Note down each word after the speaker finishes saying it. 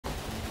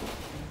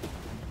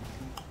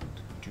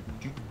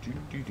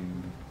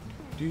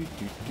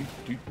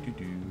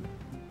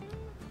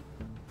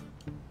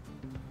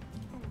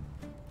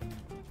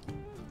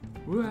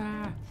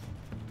Wah.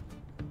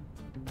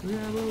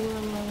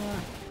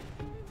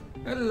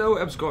 Hello,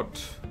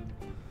 Abscott.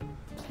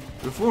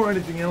 Before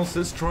anything else,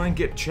 let's try and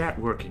get chat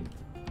working.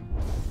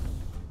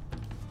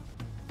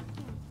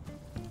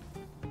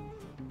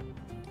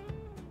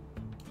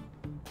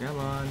 Come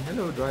on,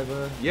 hello,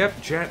 driver.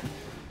 Yep, chat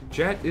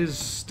is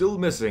still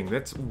missing.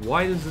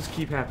 Why does this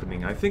keep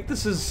happening? I think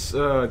this has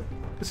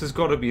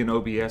got to be an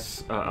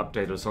OBS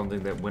update or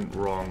something that went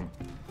wrong.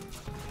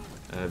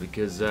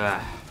 Because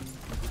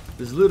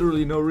there's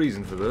literally no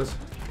reason for this.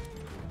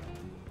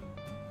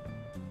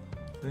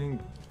 I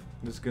think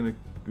I'm just gonna.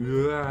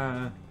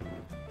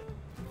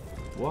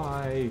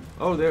 Why?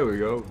 Oh, there we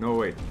go. No,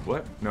 wait.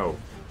 What? No.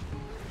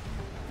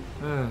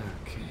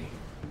 Okay.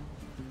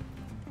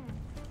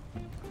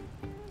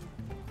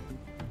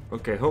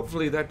 Okay,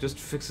 hopefully that just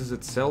fixes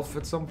itself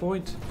at some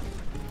point.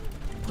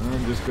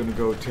 I'm just gonna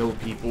go tell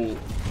people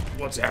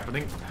what's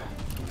happening.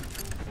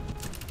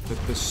 That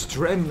the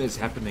strem is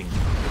happening.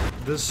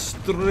 The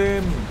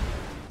strem.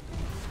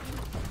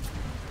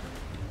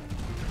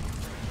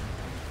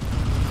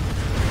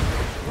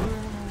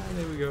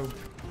 There we go.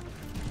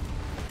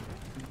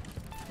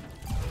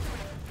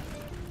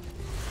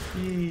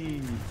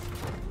 Yee.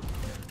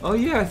 Oh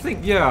yeah,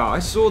 I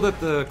saw that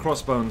the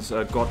crossbones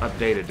got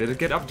updated. Did it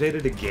get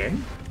updated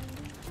again?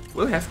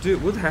 We'll have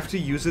to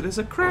use it as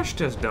a crash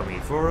test dummy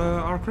for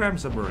our CRAM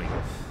submarine.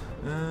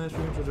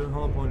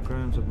 Hollowpoint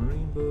CRAM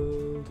submarine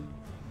build.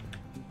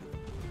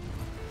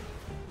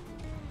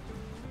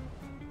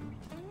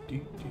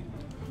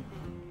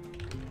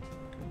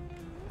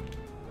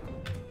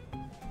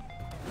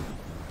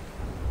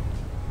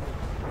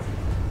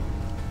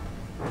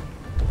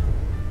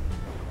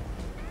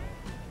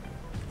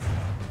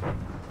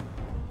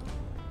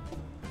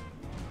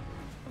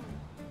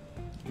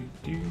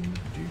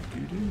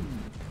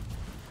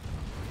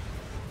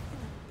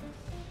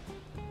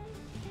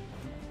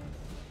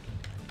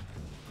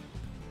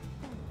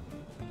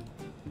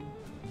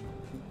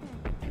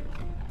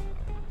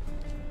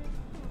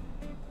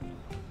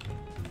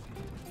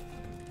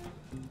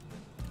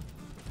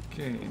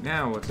 Okay,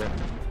 now what's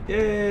happening?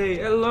 Yay!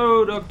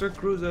 Hello, Dr.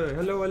 Cruiser!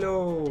 Hello,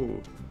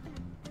 hello!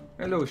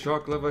 Hello,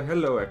 Shark Lover!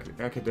 Hello,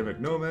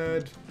 Academic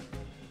Nomad!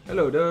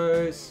 Hello,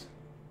 Dice!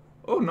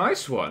 Oh,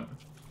 nice one!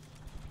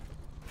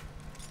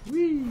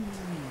 Whee!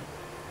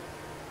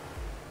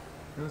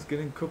 I was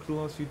getting cooked the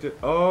last few days.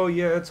 Oh,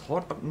 yeah, it's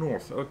hot up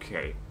north.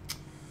 Okay.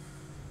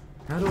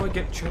 How do I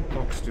get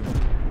Chatbox to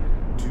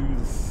do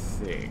the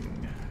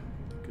thing?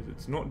 Because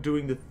it's not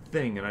doing the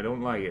thing, and I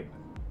don't like it.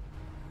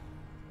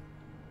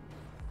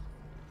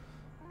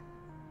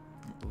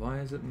 Why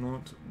is it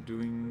not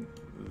doing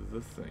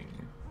the thing?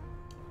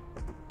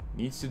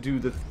 Needs to do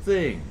the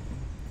thing.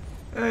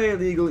 Hey,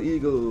 Illegal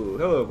Eagle.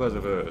 Hello,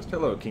 Buzzerverse.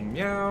 Hello, King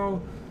Meow.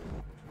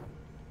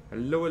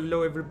 Hello,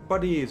 hello,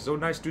 everybody. So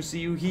nice to see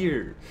you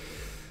here.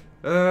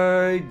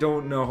 I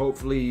don't know.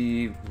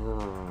 Hopefully...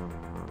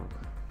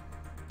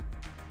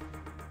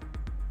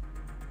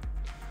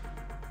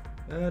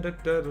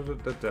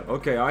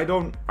 Okay,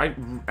 I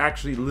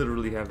actually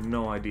literally have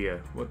no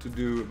idea what to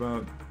do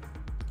about...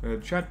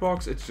 chat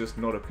box, it's just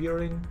not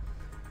appearing.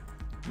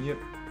 Yep.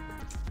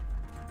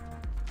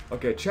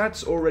 Okay,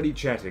 chat's already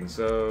chatting,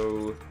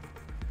 so...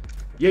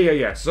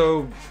 Yeah.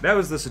 So, that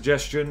was the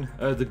suggestion.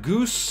 The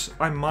goose,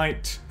 I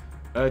might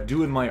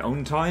do in my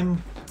own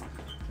time.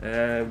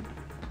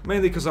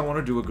 Mainly because I want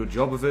to do a good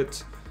job of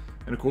it.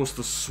 And of course,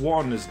 the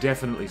swan is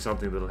definitely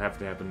something that'll have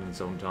to happen in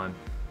its own time.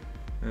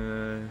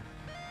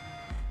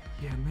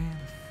 Yeah, man,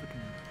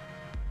 freaking...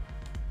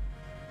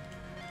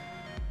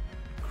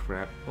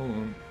 Crap, hold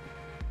on.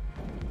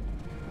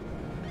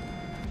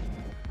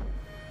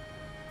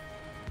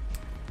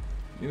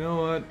 You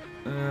know what?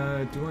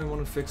 Do I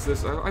want to fix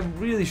this? I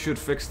really should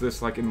fix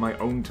this, like, in my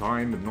own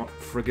time and not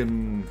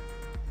friggin...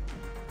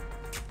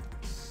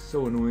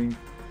 So annoying.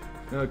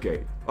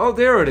 Okay. Oh,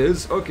 there it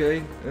is!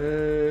 Okay.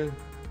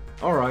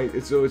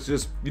 Alright, so it's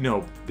just, you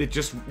know, it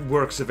just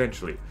works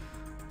eventually.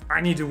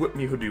 I need to whip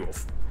me hoodie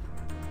off.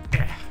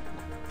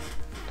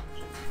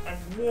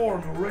 I'm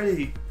warm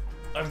already.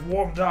 I've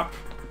warmed up.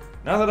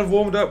 Now that I've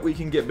warmed up, we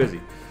can get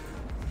busy.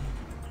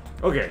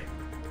 Okay.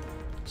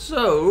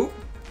 So...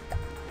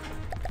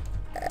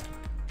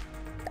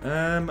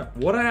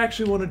 what I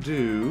actually want to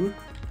do...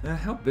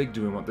 how big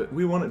do we want that?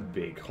 We want it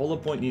big.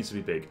 Hollowpoint needs to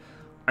be big.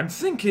 I'm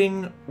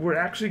thinking we're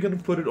actually going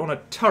to put it on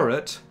a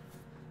turret,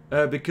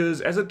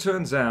 because as it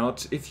turns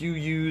out, if you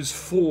use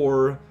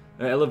 4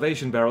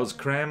 elevation barrels,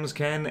 CRAMs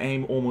can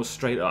aim almost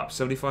straight up.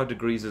 75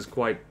 degrees is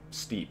quite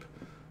steep.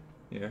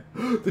 Yeah.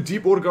 The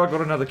Deep Water Guard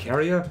got another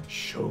carrier?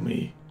 Show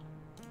me.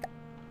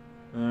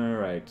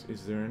 Alright,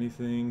 is there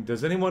anything...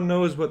 Does anyone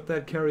know what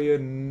that carrier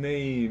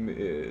name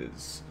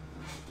is?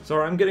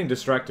 Sorry, I'm getting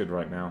distracted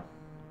right now.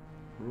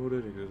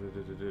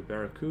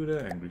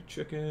 Barracuda, Angry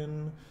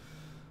Chicken,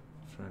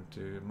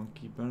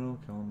 Monkey Barrel,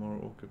 Calamar,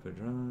 Orca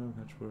Pedrano,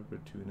 Hatchworker,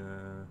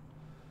 Tuna,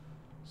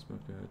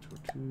 Smoker,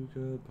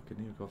 Tortuga,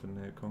 Buccaneer,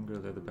 Coffin, Conga,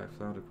 Leatherback,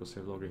 Flounder,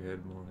 Corsair,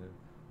 Loggerhead, more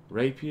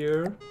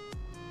Rapier.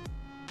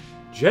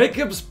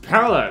 Jacob's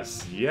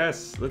Palace!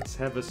 Yes, let's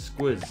have a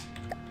squiz.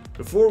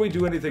 Before we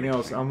do anything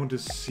else, I want to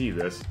see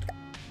this.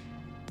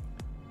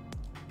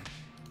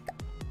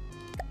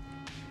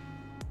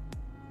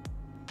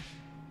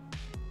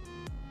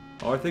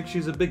 Oh, I think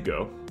she's a big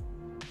girl.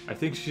 I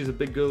think she's a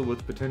big girl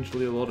with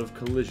potentially a lot of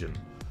collision.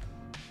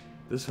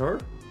 This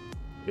her?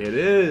 It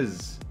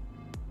is!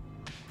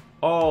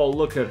 Oh,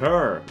 look at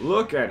her!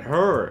 Look at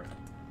her!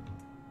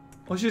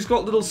 Oh, she's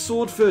got little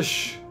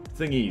swordfish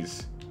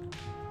thingies.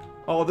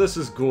 Oh, this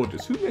is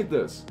gorgeous. Who made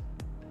this?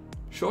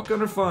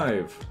 Shotgunner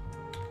 5.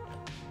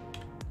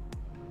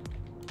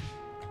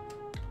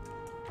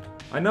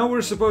 I know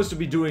we're supposed to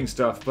be doing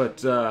stuff,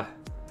 but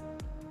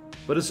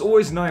it's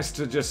always nice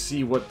to just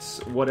see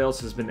what else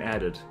has been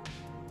added.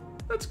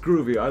 That's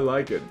groovy. I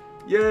like it.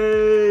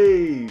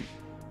 Yay!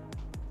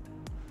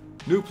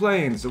 New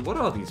planes. So what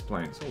are these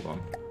planes? Hold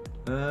on.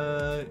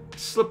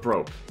 Slip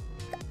rope.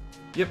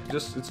 Yep,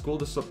 it's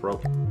called a slip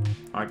rope.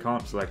 I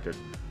can't select it.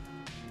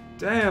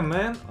 Damn,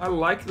 man. I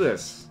like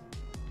this.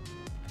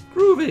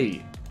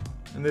 Groovy.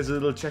 And there's a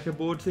little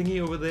checkerboard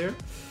thingy over there.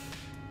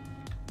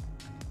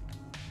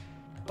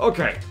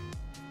 Okay.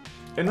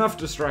 Enough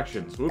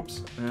distractions.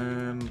 Whoops.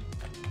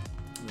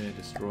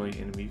 Destroy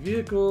enemy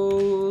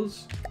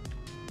vehicles.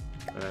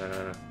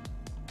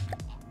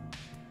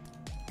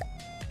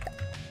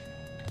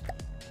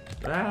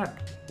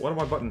 What are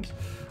my buttons?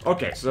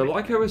 Okay, so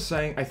like I was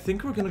saying, I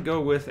think we're gonna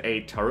go with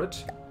a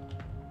turret.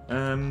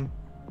 We're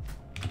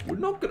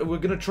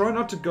gonna try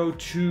not to go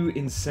too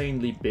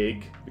insanely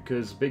big,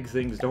 because big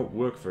things don't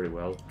work very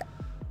well.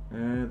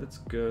 Let's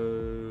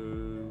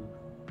go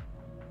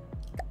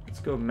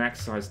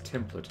max size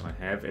template I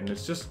have, and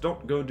it's just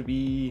not going to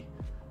be...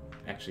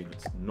 Actually,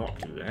 let's not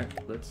do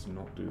that. Let's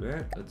not do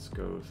that. Let's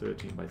go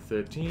 13 by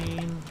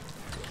 13.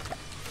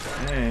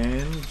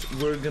 And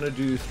we're gonna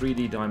do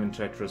 3D Diamond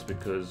Tetris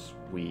because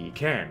we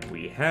can.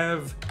 We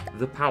have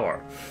the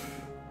power.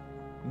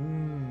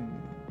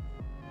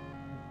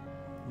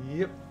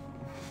 Yep.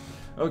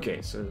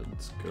 Okay, so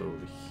let's go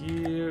over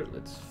here.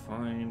 Let's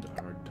find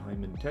our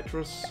Diamond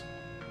Tetris.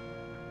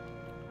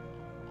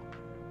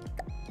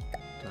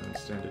 Diamond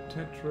Standard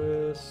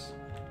Tetris.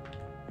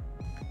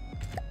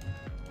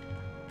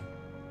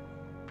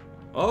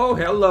 Oh,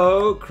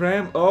 hello,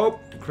 CRAM. Oh,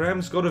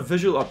 CRAM's got a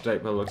visual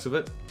update by the looks of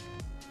it.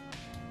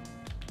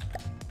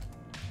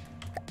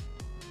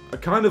 A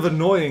kind of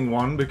annoying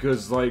one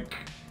because, like,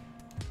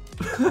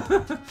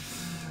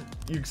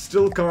 you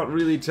still can't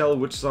really tell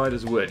which side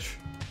is which.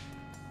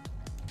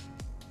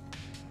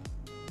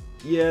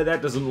 Yeah,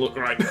 that doesn't look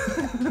right.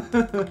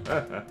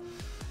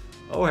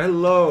 Oh,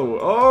 hello.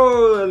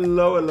 Oh,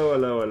 hello, hello,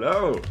 hello,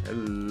 hello.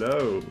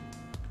 Hello.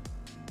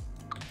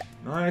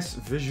 Nice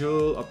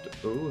visual update.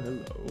 Oh,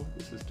 hello.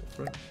 This is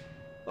different.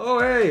 Oh,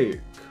 hey.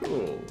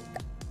 Cool.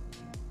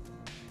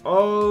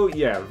 Oh,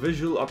 yeah.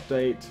 Visual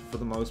update for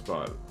the most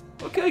part.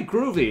 Okay,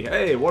 groovy.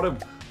 Hey, what a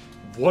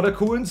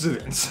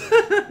coincidence.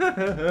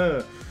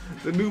 The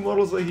new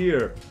models are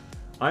here.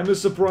 I'm as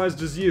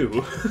surprised as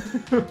you.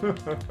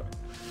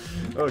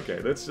 Okay,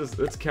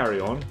 let's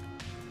carry on.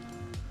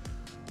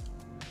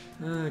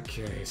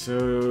 Okay,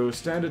 so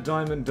standard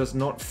diamond does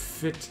not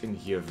fit in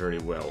here very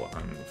well,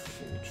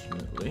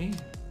 unfortunately.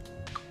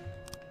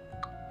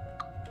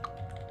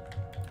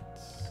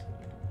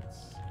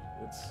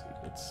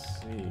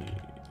 Let's see.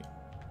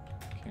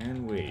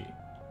 Can we?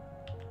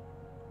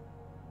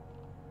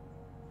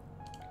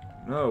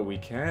 No, we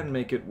can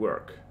make it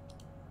work.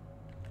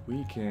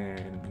 We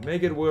can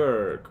make it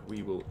work.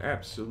 We will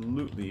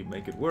absolutely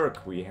make it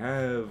work. We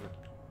have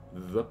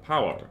the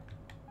power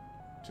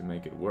to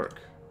make it work.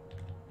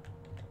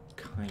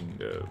 Kind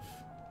of.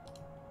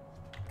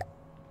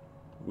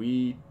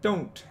 We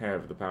don't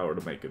have the power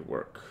to make it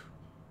work.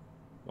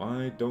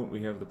 Why don't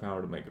we have the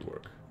power to make it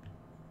work?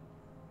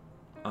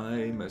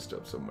 I messed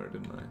up somewhere,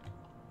 didn't I?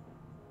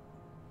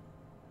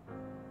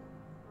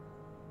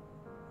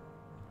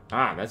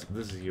 Ah, this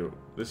is here.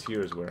 This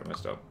here is where I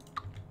messed up.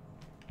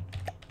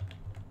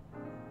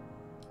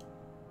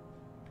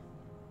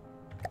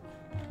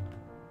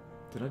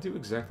 Did I do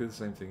exactly the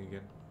same thing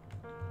again?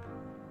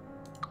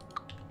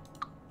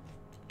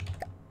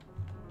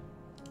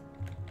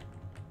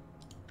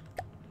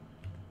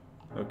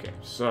 Okay,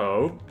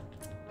 so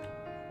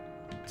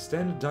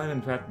standard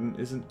diamond pattern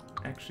isn't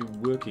actually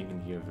working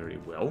in here very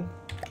well.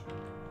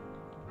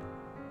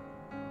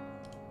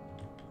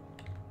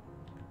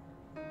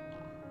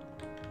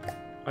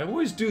 I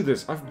always do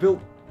this. I've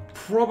built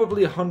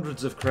probably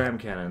hundreds of CRAM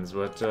cannons,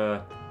 but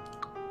I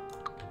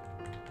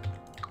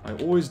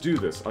always do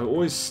this. I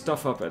always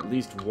stuff up at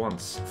least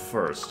once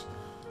first.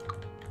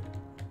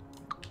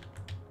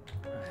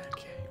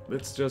 Okay,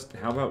 let's just...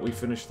 How about we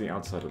finish the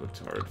outside of the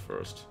turret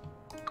first?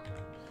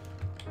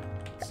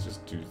 Let's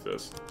just do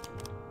this.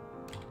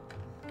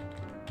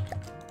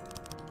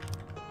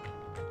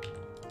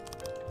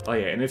 Oh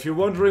yeah, and if you're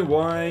wondering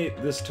why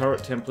this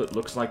turret template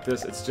looks like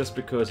this, it's just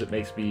because it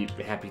makes me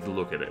happy to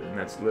look at it, and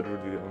that's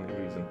literally the only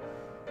reason.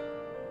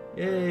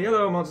 Yay,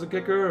 hello, Monster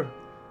Kicker.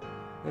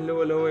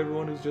 Hello, hello,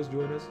 everyone who's just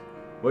joined us.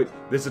 Wait,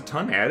 there's a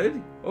ton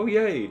added? Oh,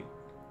 yay.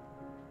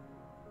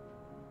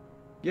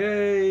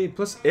 Yay,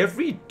 plus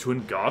every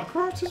Twin God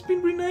cart has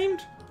been renamed?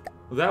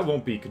 Well, that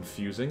won't be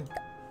confusing.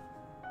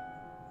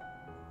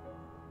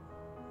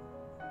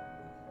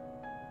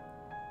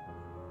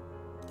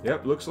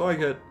 Yep, looks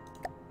like it.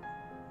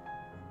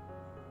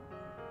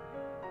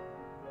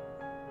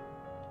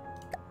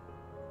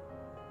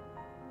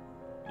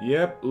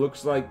 Yep,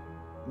 looks like...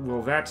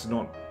 Well, that's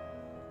not...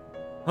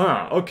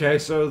 Huh, okay,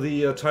 so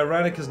the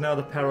Tyrannic is now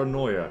the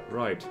Paranoia.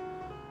 Right.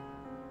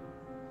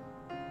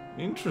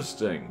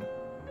 Interesting.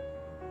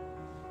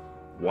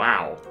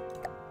 Wow.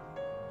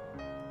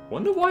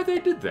 Wonder why they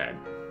did that.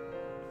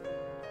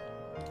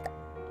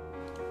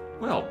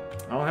 Well,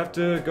 I'll have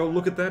to go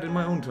look at that in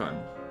my own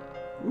time.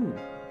 Ooh.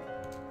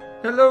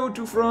 Hello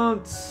to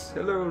France!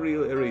 Hello,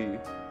 Real Airy.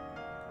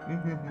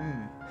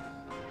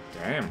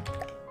 Damn.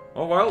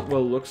 Oh well,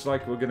 looks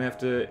like we're gonna have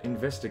to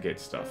investigate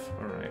stuff.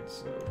 Alright,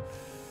 so...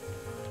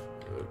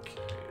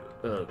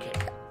 Okay.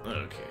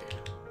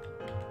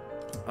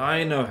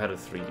 I know how to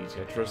 3D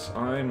Tetris.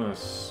 I'm a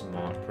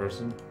smart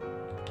person.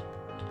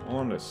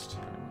 Honest,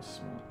 I'm a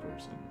smart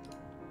person.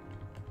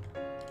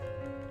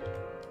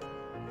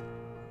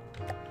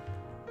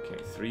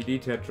 Okay,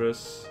 3D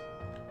Tetris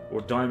or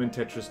Diamond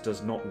Tetris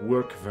does not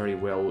work very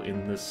well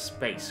in this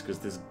space because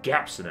there's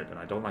gaps in it and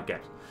I don't like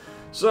gaps.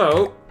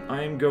 So,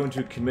 I'm going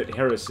to commit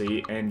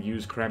heresy and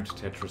use cramped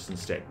Tetris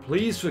instead.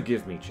 Please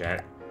forgive me,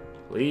 chat.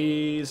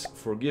 Please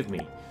forgive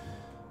me.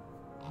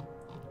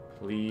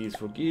 Please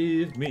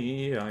forgive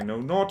me. I know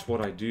not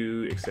what I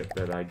do, except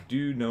that I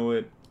do know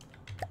it.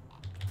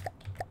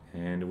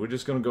 And we're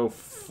just gonna go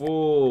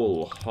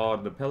full hard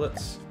on the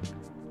pellets,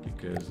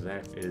 because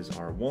that is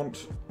our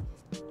want.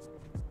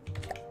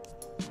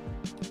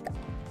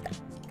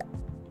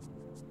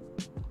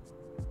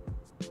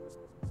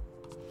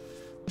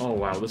 Oh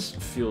wow, this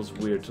feels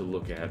weird to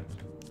look at.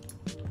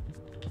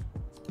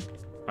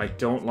 I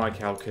don't like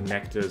how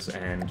connectors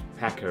and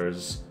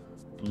packers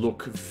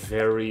look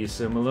very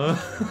similar.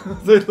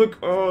 They look,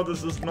 oh,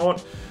 this is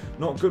not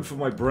good for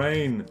my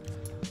brain.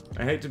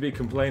 I hate to be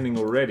complaining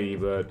already,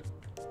 but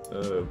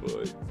oh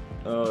boy.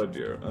 Oh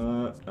dear.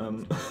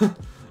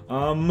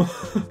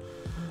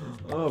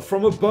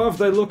 From above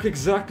they look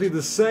exactly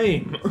the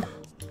same.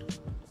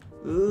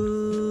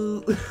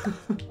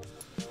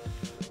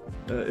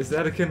 Is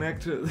that a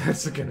connector?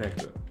 That's a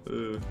connector.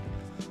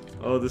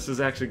 Oh, this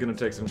is actually gonna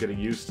take some getting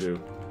used to.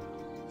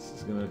 This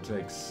is gonna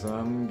take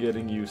some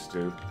getting used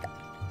to.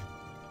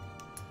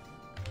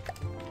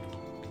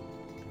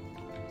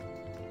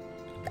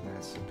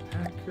 That's a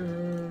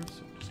packer,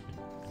 so just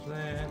do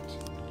that.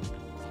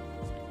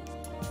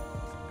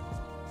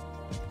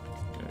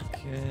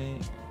 Okay,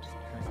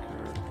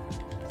 packer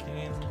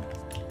again.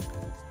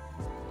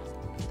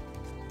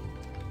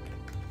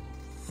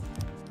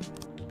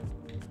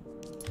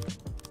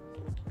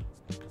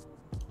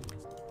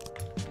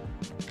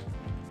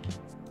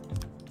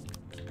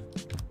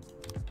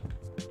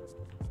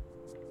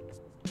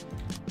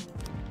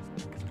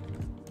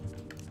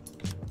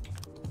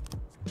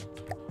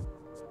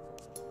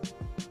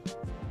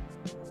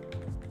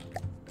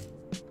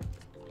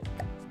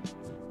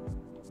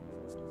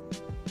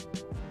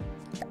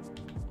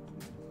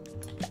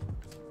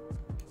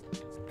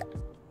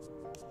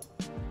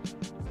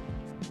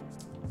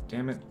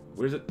 Damn it.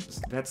 Where's it?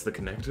 That's the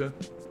connector.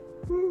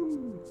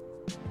 Woo.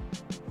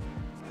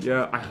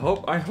 Yeah, I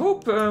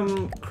hope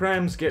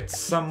CRAMs get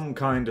some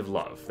kind of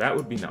love. That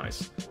would be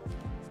nice.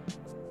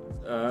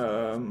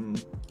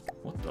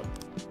 What the?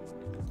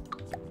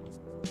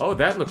 Oh,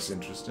 that looks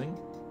interesting.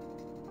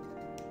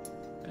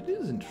 That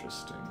is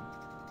interesting.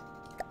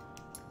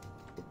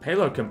 The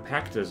payload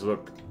compactors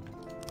look...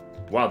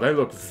 Wow, they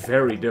look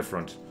very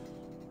different.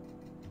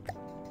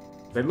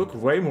 They look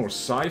way more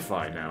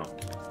sci-fi now.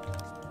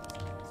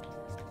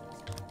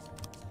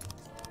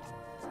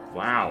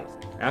 Wow.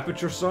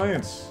 Aperture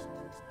science.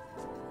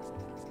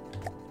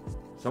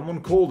 Someone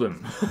called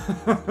him.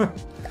 Okay.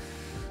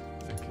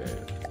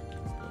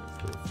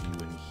 Put a few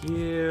in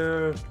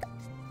here.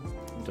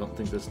 Don't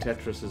think this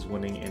Tetris is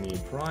winning any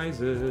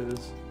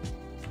prizes.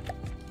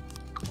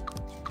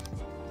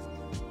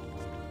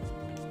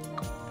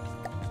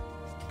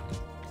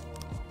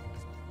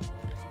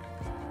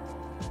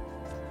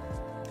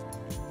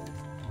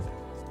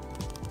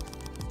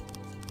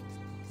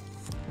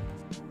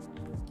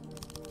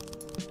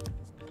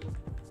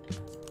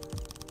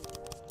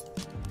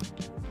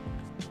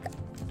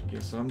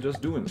 Guess I'm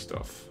just doing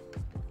stuff.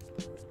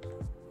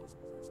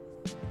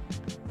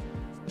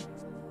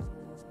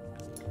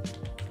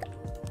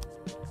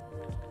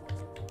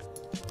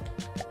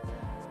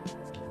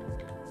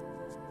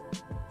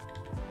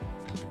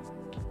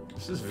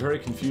 This is very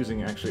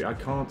confusing, actually. I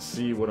can't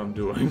see what I'm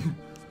doing.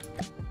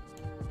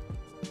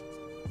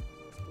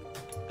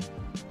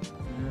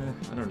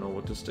 I don't know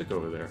what to stick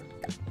over there.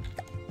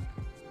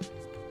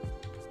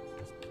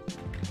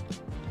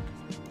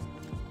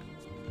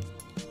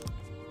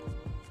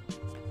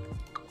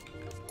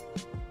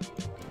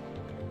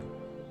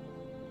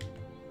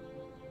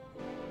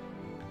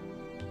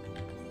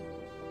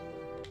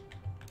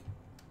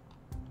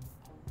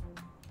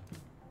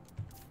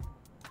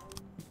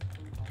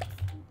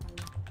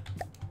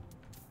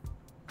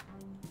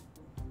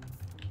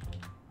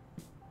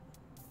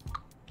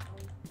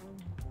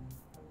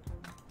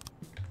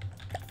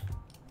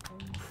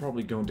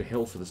 probably going to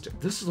hell for this.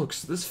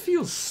 This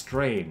feels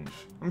strange.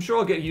 I'm sure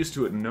I'll get used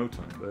to it in no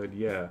time, but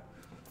yeah.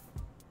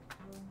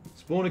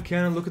 Spawn a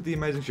cannon, look at the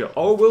amazing show.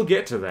 Oh, we'll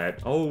get to that.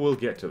 Oh, we'll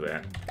get to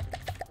that.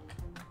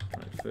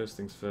 Alright, first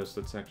things first,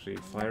 let's actually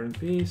fire in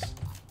peace.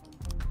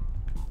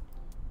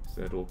 Is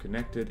that all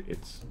connected?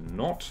 It's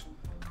not.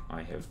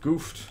 I have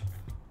goofed.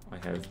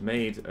 I have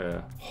made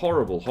a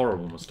horrible,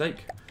 horrible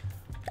mistake.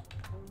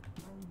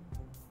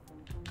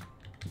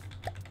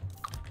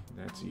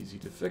 That's easy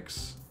to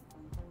fix.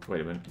 Wait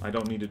a minute, I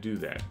don't need to do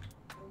that.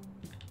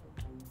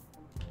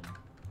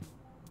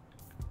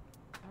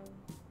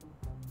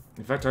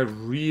 In fact, I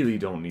really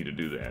don't need to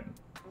do that.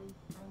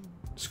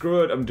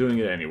 Screw it, I'm doing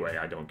it anyway,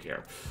 I don't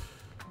care.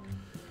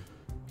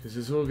 Because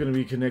it's all going to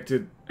be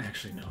connected.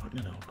 Actually, no,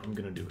 I'm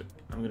going to do it.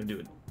 I'm going to do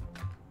it.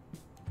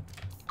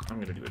 I'm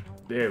going to do it.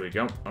 There we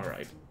go.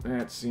 Alright,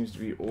 that seems to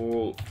be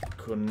all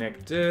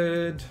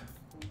connected.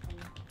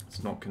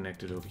 It's not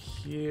connected over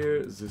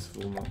here. This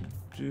will not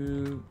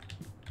do.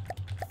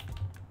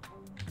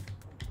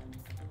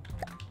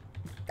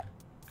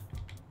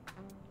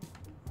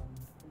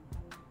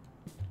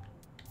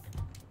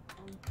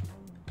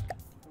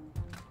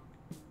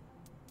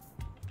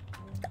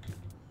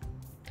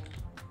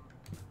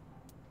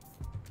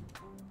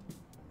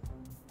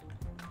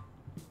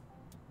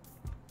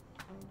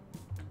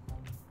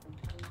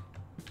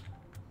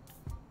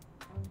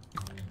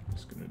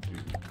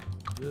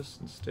 This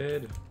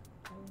instead,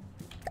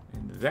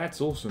 and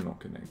that's also not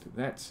connected.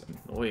 That's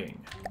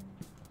annoying.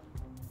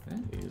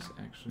 That is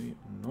actually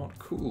not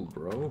cool,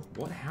 bro.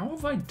 What? How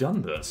have I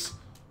done this?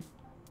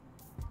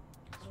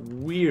 It's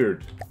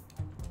weird.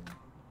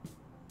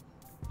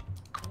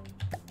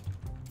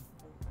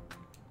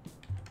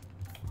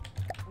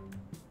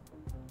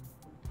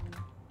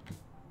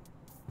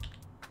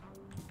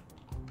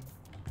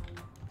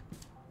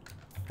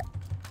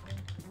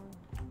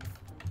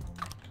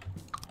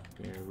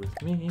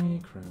 With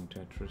me, CRAM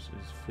Tetris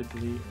is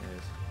fiddly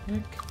as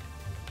heck.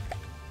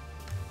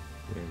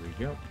 There we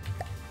go.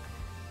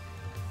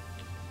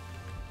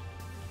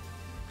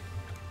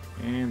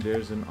 And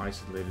there's an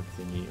isolated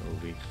thingy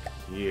over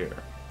here.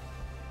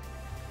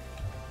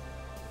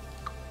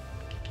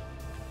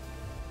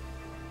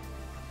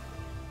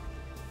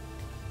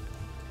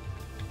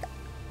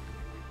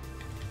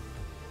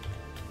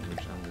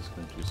 Which I'm just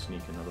going to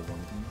sneak another one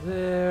in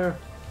there.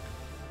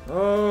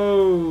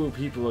 Oh,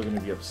 people are going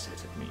to be upset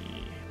at me.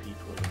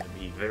 People are going to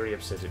be very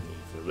upset at me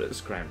for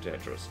this CRAM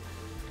Tetris.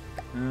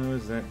 How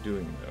is that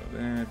doing, though?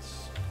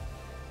 That's...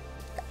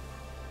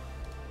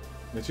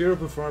 Material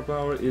per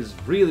firepower is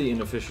really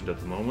inefficient at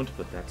the moment,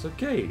 but that's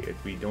okay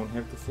if we don't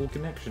have the full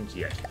connections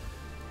yet.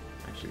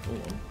 Actually,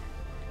 hold on.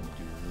 Let me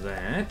do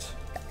that.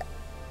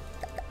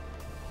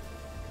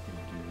 Let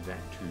me do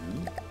that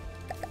too.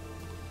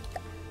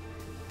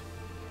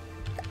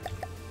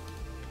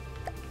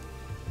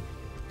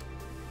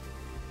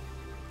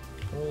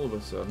 All of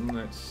a sudden,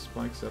 that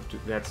spikes up to...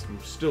 That's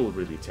still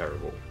really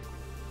terrible.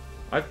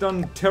 I've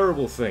done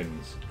terrible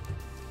things.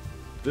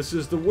 This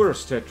is the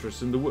worst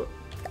Tetris in the world.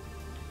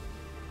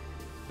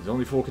 There's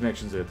only 4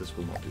 connections there. This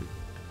will not do.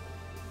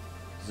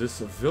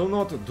 This will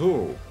not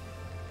do.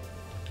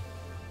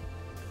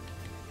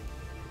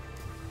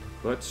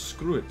 But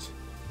screw it.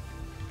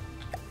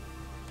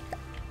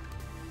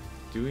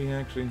 Do we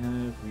actually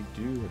have... We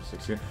do have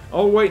 6 here.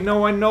 Oh, wait,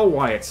 no, I know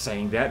why it's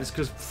saying that. It's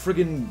because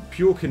friggin'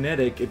 pure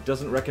kinetic, it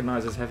doesn't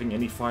recognize as having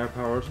any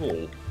firepower at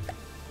all.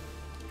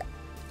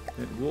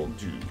 That will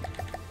do.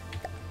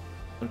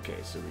 Okay,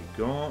 so we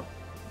got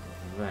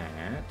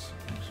that.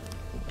 Actually,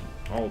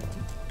 hold on.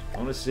 I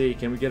want to see,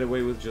 can we get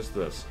away with just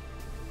this?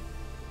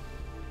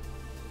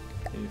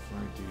 If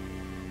I do...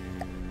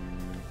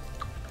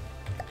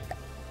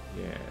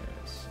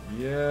 Yes.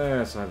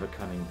 Yes, I have a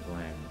cunning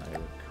plan. I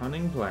have a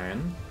cunning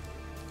plan.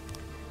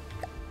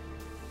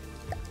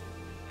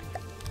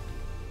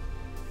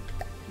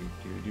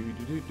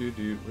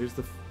 Where's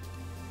the...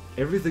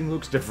 Everything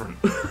looks different.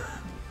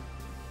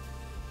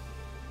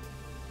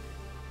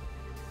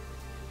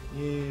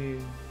 Yeah.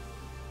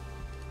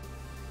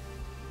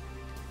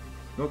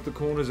 Knock the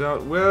corners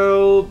out.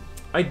 Well,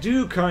 I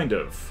do kind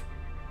of.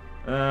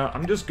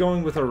 I'm just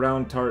going with a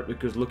round turret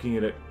because looking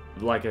at it,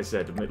 like I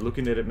said,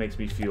 looking at it makes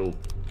me feel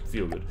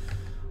good.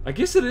 I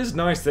guess it is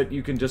nice that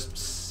you can just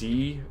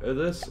see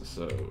this.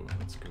 So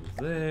let's go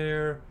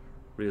there.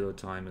 Reload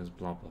time is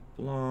blah blah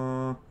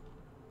blah.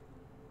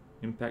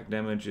 Impact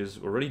damage is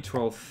already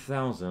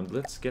 12,000.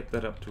 Let's get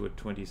that up to a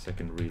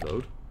 20-second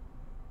reload.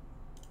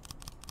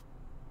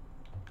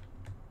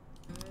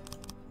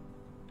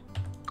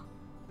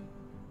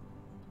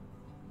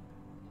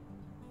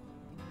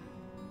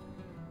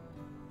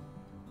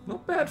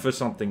 Not bad for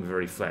something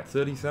very flat.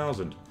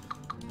 30,000.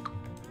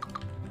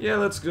 Yeah,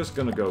 let's just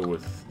gonna go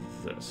with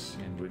this.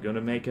 And we're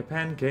gonna make a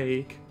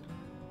pancake.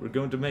 We're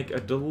going to make a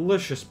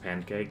delicious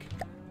pancake.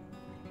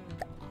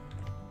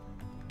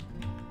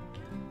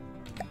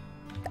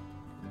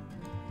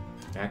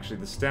 Actually,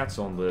 the stats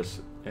on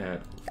this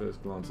at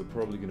first glance are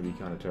probably going to be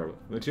kind of terrible.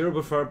 Material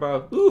per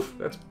firepower, oof,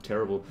 that's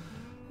terrible.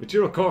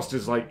 Material cost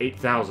is like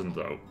 8,000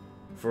 though.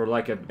 For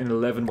like an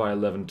 11 by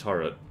 11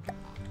 turret.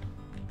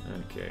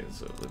 Okay,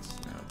 so let's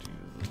now do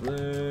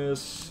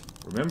this.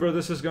 Remember,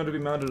 this is going to be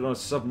mounted on a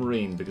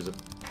submarine, because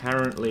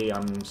apparently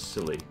I'm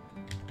silly.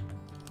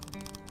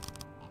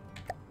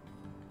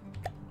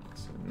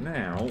 So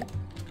now...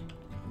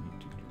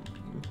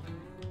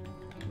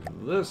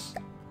 this.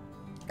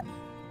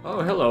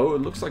 Oh, hello,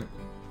 it looks like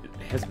it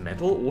has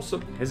metal.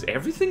 Awesome. Has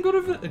everything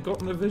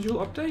gotten a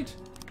visual update?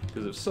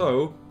 Because if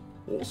so,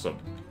 awesome.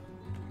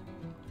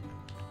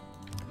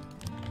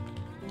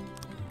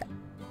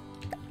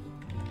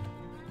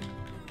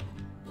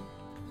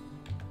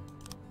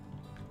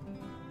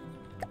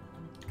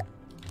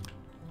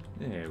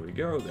 There we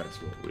go, that's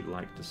what we'd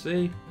like to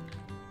see.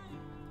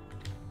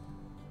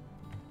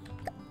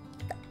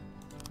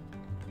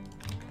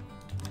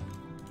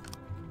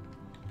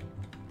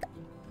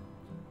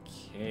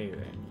 Okay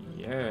then,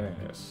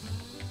 yes.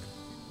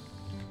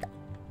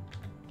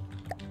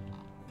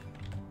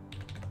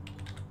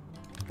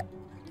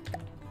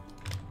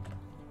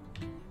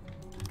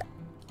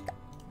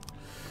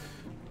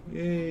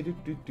 Yay,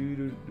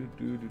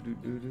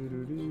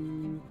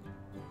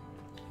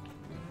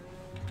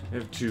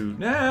 have two.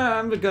 Nah,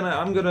 I'm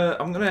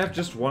gonna have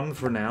just one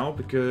for now,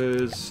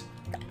 because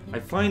I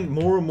find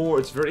more and more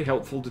it's very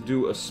helpful to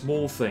do a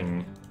small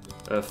thing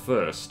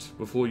first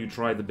before you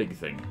try the big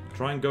thing.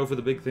 Try and go for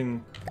the big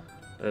thing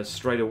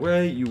straight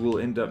away, you will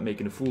end up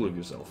making a fool of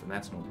yourself, and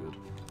that's not good.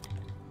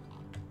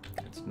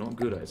 It's not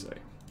good, I say.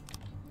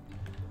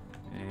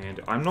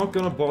 And I'm not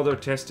gonna bother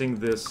testing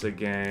this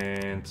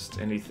against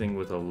anything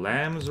with a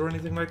lambs or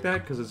anything like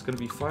that, because it's gonna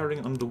be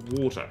firing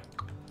underwater.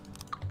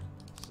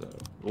 So,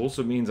 it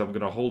also means I'm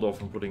gonna hold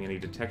off on putting any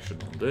detection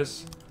on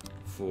this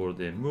for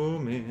the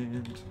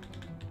moment.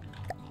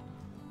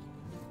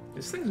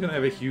 This thing's gonna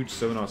have a huge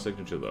sonar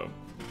signature, though.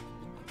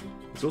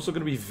 It's also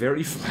gonna be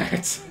very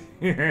flat.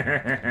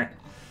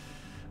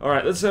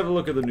 Alright, let's have a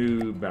look at the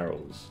new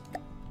barrels.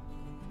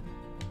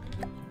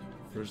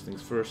 First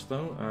things first,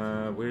 though.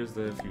 Where's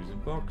the fusing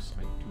box?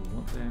 I do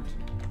want that.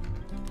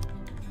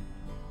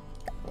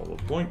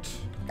 Hollowpoint.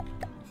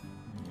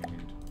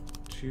 And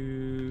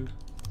 2,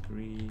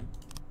 3.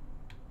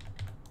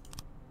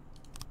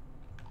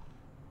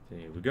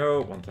 There we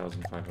go.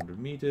 1,500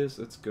 meters.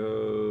 Let's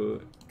go.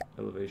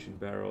 Elevation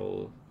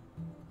barrel.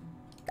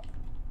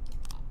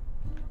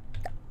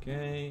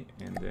 Okay,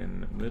 and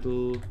then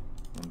middle.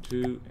 1,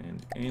 2,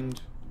 and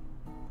end.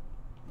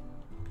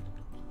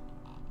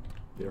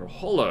 They're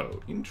hollow.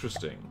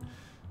 Interesting.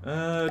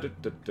 End,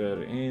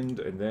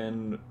 and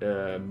then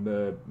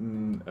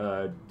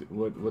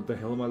what the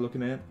hell am I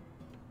looking at?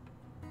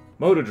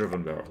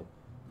 Motor-driven barrel.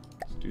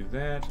 Let's do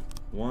that.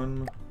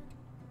 1,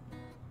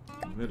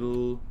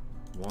 middle.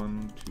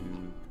 1, 2,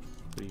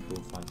 3,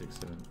 4, 5, 6,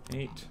 7,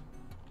 8,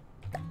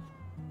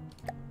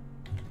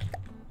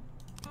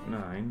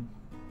 9,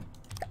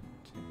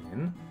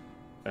 10.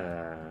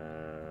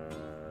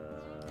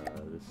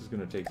 This is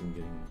gonna take some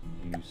getting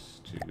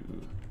used to.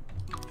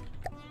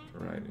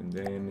 Right, and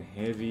then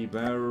heavy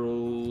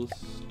barrel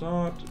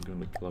start. I'm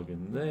gonna plug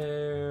in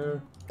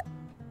there.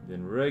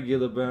 Then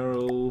regular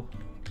barrel.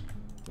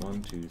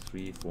 1, 2,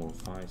 3, 4,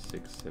 5,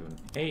 6, 7,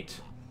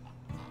 8.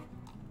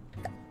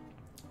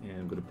 And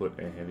I'm gonna put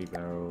a heavy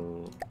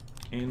barrel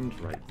end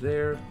right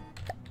there.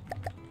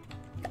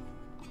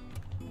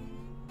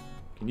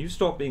 Can you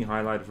stop being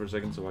highlighted for a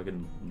second so I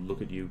can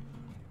look at you?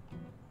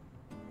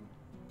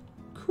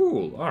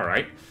 Cool,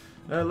 alright.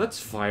 Let's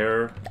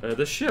fire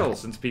the shell,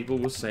 since people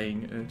were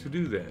saying to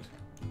do that.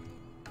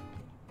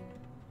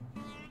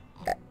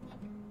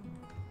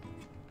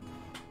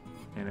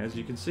 And as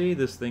you can see,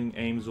 this thing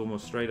aims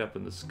almost straight up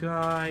in the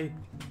sky.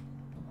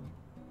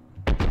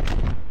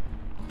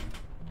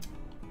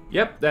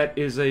 Yep, that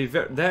is a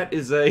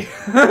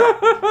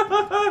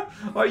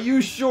Are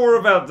you sure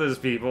about this,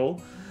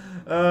 people?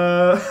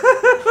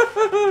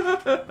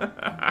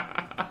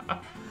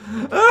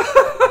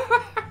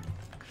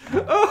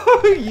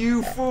 Oh,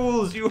 you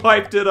fools! You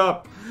hyped it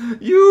up!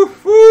 You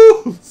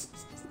fools!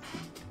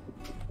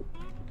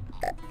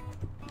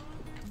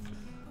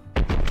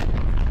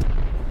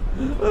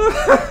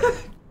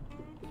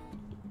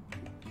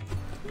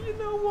 You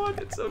know what?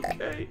 It's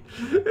okay.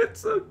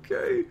 It's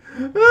okay.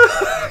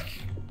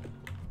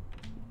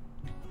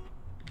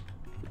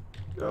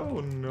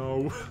 Oh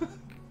no.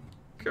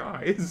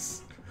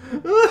 Guys.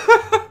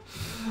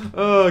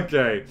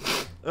 Okay.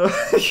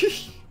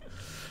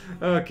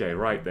 Okay,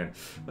 right then.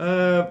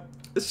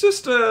 Let's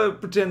just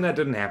pretend that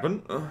didn't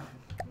happen. I'm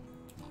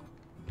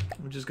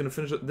just gonna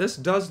finish it. This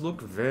does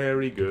look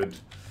very good.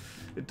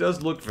 It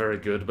does look very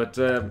good, but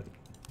you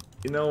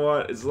know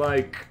what? It's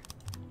like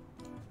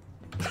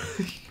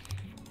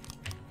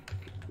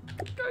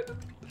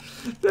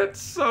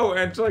that's so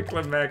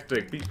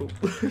anticlimactic.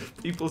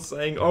 People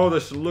saying, "Oh,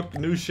 the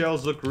new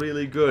shells look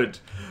really good."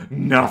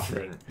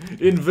 Nothing.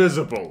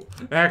 Invisible.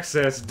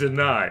 Access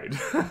denied.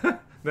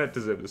 That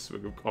deserves a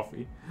swig of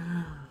coffee.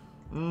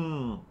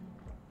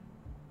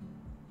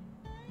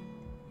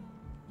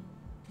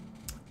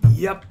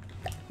 Yep.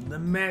 The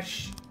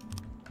mesh.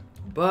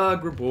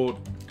 Bug report.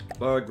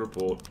 Bug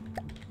report.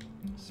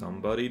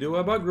 Somebody do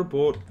a bug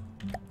report.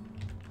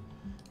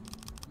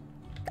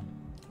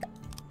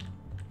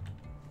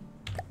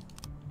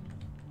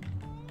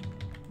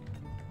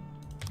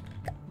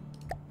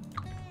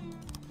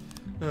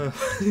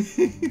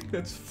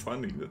 That's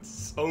funny. That's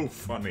so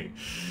funny.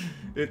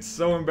 It's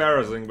so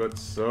embarrassing, but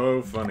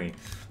so funny.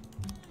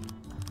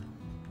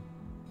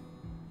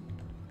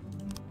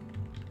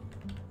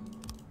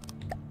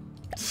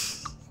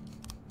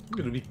 I'm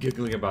gonna be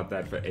giggling about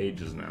that for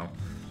ages now.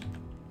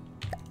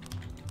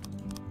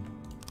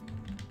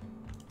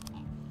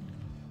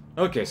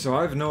 Okay, so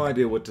I have no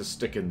idea what to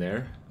stick in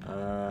there.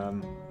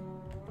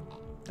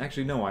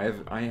 Actually, no,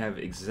 I have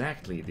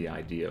exactly the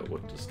idea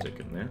what to stick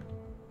in there.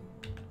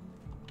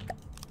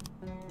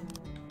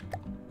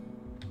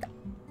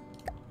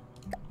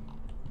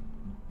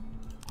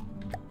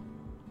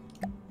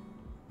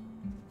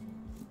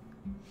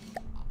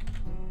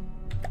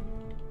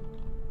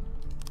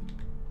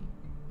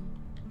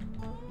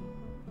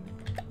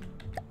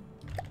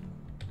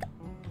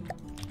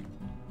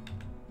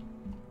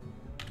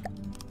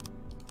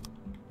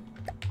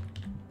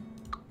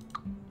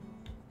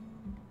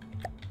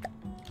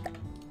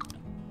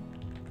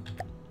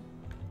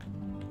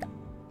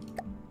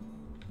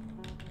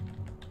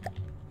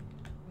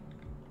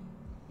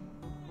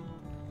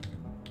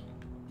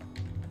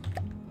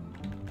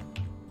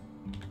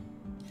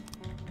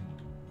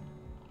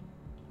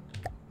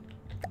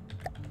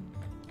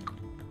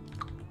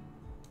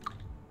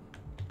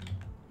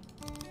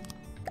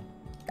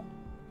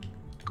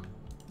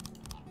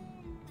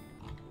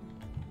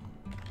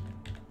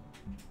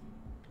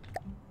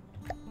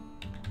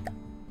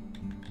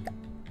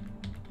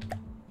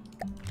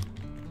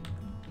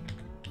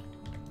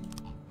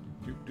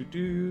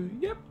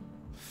 Yep.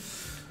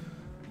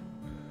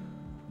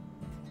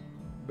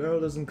 Barrel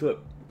doesn't clip.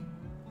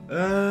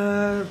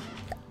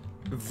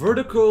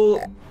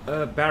 Vertical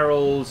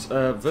barrels,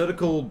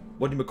 vertical,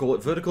 what do you call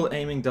it? Vertical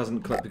aiming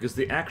doesn't clip because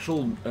the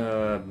actual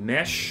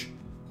mesh,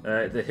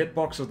 the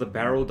hitbox of the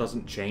barrel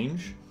doesn't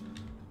change.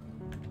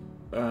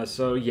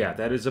 So yeah,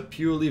 that is a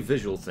purely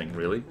visual thing,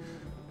 really.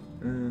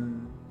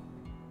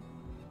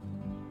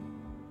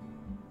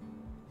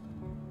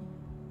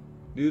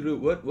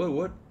 Dude,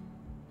 what?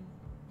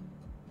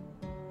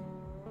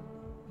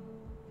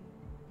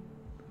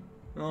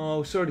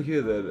 Oh, sorry to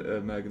hear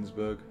that,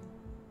 Magensburg.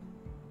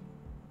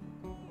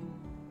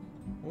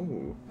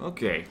 Oh,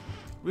 okay.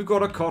 We've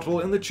got a Cottle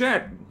in the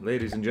chat,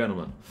 ladies and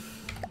gentlemen.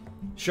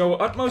 Show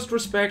utmost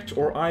respect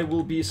or I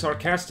will be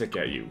sarcastic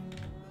at you.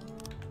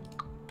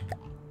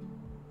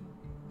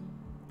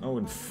 Oh,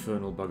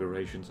 infernal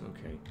buggerations.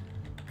 Okay.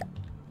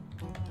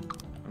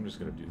 I'm just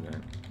gonna do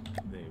that.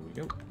 There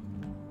we go.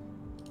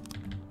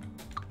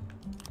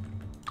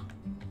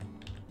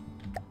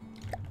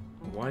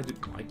 Why did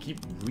I keep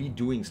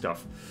redoing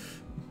stuff?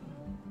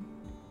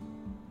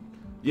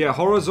 Yeah,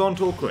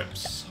 horizontal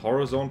clips.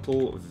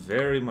 Horizontal,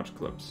 very much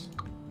clips.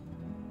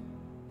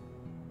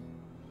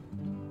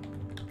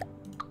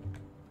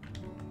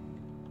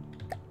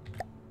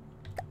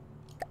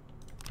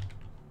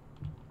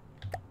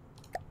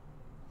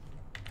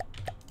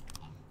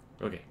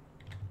 Okay.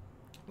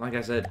 Like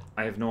I said,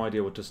 I have no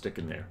idea what to stick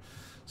in there.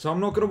 So I'm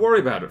not going to worry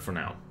about it for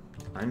now.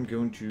 I'm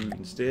going to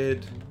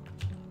instead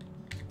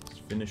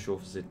finish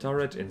off the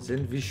turret and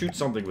then we shoot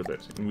something with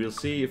it. And we'll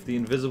see if the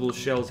invisible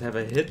shells have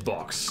a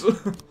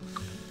hitbox.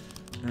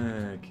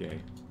 Okay.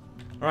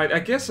 Alright, I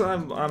guess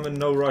I'm in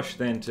no rush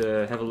then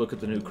to have a look at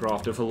the new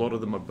craft if a lot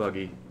of them are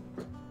buggy.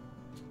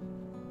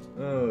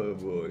 Oh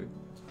boy.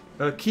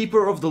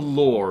 Keeper of the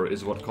Lore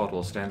is what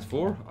Cottle stands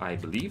for, I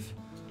believe.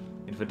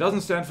 And if it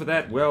doesn't stand for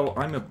that, well,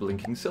 I'm a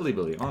blinking silly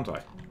billy, aren't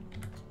I?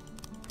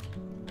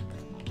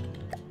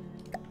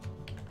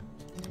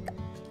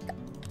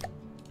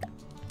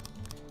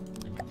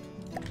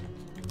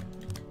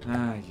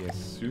 Ah, yes,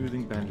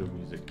 soothing banjo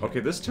music. Okay,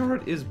 this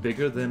turret is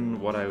bigger than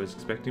what I was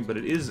expecting, but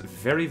it is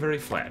very, very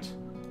flat.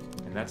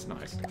 And that's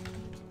nice.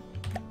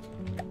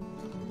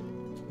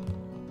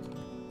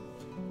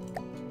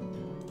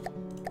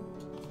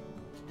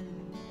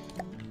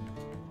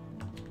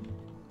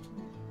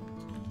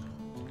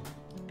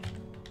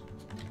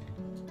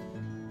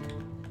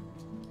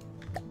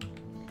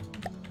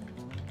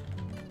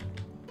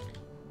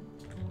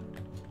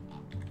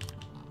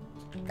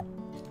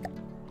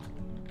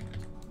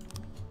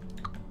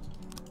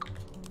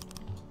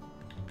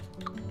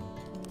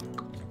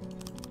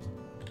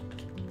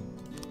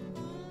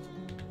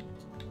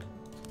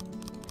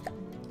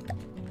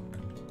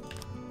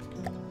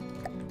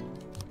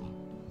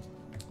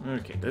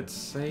 Okay, let's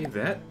say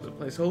that, the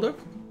placeholder.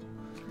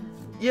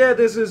 Yeah,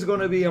 this is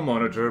gonna be a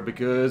monitor,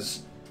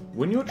 because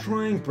when you're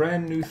trying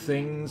brand new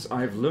things,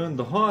 I've learned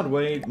the hard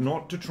way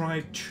not to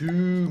try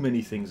too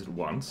many things at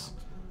once.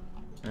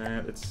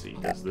 Let's see,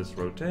 does this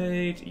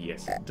rotate?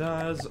 Yes, it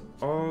does.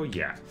 Oh,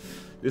 yeah.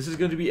 This is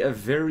going to be a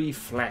very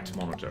flat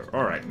monitor.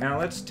 Alright, now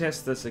let's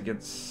test this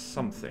against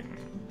something.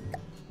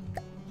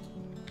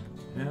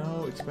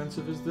 How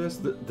expensive is this?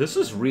 This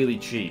is really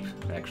cheap,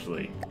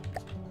 actually.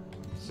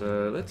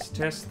 So let's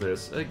test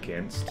this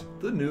against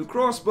the new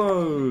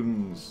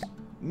crossbones.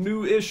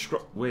 New-ish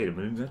wait a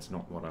minute, that's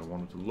not what I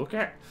wanted to look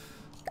at.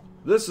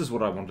 This is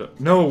what I want to...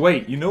 No,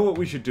 wait, you know what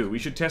we should do? We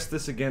should test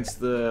this against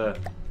the...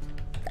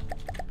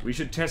 We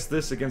should test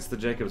this against the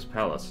Jacob's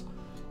Palace.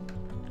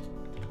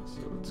 So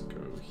let's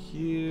go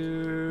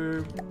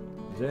here,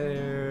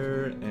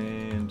 there,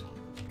 and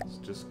let's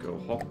just go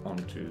hop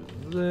onto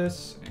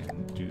this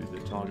and do the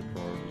target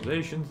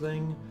prioritization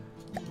thing.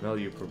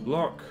 Value per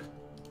block.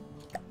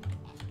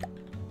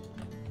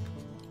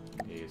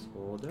 Is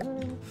order.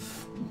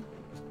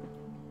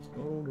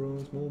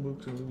 Order, small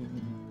books.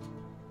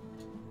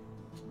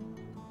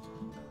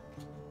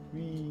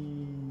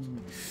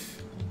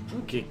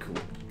 Okay, cool.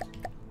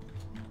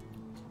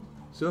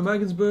 So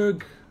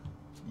Magensburg,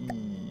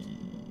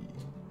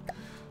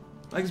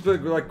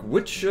 like,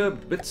 which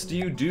bits do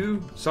you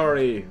do?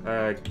 Sorry,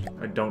 I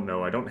don't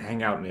know. I don't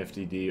hang out in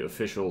FTD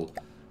official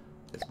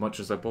as much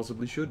as I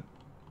possibly should.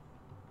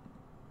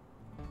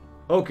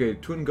 Okay,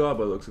 Twin Guard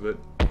by the looks of it.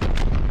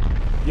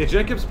 Yeah,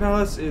 Jacob's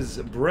Palace is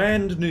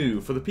brand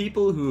new for the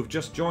people who have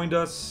just joined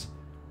us.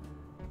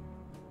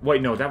 Wait,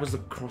 no, that was the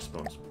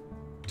crossbones.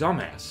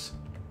 Dumbass.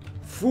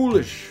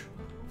 Foolish.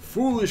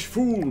 Foolish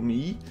fool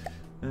me.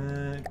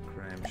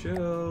 CRAM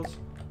shells.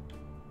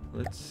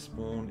 Let's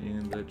spawn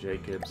in the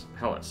Jacob's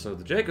Palace. So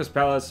the Jacob's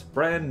Palace,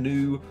 brand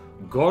new,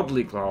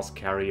 godly class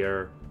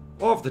carrier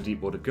of the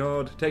Deepwater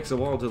Guard. Takes a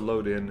while to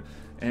load in,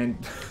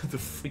 and the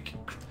freaking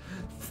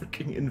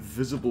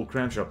invisible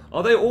CRAM shell.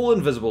 Are they all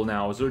invisible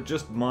now? Is it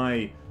just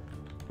my,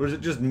 or is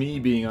it just me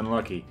being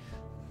unlucky?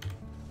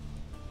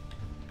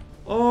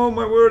 Oh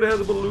my word! It has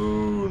a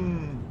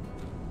balloon.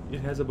 It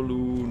has a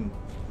balloon.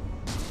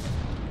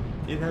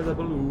 It has a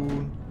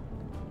balloon.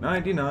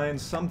 99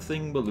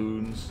 something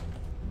balloons.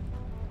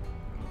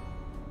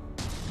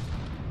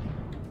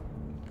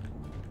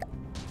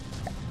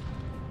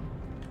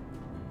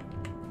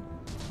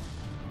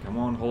 Come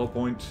on,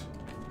 Hollowpoint.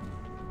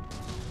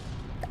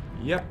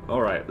 Yep,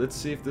 alright, let's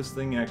see if this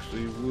thing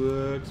actually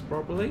works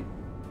properly.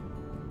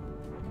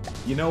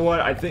 You know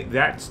what, I think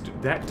that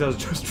does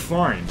just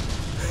fine.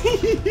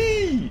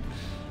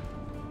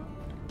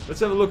 Let's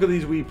have a look at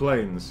these wee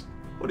planes.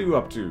 What are you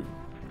up to?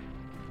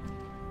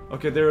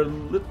 Okay, they're a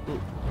little...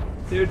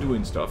 They're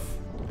doing stuff.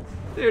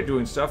 They're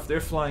doing stuff. They're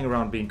flying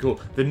around being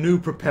cool. The new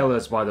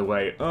propellers, by the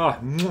way. Ah,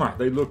 mwah,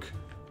 they look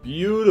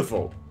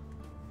beautiful.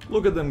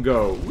 Look at them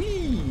go.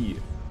 Whee!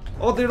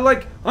 Oh, they're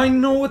like... I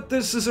know what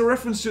this is a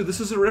reference to. This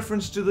is a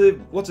reference to the...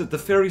 What's it? The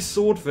fairy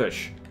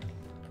swordfish.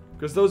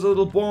 Because those are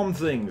little bomb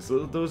things.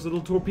 Those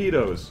little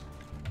torpedoes.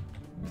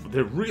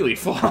 They're really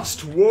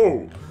fast.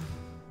 Whoa!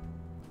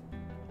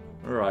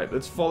 Alright,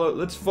 let's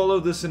follow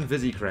this in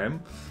VisiCram.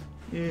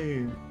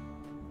 Yay.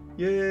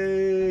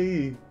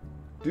 Yay!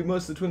 Do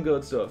most of the Twin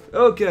Guard stuff.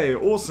 Okay,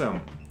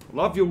 awesome.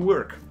 Love your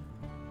work.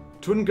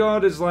 Twin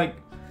Guard is like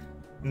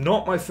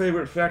not my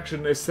favorite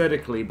faction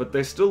aesthetically, but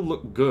they still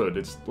look good.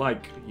 It's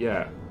like,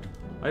 yeah.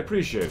 I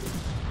appreciate it.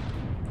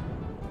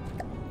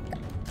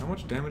 How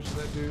much damage did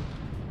that do?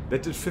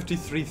 That did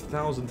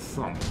 53,000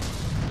 thump.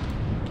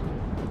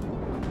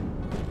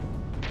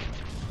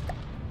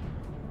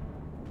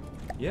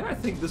 Yeah, I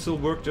think this will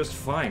work just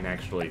fine,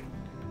 actually.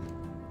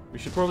 We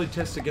should probably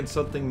test against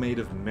something made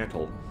of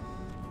metal.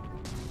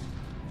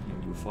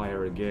 And we'll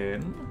fire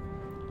again.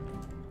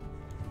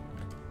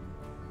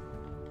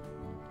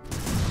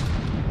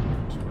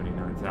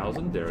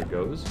 29,000, there it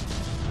goes.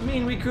 I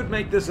mean, we could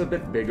make this a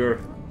bit bigger.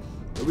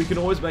 But we can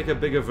always make a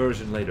bigger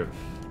version later.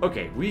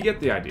 Okay, we get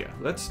the idea.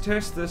 Let's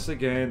test this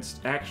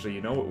against... Actually, you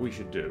know what we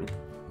should do?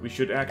 We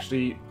should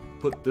actually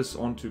put this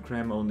onto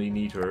CRAM-only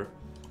neater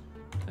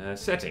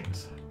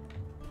settings.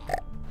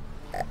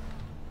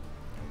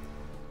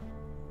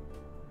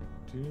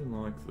 Do you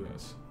like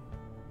this?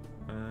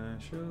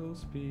 Shell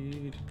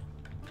speed.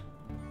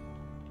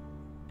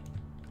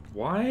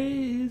 Why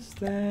is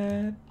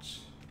that?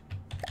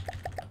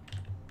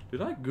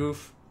 Did I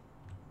goof?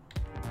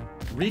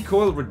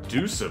 Recoil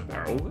reducer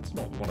barrel? That's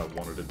not what I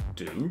wanted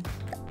to do.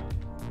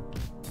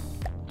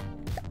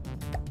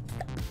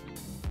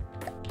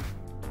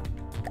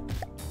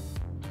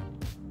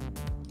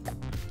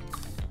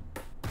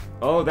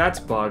 Oh, that's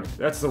bugged.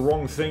 That's the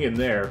wrong thing in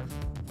there.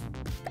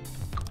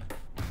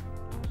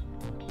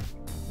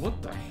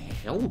 What the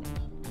hell?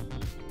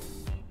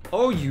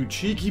 Oh, you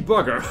cheeky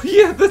bugger.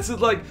 Yeah, that's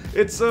it, like,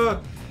 it's,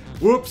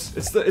 whoops,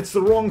 it's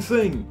the wrong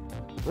thing.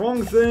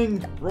 Wrong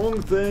thing,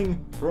 wrong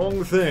thing,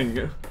 wrong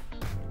thing.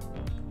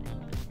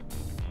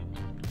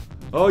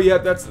 Oh, yeah,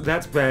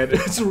 that's bad.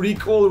 It's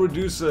recoil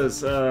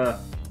reducers,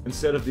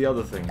 instead of the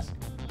other things.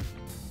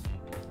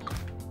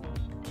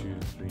 2,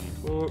 3,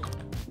 4.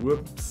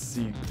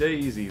 Whoopsie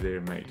daisy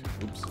there, mate.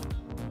 Oops.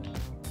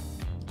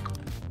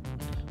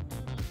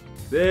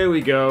 There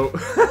we go.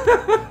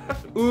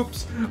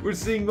 Oops, we're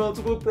seeing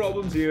multiple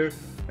problems here.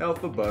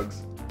 Alpha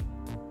bugs.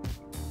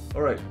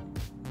 Alright.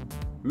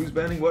 Who's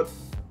banning what?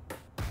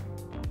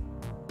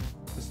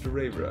 Mr.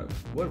 Ravera.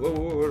 What?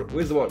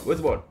 Where's the what?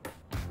 Where's the what?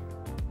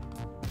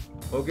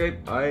 Okay,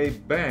 I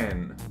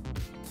ban.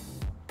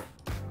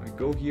 I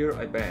Go here,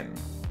 I ban.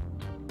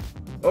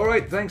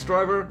 Alright, thanks,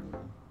 driver.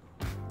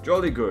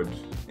 Jolly good.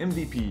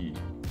 MVP.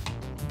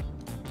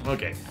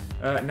 Okay,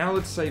 now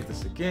let's save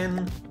this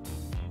again.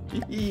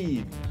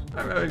 Hee.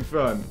 I'm having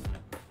fun.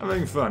 I'm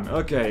having fun.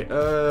 Okay,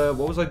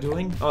 what was I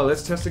doing? Oh,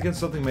 let's test against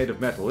something made of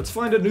metal. Let's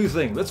find a new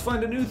thing. Let's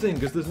find a new thing,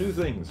 because there's new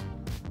things.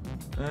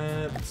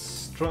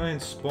 Let's try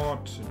and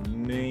spot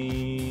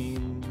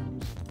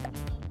names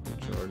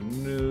which are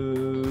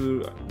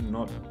new.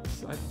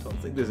 I don't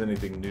think there's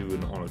anything new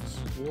in Onyx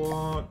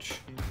Watch.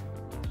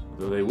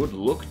 Though they would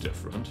look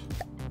different.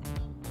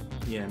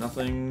 Yeah,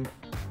 nothing.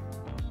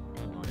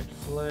 White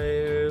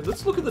flare.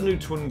 Let's look at the new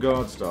Twin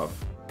Guard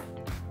stuff.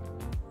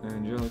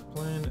 Angelic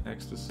Plane,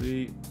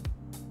 Ecstasy.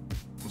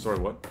 I'm sorry,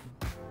 what?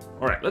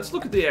 Alright, let's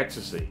look at the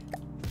Ecstasy.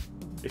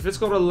 If it's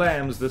got a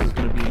lambs, this is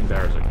going to be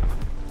embarrassing.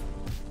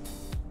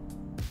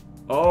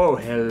 Oh,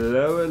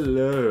 hello,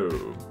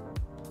 hello.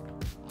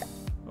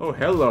 Oh,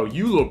 hello,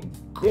 you look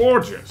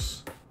gorgeous.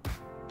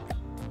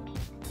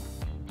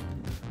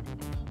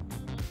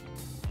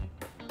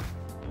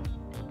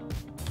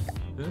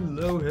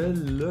 Hello,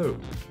 hello.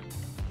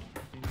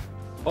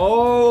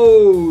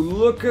 Oh,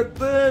 look at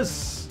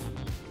this.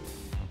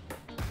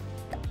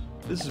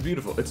 This is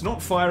beautiful. It's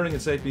not firing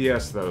its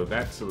APS, though.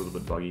 That's a little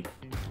bit buggy.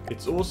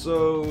 It's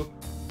also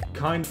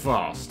kind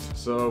fast.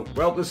 So,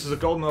 well, this is a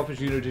golden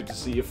opportunity to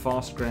see if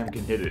fast CRAM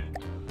can hit it.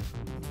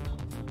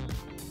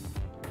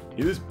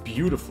 It is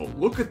beautiful.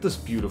 Look at this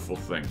beautiful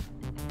thing.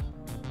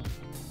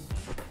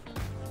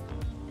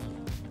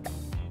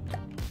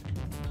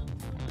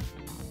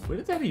 Where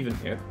did that even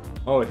hit?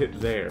 Oh, it hit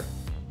there.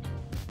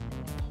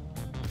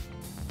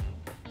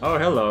 Oh,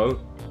 hello.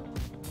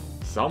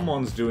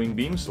 Someone's doing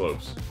beam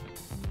slopes.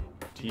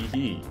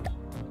 Tee-hee.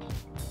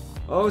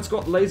 Oh, it's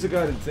got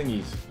laser-guided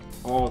thingies.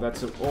 Oh,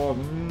 that's a... Oh,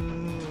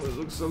 it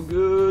looks so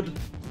good.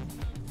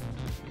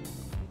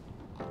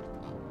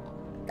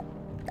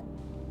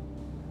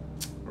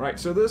 Right,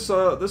 so this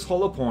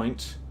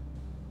Hollowpoint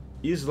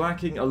is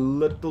lacking a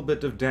little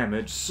bit of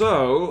damage,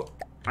 so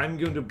I'm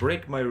going to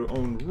break my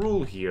own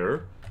rule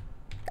here,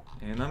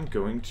 and I'm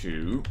going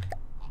to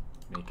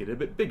make it a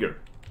bit bigger.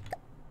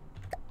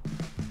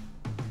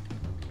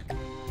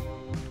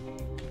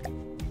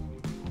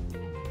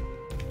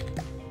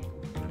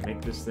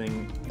 Make this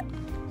thing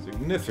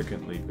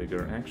significantly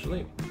bigger,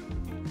 actually.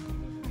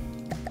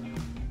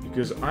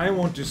 Because I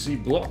want to see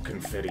block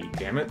confetti,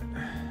 damn it.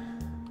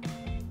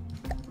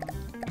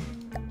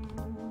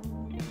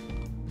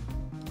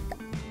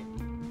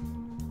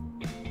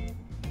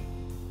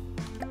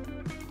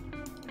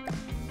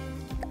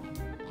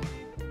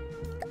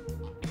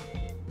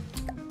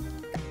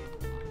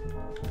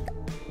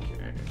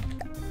 Okay.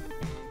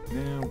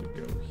 Now we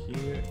go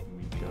here,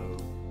 we go...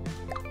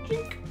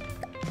 Chink!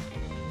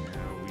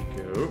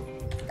 Go.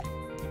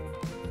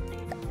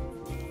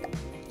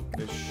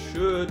 This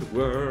should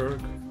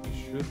work. This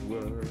should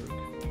work.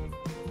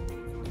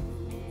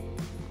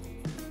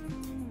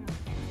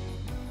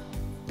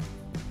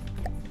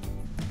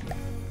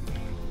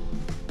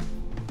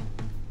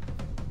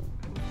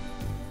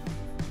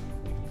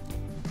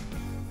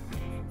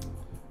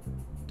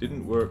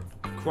 Didn't work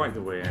quite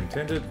the way I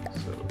intended,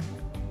 so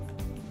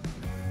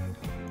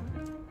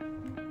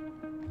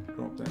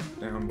drop that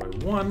down by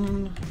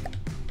 1.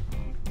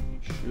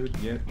 Should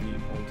get the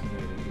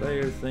alternating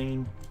layer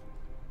thing.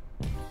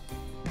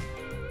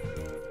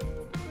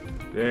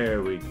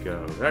 There we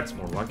go. That's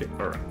more like it.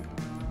 Alright.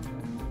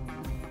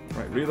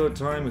 Right, reload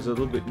time is a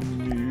little bit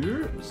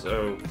newer,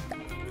 so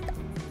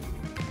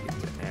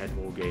to add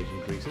more gauge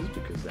increases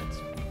because that's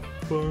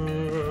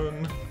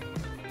fun.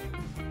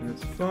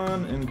 It's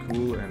fun and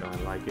cool and I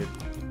like it.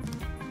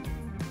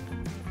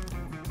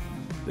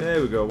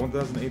 There we go,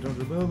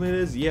 1,800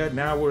 millimeters. Yeah,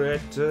 now we're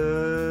at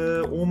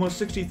almost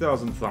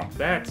 60,000 thump.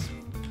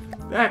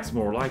 That's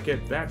more like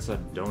it. That's a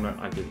donut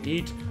I could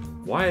eat.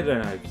 Why did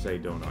I say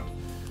donut?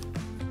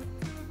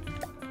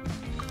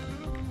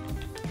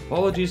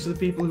 Apologies to the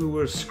people who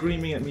were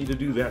screaming at me to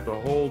do that the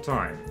whole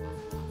time.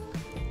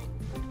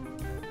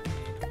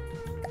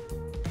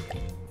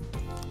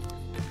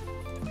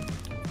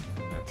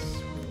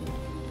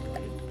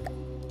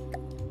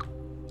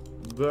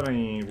 That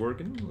ain't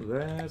working.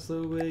 That's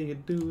the way you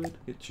do it.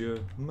 Get your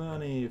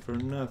money for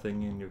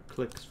nothing and your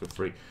clicks for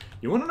free.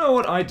 You wanna know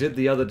what I did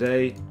the other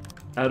day?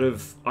 Out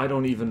of I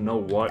don't even know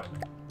what.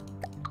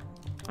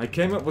 I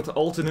came up with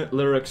alternate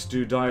lyrics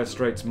to Dire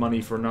Straits'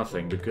 Money for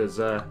Nothing because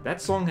that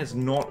song has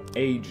not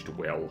aged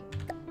well.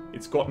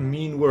 It's got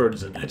mean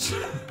words in it.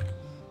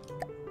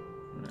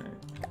 Right.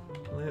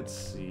 Let's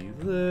see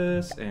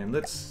this, and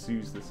let's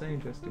use the same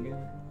test again.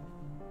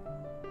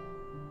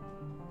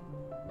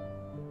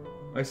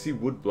 I see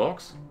wood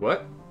blocks.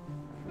 What?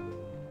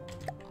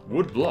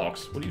 Wood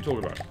blocks? What are you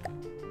talking about?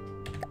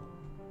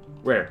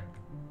 Where?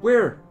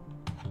 Where?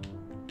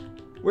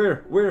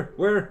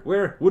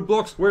 Where? Wood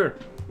blocks? Where?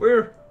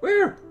 Where?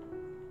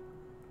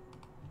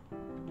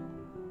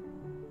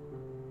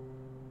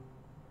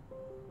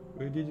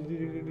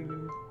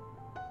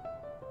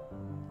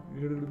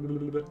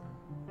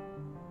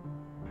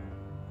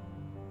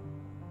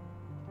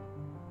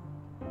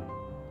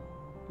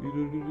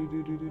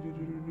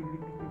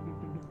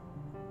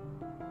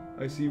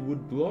 I see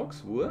wood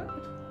blocks. What?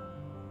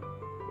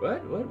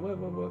 What?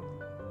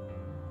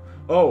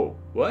 Oh,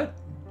 what?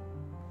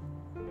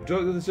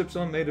 Joke that the ship's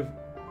on made of...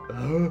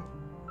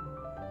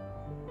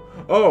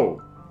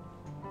 Oh!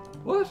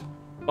 What?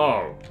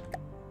 Oh.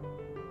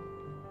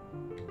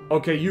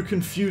 Okay, you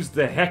confused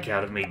the heck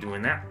out of me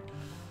doing that.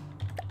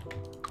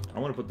 I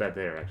want to put that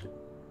there, actually.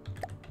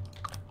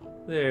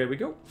 There we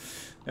go.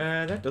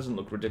 That doesn't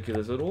look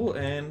ridiculous at all.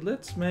 And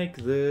let's make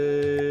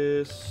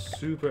this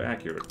super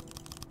accurate.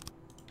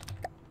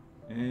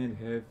 And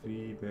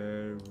heavy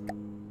barrel.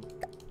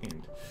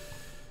 And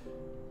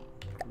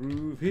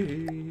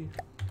groovy.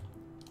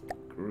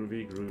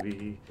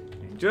 Groovy.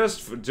 And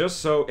just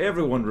so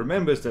everyone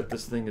remembers that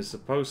this thing is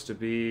supposed to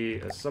be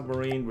a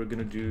submarine, we're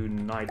gonna do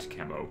night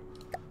camo.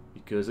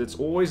 Because it's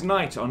always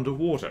night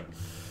underwater.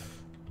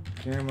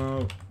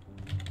 Camo.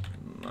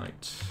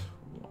 Night.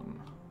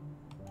 1,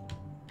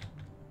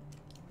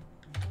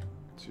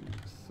 2,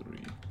 3.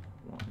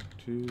 1,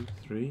 2,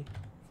 3,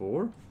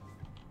 4.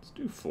 Let's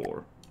do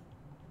 4.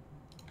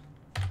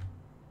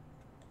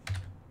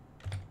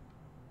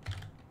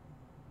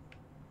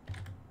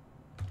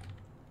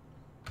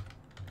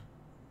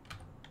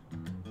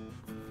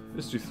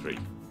 Let's do 3.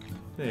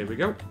 There we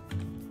go.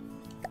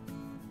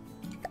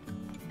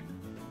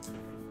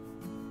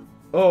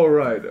 Oh,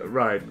 right.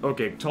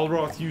 Okay,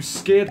 Tolroth, you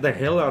scared the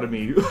hell out of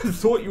me. I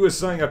thought you were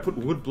saying I put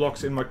wood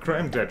blocks in my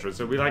CRAM Tetris,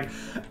 so be like,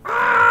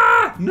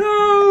 ah,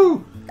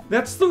 no!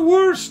 That's the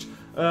worst!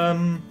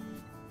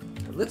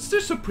 Let's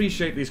just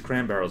appreciate these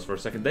CRAM barrels for a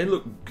second. They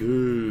look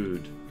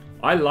good.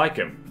 I like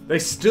them. They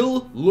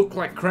still look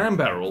like CRAM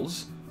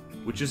barrels,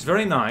 which is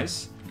very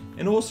nice.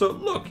 And also,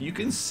 look, you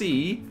can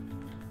see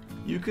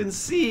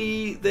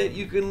that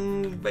you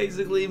can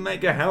basically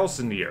make a house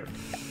in here.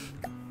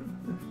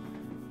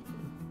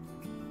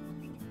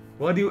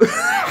 Why do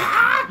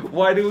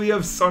we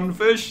have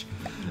sunfish?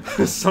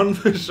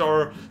 Sunfish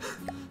are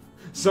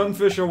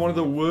one of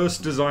the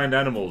worst designed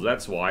animals,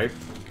 that's why.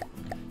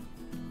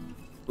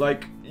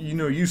 Like, you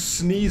know, you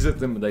sneeze at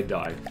them and they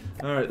die.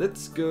 Alright,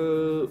 let's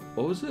go...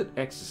 What was it?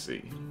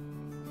 Ecstasy.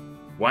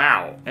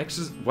 Wow.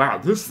 Wow,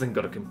 this thing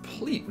got a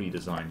complete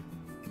redesign.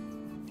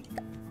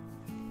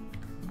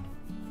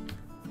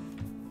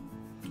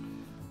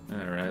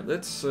 Alright,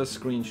 let's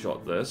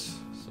screenshot this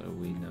so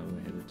we know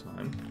ahead of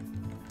time.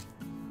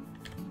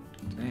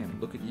 Damn,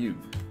 look at you.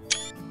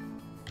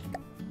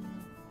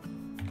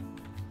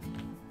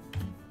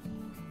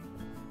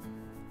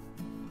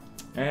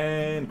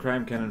 And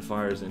CRAM cannon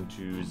fires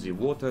into the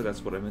water,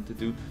 that's what I meant to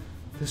do.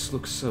 This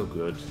looks so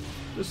good.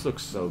 This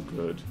looks so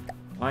good.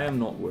 I am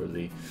not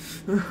worthy.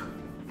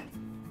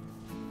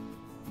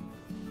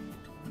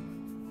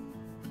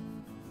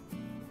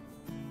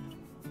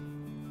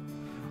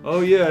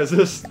 Oh yeah, is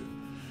this...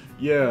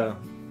 Yeah.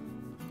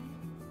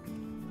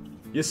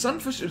 Yeah,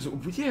 sunfish is...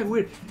 Yeah,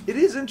 weird. It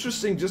is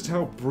interesting just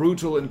how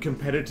brutal and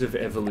competitive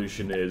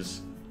evolution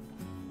is.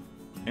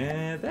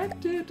 And that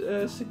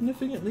did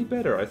significantly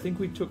better. I think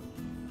we took...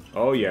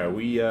 Oh yeah,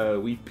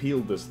 we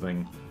peeled this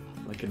thing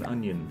like an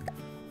onion.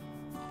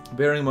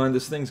 Bearing in mind,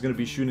 this thing's going to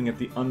be shooting at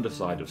the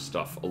underside of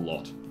stuff a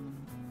lot.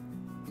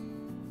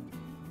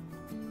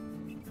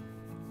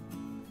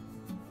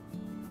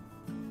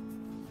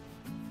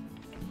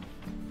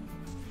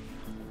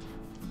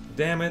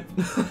 Damn it.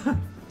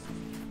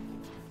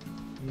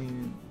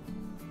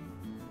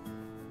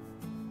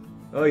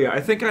 Oh yeah,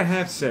 I think I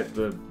have set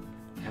the...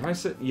 Have I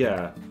set...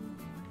 Yeah.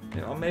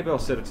 Yeah, maybe I'll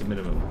set it to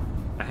minimum.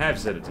 I have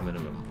set it to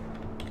minimum.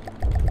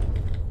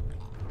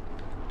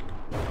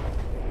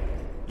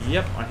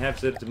 Yep, I have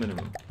set it to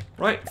minimum.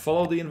 Right,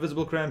 follow the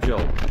invisible cram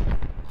shell.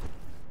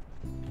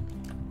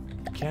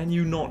 Can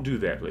you not do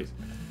that, please?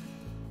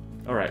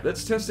 Alright,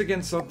 let's test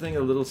against something a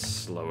little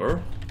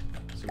slower.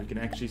 So we can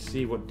actually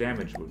see what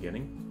damage we're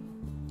getting.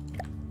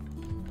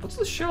 What's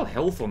the shell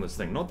health on this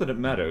thing? Not that it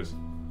matters.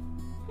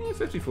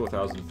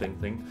 54,000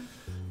 thing.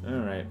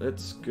 Alright,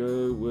 let's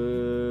go with...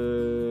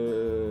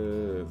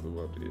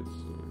 What is...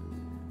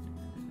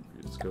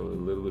 Let's go a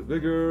little bit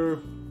bigger.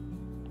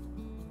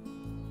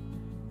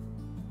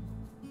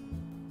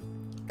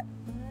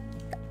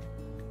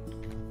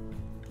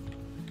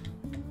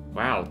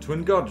 Wow,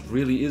 Twin God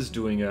really is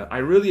doing a... I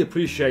really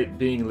appreciate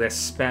being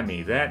less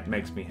spammy. That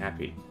makes me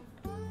happy.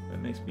 That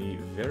makes me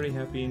very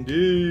happy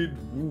indeed.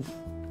 Oof.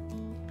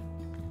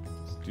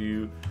 Let's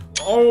do...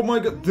 Oh my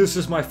god, this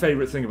is my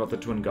favorite thing about the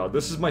Twin God.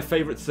 This is my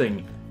favorite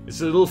thing. It's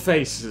the little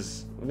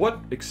faces. What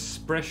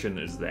expression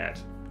is that?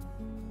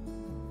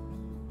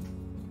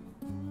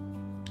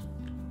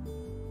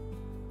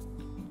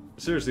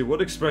 Seriously,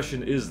 what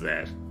expression is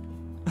that?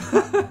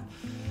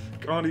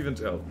 Can't even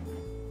tell.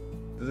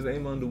 Does it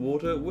aim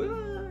underwater?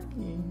 Well,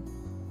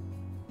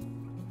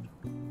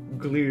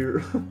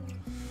 clear.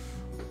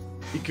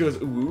 It goes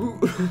ooh.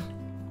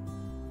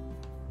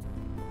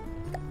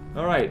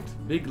 Alright,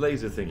 big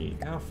laser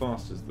thingy. How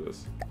fast is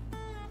this?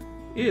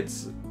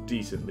 It's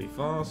decently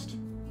fast.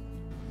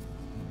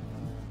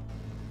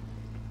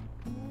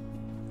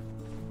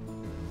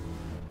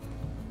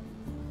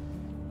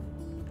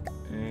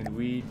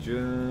 we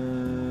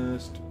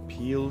just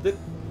peeled it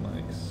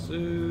like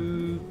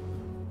so.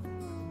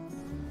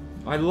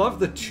 I love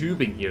the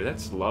tubing here.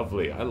 That's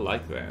lovely. I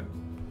like that.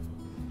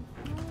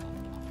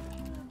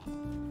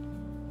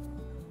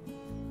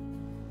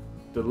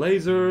 The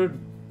laser...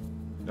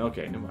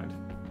 Okay, never mind.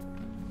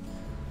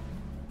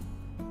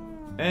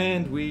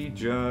 And we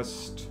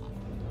just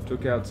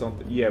took out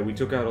something. Yeah, we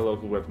took out a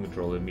local weapon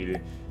controller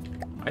immediately.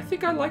 I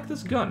think I like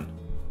this gun.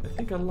 I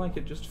think I like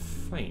it just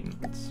fine.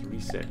 Let's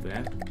reset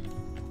that.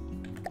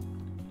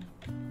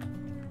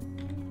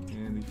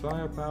 And the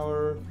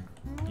firepower...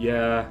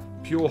 Yeah,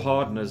 pure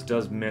hardness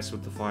does mess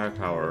with the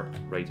firepower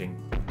rating.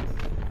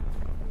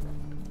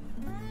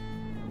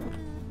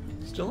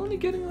 Still only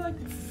getting like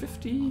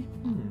 50?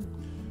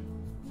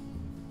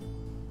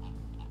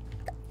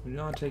 We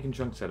are taking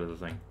chunks out of the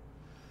thing.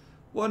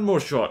 One more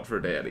shot for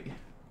daddy.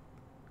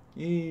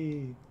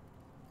 Yay.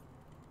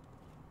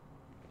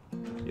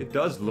 It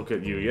does look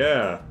at you,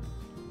 yeah.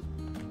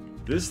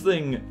 This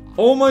thing...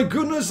 Oh my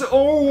goodness!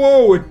 Oh,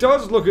 whoa! It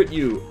does look at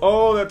you!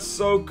 Oh, that's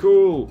so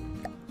cool!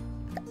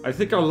 I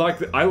think I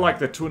like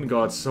the twin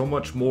guard so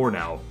much more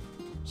now.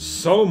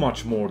 So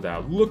much more now.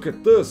 Look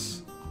at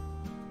this!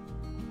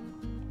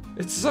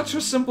 It's such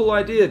a simple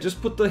idea. Just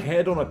put the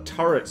head on a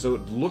turret so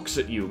it looks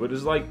at you, but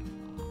it's like...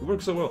 It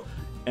works so well.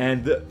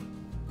 And...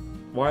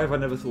 why have I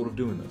never thought of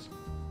doing this?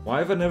 Why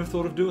have I never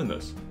thought of doing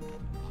this?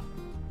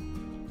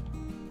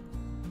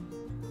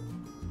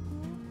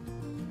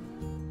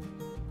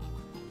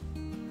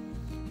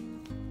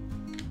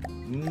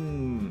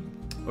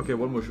 Okay,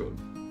 one more shot.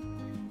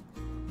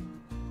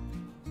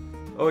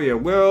 Oh yeah,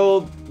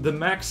 well, the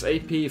max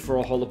AP for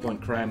a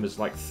Hollowpoint CRAM is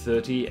like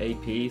 30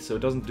 AP, so it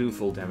doesn't do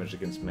full damage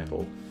against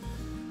metal.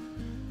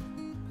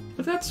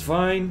 But that's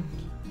fine.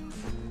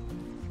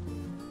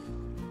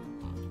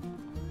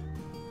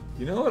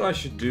 You know what I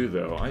should do,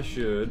 though? I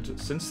should,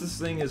 since this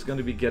thing is going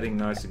to be getting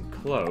nice and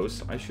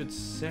close, I should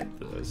set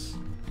this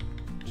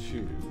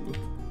to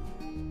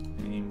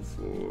aim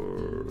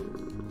for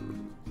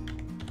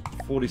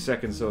 40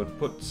 seconds, so it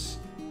puts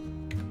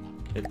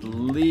at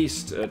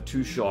least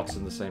 2 shots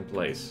in the same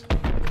place. Right.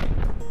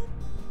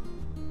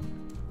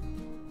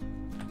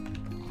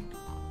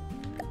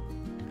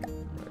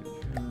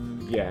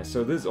 Yeah,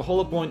 so this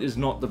Hollowpoint is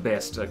not the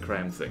best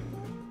CRAM thing.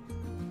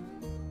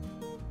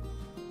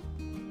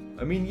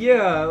 I mean,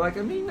 yeah, like,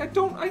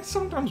 I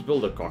sometimes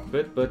build a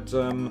cockpit, but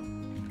yeah,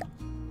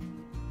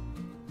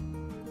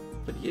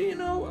 you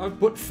know, I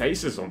put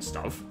faces on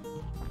stuff.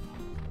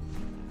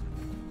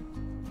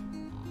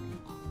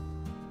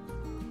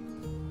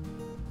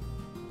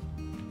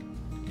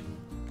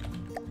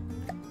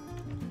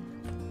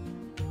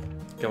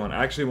 Come on,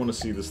 I actually want to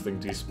see this thing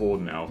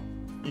despawn now.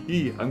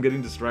 I'm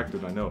getting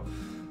distracted, I know.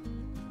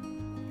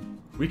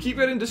 We keep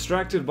getting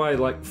distracted by,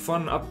 like,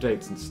 fun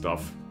updates and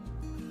stuff.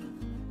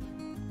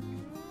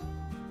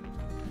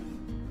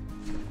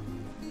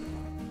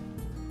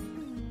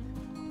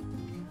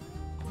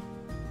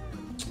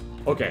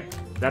 Okay,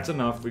 that's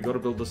enough. We gotta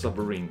build the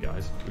submarine,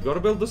 guys. We gotta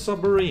build the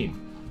submarine.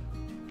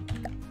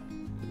 There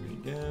we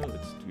go.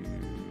 Let's do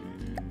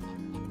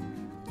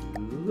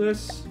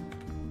this.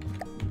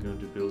 We're going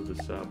to build the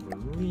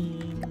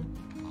submarine.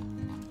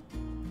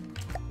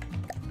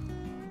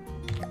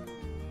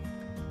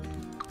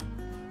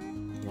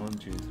 One,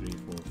 two, three,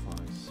 four,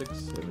 five, six,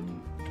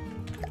 seven.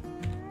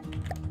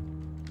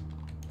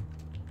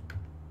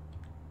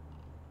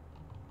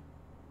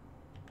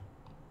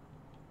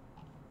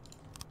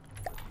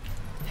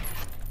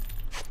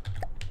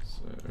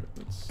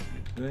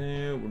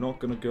 There, we're not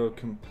gonna go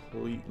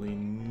completely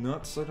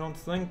nuts, I don't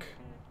think.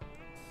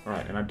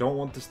 Alright, and I don't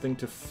want this thing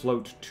to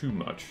float too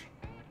much.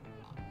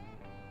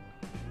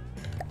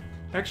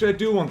 Actually, I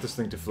do want this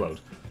thing to float.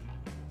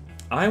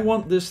 I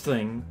want this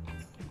thing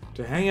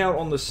to hang out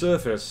on the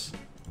surface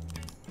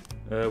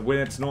when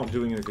it's not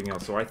doing anything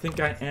else. So I think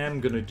I am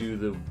gonna do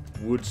the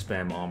wood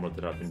spam armor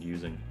that I've been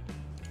using.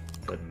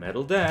 But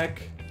metal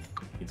deck,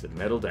 it's a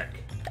metal deck.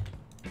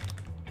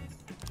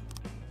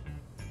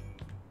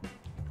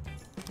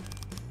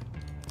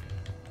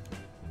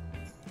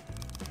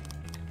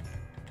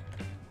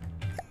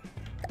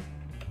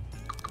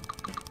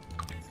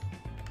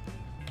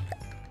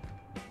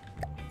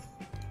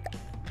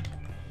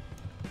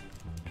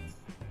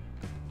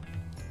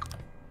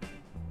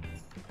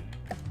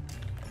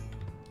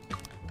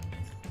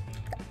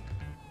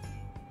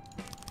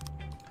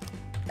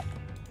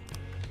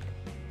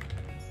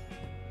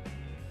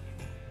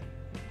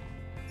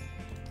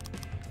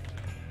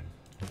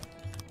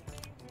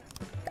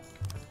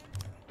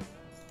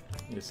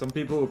 Some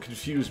people are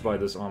confused by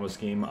this armor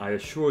scheme. I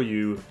assure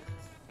you,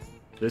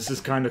 this is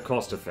kind of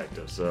cost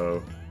effective,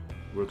 so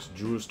works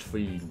just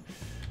fine.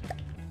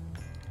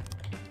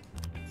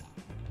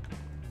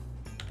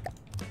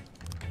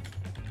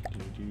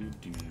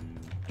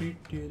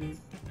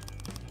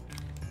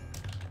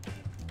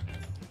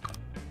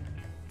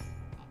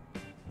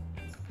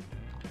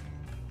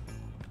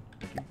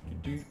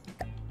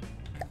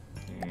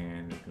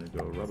 And we're gonna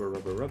go rubber,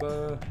 rubber,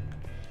 rubber.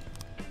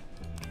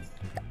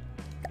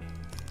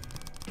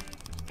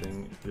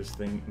 This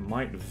thing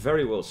might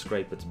very well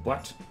scrape its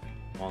butt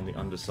on the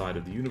underside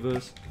of the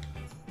universe.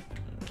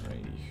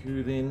 Alrighty,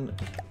 who then?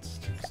 Let's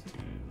just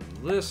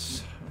do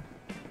this.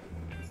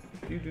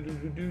 Do do do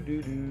do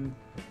do do.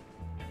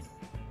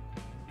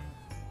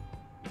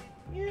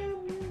 Yeah.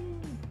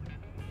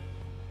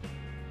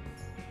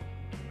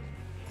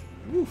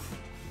 Oof.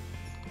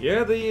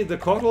 Yeah, the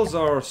Cottles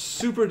are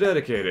super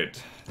dedicated.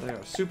 They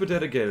are super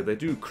dedicated. They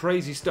do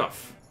crazy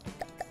stuff.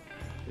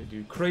 They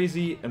do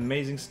crazy,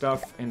 amazing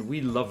stuff, and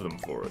we love them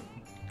for it.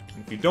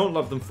 And if you don't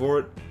love them for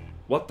it,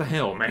 what the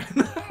hell, man?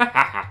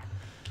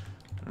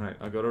 Alright,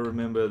 I gotta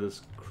remember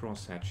this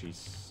crosshatchy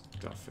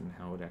stuff and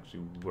how it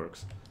actually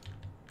works.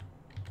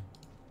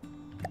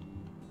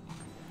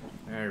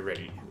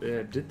 Alrighty.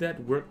 Did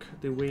that work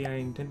the way I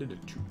intended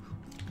it to?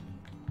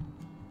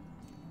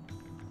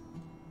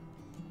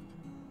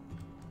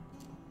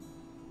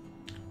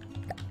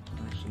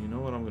 Actually, you know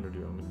what I'm gonna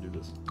do? I'm gonna do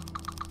this.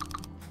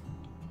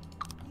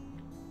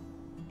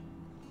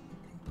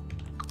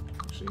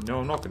 Actually, no,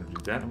 I'm not gonna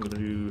do that. I'm gonna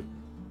do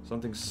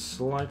something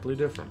slightly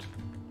different.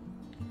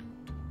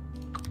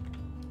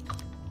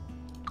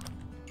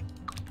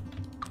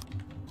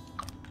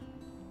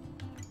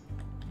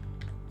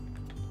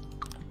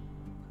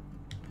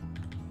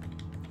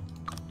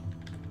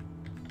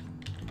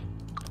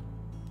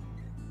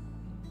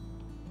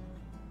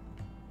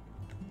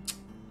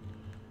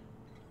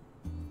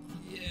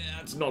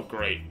 That's not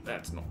great.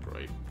 That's not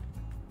great.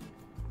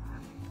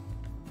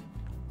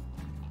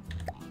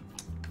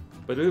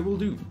 But it will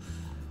do.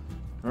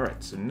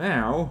 Alright, so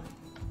now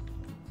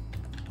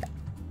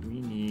we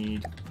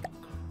need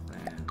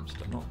CRAM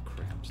stuff. Not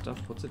CRAM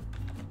stuff, what's it?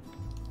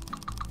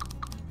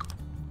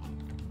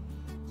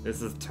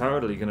 This is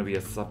totally gonna be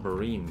a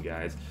submarine,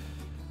 guys.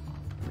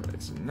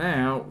 Alright, so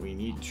now we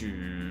need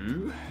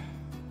to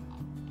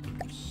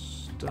do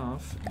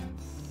stuff and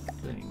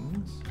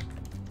things.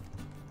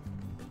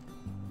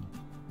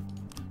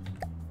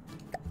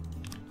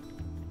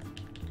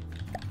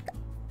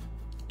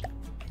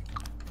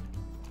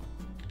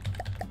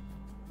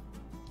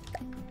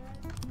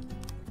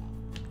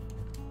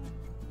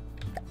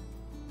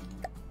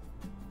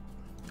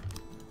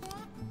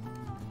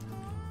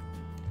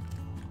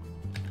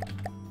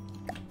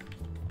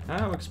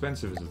 How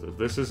expensive is this?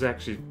 This is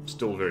actually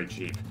still very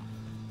cheap.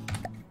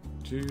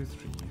 2, 3,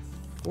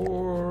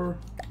 4.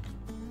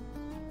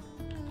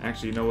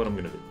 Actually, you know what I'm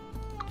gonna do?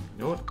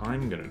 You know what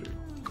I'm gonna do?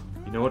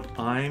 You know what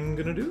I'm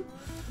gonna do?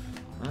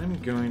 I'm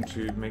going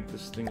to make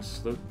this thing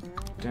slow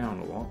down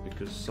a lot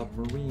because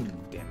submarine,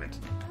 damn it.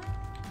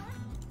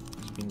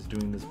 Which means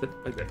doing this bit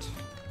by bit.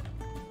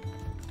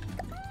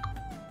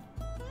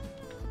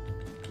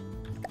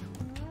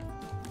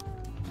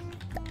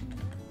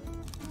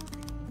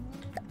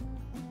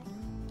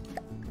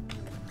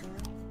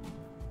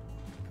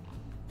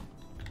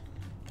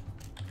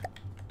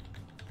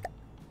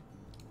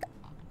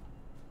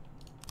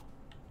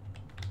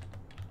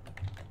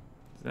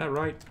 Is that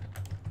right?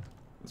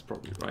 That's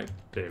probably right.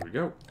 There we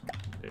go.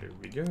 There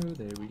we go.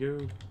 There we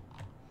go.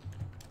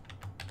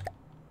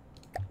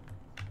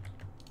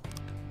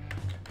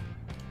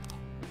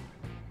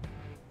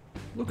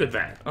 Look at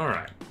that. All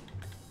right.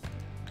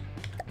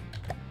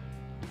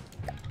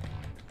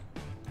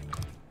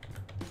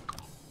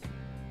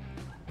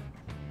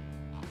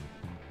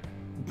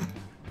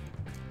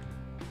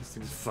 This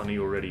thing's funny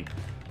already.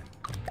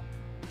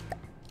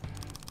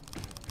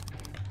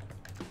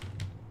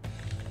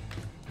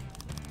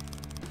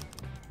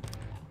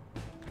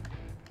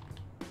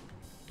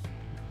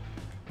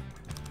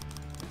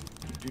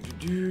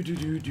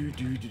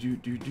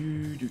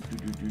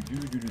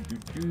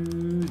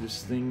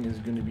 This thing is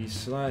going to be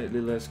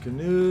slightly less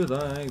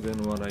canoe-like than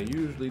what I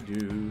usually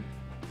do.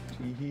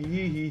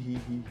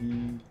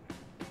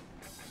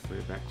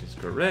 Square back is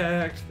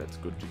correct. That's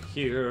good to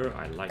hear.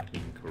 I like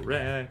being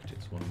correct.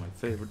 It's one of my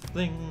favorite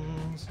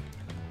things.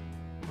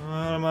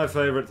 One of my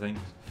favorite things.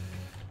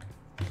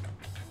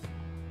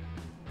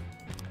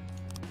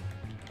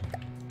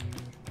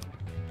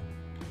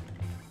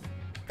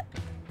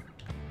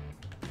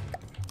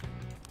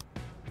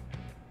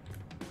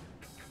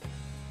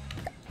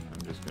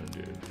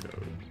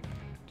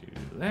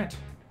 That.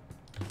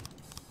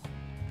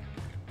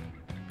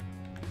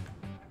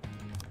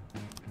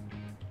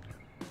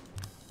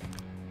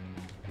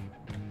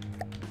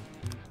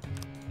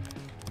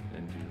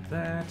 And do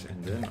that,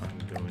 and then I'm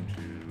going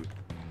to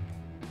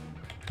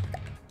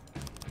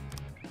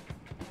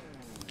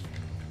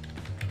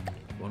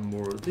one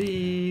more of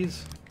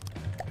these.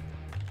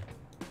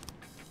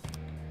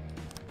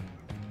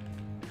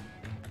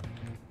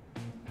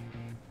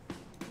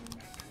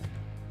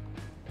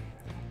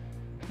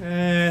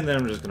 And then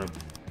I'm just gonna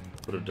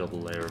put a double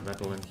layer of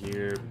metal in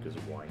here,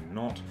 because why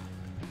not?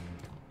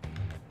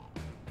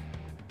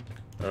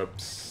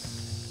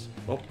 Oops.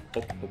 Hop,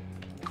 hop, hop.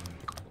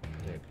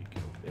 There we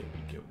go, there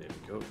we go, there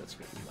we go. That's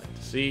what we like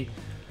to see.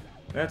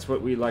 That's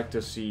what we like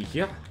to see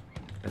here.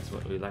 That's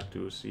what we like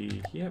to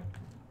see here.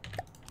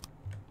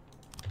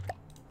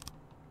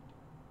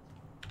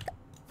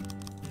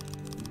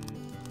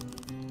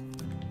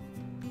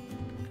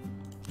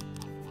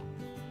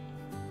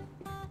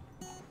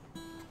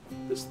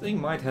 This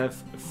thing might have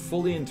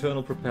fully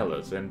internal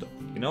propellers, and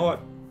you know what?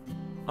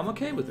 I'm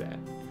okay with that.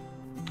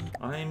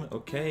 I'm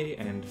okay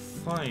and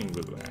fine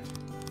with that.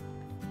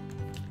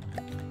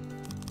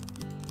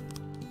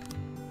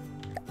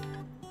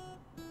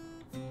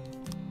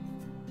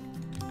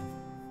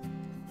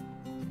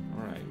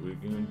 Alright, we're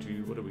going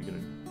to... what are we going to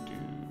do?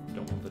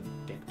 Don't want the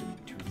deck to be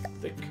too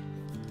thick.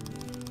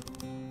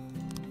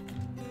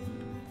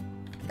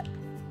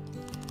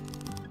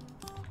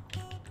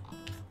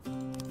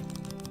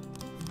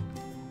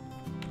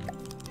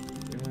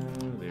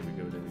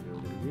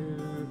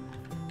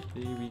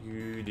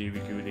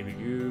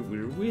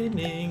 We're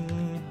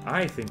winning.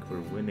 I think we're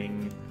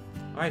winning.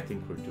 I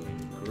think we're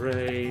doing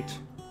great.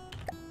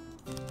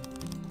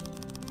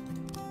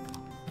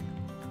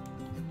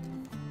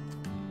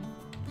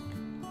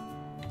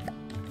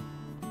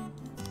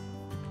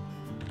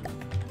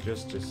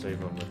 Just to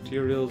save our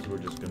materials, we're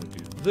just going to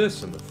do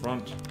this in the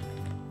front.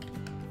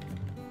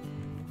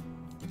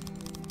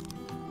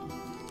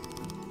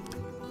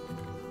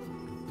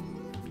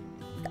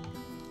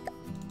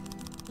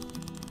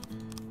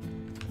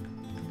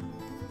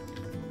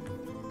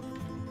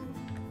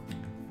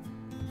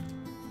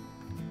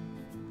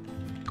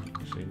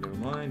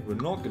 We're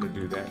not going to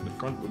do that in the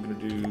front. We're going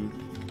to do...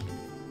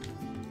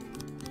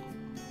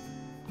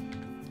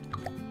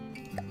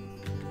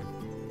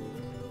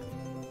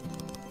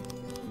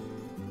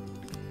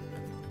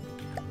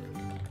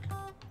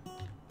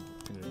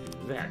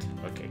 that.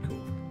 Okay,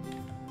 cool.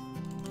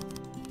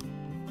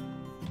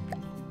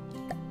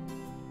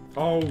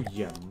 Oh,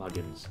 yeah,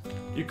 muggins.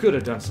 You could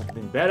have done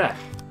something better,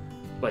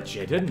 but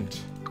you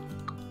didn't.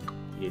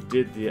 You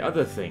did the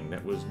other thing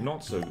that was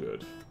not so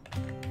good.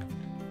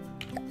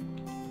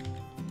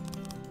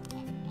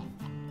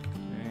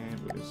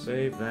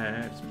 Save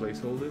that. It's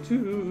placeholder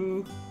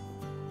 2.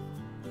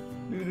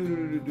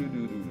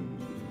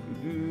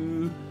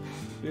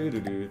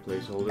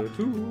 Placeholder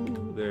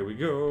 2. There we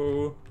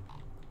go.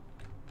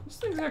 This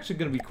thing's actually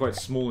going to be quite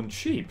small and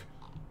cheap,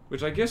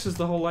 which I guess is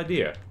the whole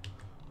idea.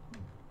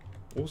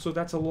 Also,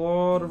 that's a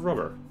lot of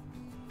rubber.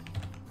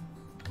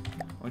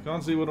 I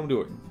can't see what I'm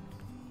doing.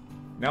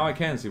 Now I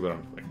can see what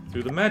I'm doing.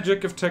 Through the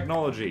magic of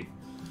technology.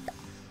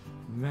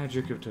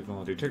 Magic of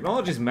technology.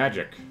 Technology's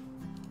magic.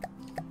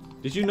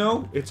 Did you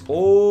know? It's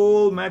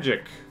all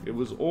magic. It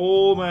was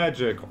all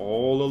magic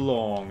all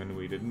along, and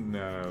we didn't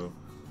know.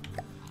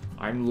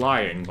 I'm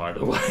lying, by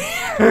the way.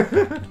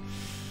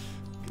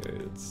 Okay,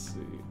 let's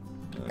see.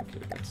 Okay,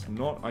 that's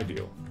not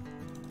ideal.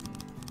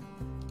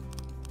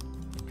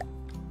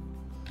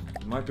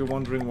 You might be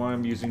wondering why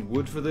I'm using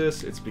wood for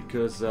this. It's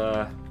because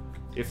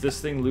if this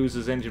thing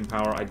loses engine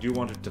power, I do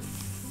want it to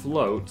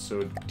float, so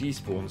it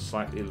despawns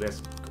slightly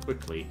less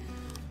quickly.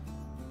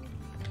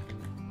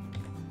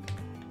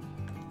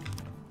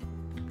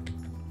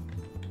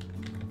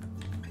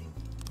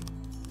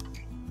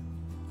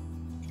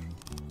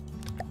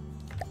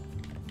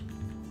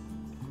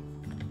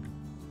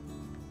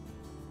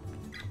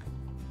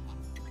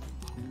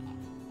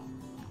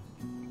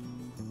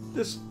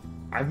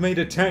 I've made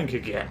a tank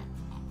again.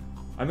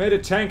 I made a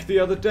tank the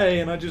other day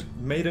and I just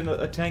made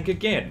a tank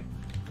again.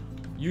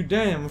 You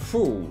damn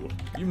fool.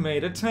 You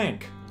made a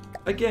tank.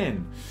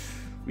 Again.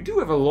 We do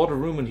have a lot of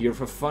room in here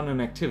for fun and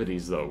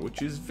activities though,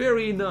 which is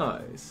very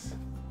nice.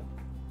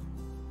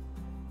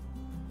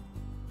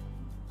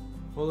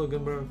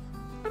 Hologunberg.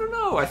 I don't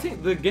know, I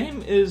think the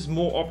game is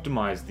more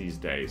optimized these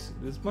days.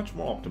 It's much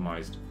more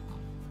optimized.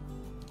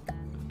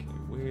 Okay,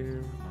 where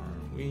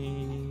are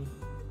we?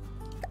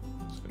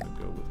 Just gonna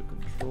go with the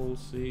control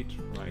seat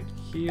right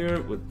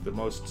here with the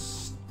most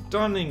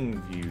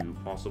stunning view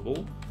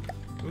possible.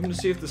 We're gonna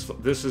see if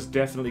this is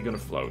definitely gonna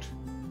float.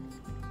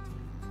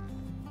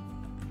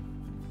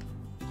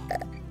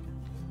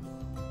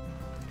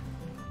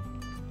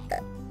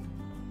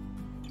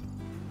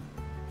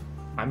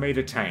 I made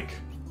a tank.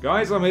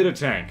 Guys, I made a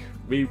tank.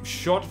 We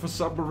shot for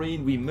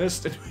submarine, we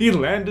missed, and we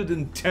landed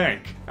in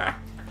tank.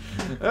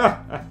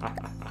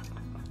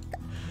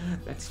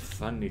 That's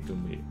funny to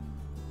me.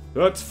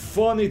 That's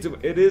funny to me.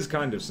 It is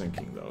kind of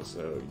sinking, though,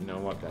 so you know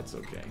what? That's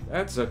okay.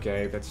 That's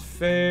okay. That's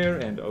fair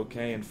and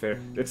okay and fair.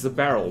 It's the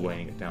barrel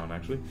weighing it down,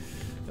 actually.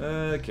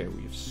 Okay,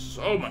 we have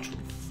so much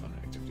room for fun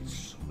activities.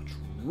 So much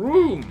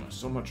room.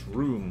 So much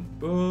room.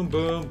 Boom,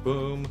 boom,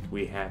 boom.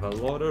 We have a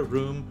lot of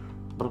room.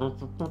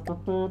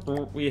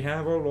 We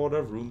have a lot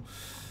of room.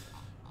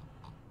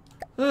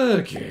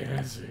 Okay,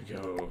 let's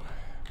go.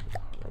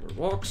 Rubber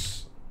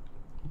box.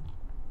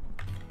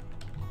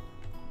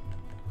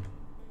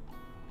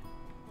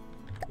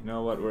 You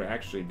know what? We're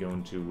actually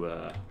going to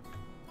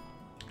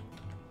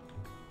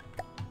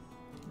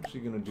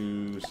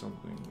do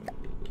something a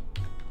little bit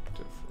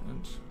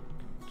different.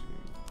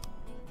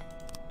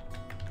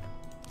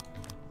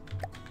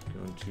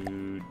 Going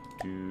to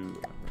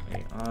do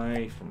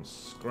AI from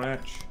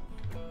scratch.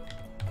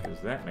 Because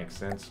that makes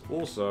sense.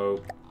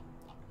 Also,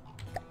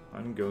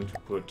 I'm going to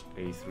put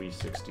a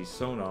 360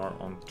 sonar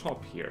on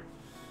top here.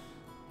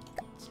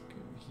 Let's go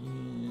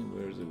here.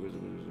 Where is it? Where is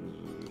it? Where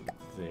is it?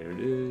 There it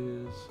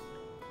is.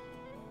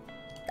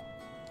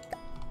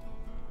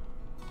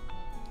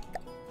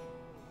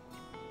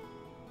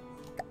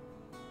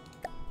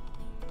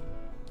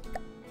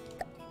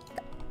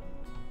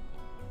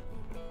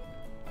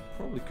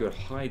 could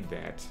hide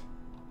that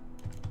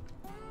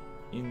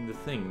in the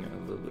thing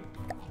a little bit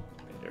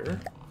better.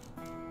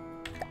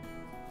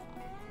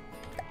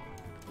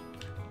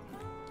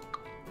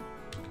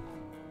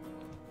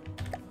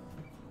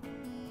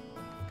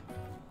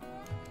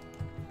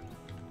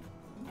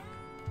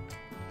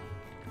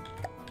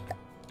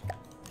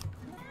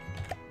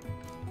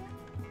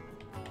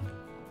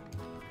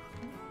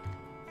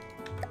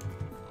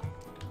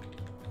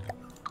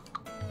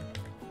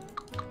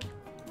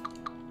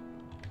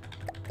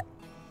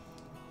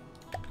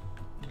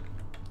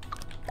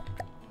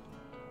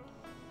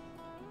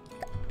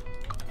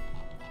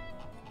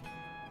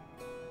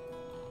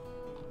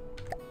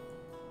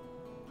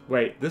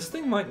 Wait, this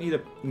thing might need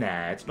a...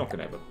 Nah, it's not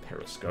gonna have a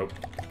periscope.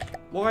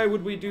 Why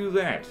would we do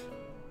that?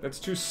 That's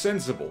too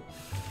sensible.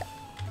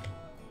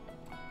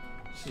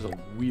 This is a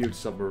weird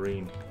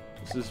submarine.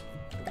 This is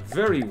a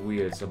very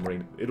weird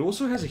submarine. It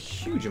also has a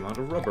huge amount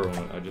of rubber on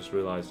it, I just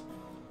realized.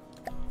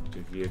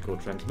 Vehicle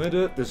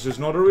transmitter. This is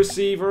not a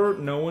receiver.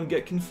 No one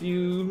get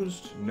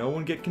confused. No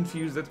one get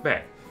confused. That's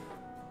bad.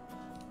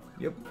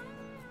 Yep.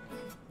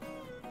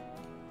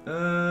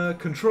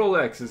 Control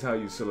X is how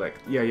you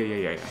select.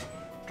 Yeah.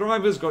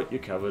 Driver's got you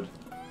covered.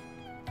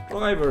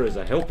 Driver is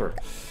a helper.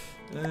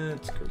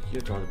 Let's go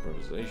here. Driver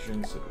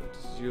improvisation. So go to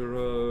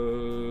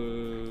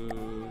 0.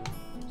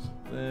 So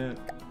that.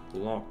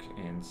 Block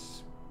and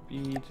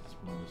speed is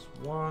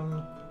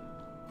 -1.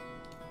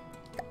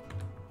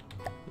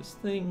 This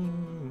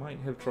thing might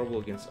have trouble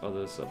against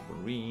other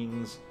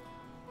submarines.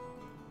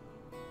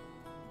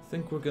 I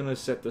think we're gonna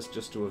set this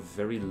just to a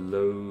very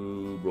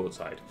low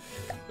broadside.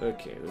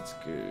 Okay, let's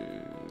go.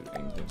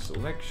 Aim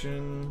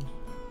selection.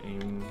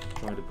 Aim,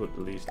 try to put at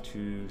least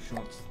 2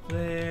 shots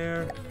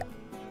there.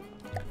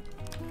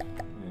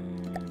 And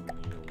we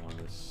need a lot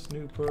of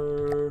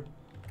snooper.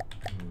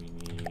 And we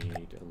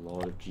need a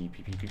lot of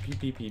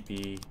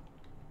GPPPPPP.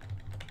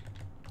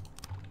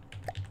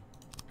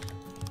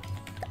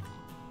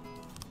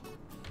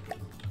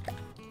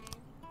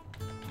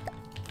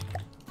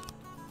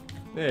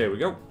 There we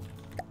go.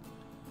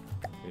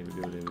 There we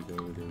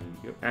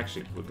go.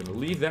 Actually, we're going to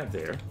leave that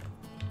there.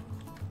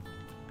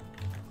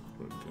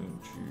 We're going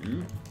to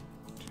do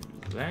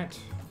that.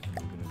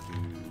 We're going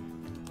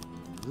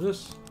to do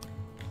this.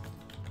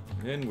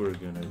 And then we're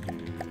going to do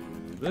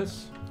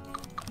this.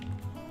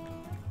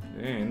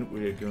 Then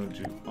we're going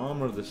to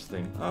armor this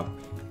thing up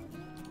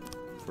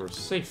for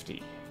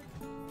safety.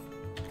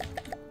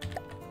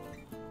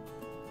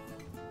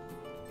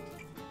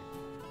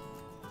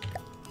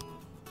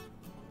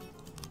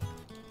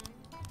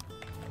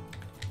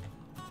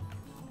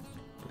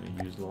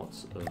 Use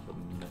lots of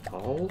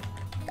metal.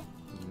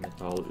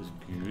 Metal is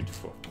good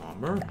for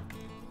armor.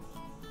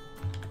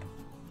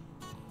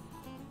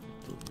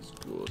 Metal is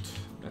good.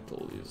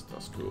 Metal is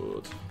das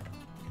good.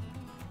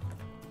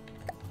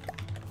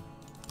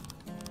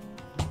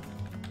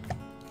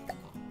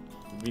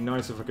 It'd be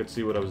nice if I could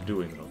see what I was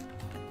doing though.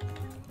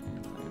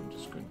 I'm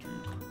just going to do...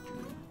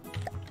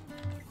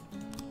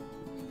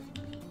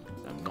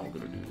 I'm not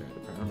going to do that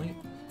apparently.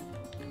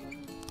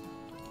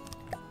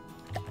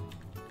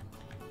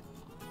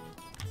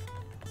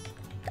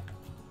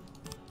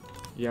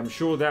 Yeah, I'm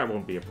sure that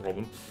won't be a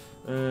problem.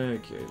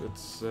 Okay,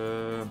 let's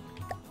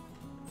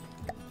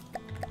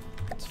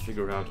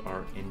figure out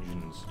our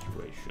engine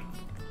situation.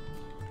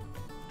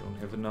 Don't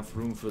have enough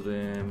room for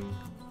them.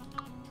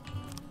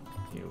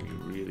 Yeah, we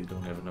really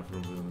don't have enough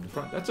room for them in the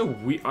front. That's a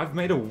I've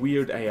made a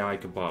weird AI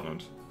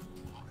compartment.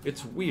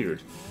 It's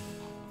weird.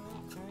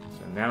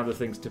 So now the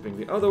thing's tipping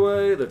the other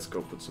way. Let's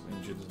go put some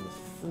engines in the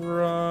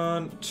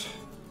front.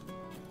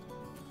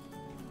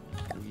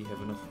 We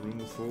have enough room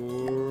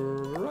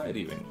for a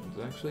variety of engines,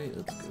 actually.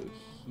 Let's go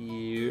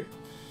here.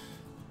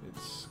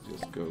 Let's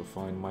just go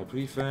find my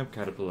prefab,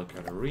 Caterpillar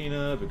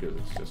Catarina, because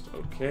it's just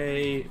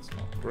okay. It's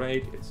not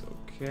great, it's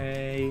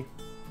okay.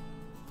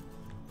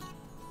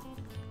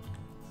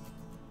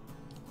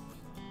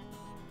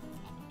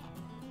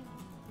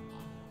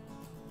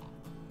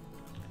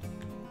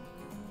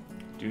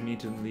 Do need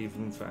to leave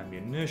room for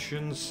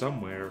ammunition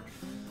somewhere.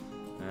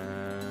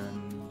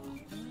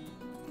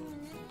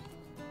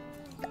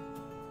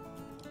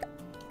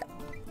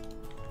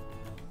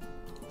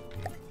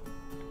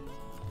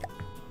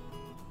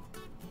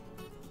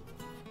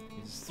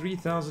 Is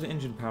 3,000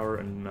 engine power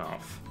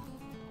enough?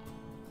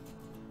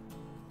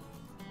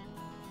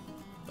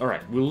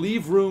 Alright, we'll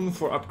leave room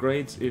for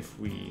upgrades if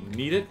we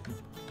need it.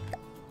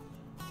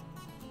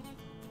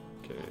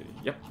 Okay,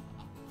 yep.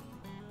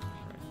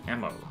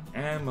 Right,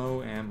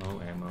 ammo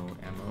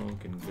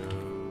can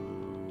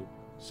go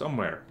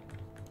somewhere.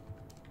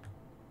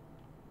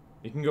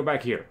 You can go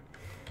back here.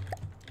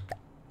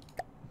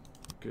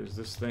 Because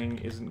this thing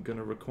isn't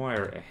gonna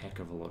require a heck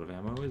of a lot of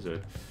ammo, is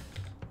it?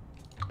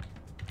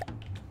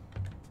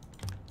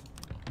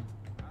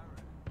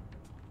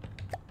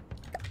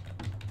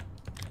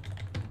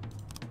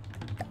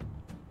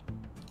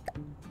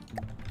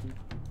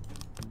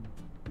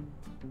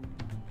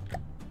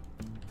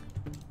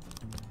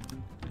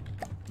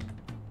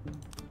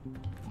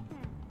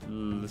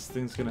 this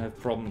thing's gonna have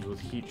problems with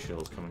heat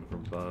shells coming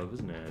from above,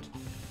 isn't it?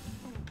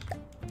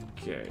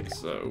 Okay,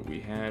 so we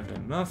have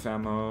enough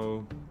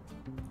ammo.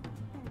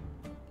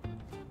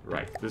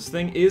 Right, this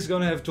thing is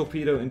gonna have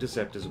torpedo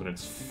interceptors when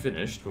it's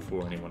finished,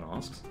 before anyone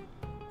asks.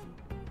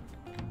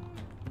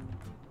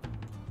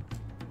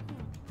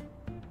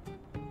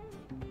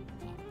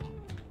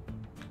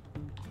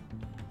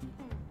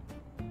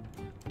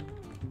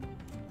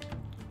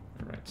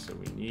 Alright, so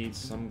we need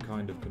some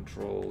kind of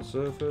control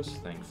surface.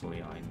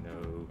 Thankfully, I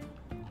know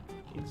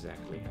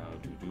exactly how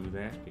to do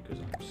that, because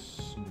I'm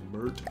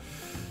smart.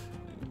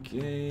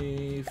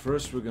 Okay,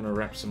 first we're gonna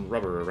wrap some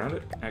rubber around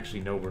it. Actually,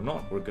 no, we're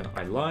not. We're gonna...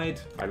 I lied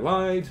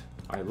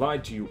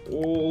to you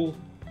all.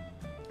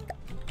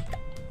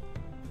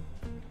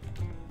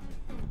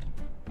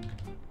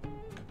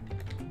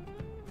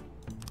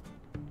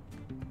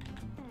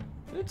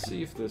 Let's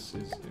see if this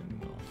is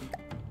enough.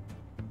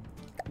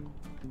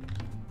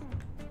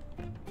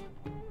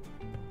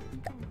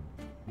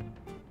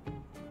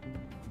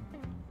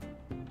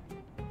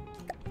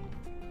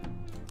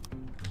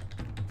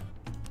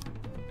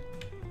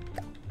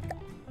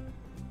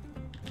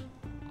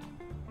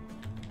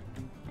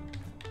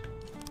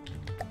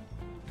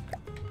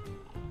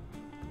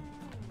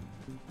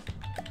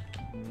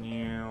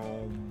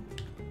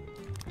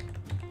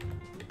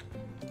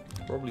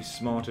 Probably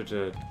smarter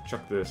to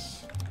chuck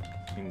this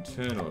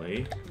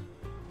internally,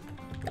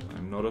 but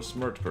I'm not a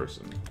smart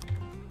person.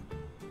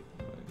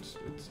 Let's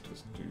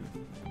just do...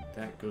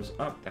 That goes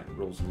up, that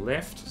rolls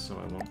left, so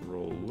I want to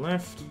roll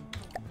left.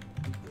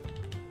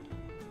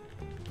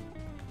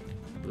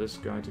 This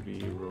guy to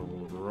be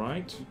rolled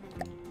right.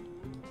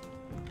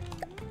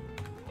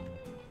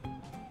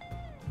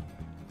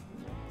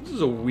 This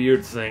is a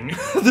weird thing.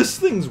 This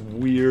thing's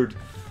weird.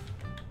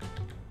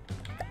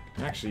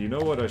 Actually, you know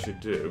what I should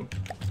do?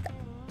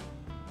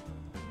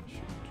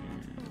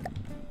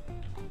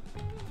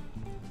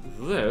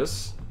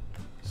 This,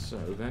 so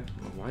that,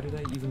 why did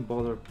I even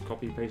bother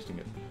copy pasting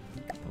it?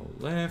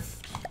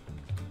 Left.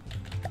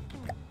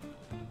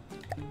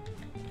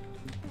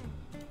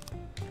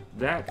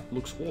 That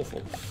looks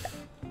awful.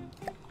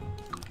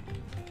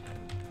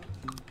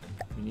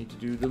 We need to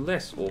do the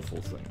less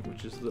awful thing,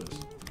 which is this.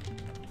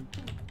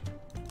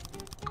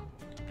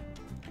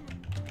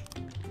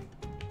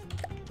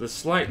 The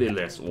slightly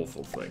less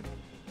awful thing.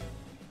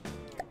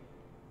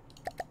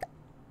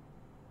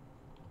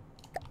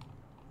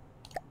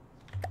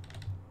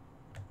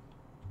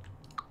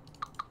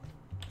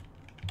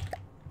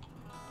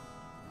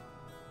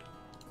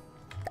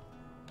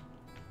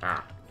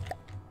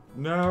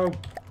 No!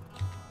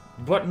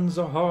 Buttons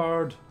are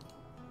hard!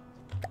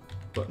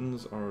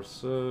 Buttons are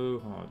so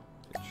hard.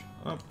 Pitch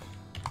up.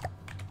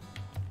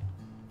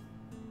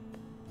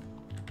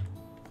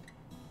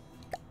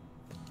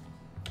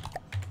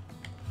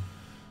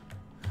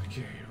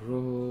 Okay,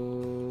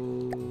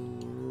 roll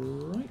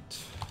right.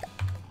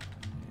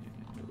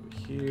 And over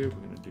here, we're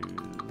gonna do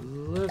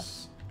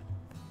this.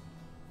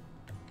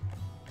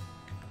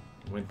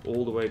 Went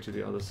all the way to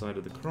the other side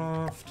of the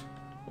craft.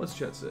 What's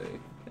chat say?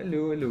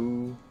 Hello,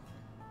 hello.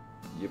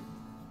 Yep.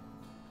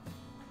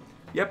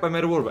 Yep, I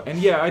made a warbird. And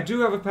yeah, I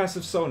do have a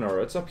passive sonar.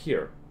 It's up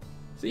here.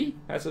 See?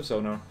 Passive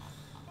sonar.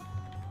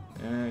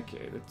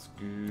 Okay, that's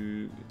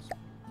good.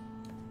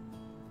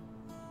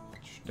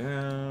 Push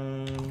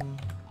down.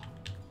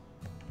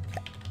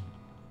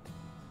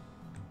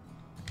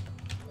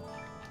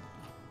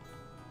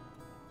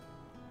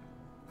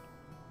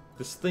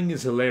 This thing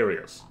is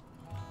hilarious.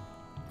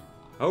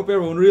 I hope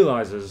everyone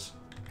realizes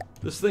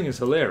this thing is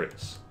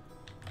hilarious.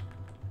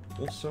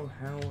 Also,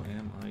 how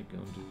am I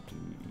going to do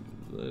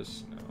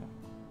this now?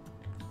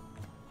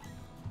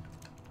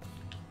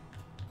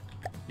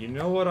 You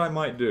know what I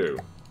might do?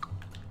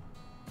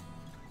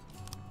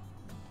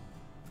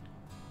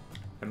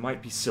 I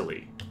might be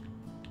silly.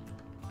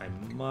 I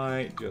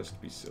might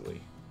just be silly.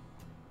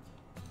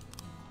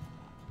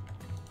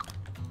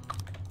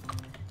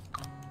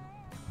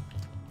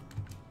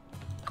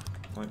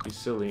 Might be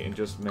silly and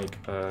just make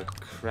a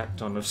crap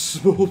ton of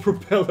small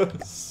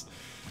propellers.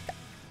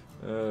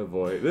 Oh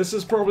boy, this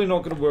is probably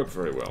not going to work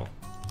very well.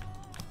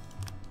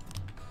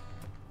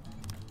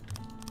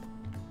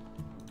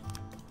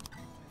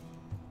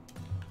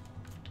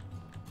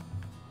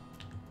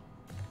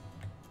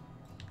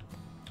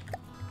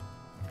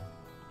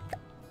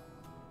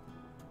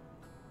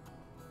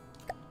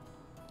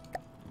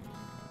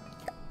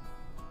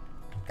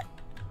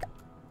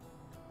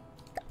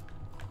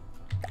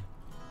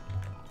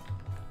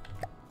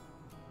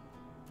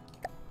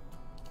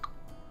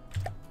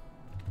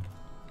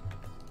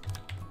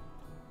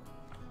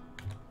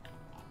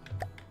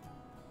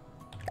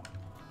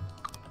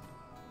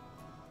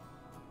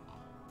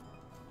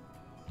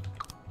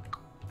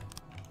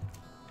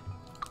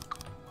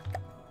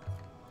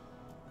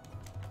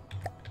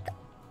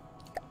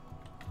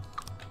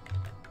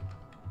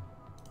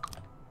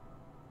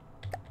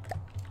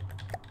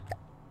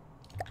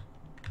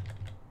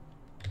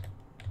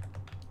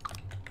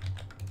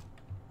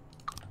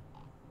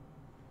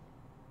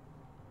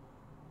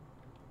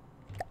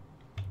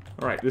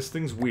 Alright, this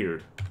thing's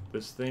weird.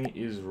 This thing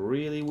is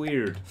really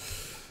weird.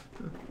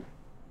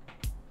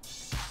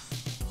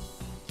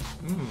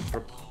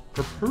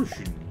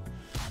 Proportion.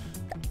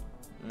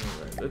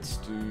 Alright, let's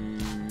do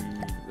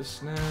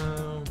this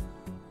now.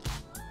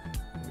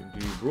 We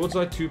do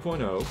broadside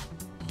 2.0.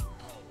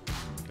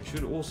 I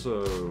should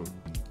also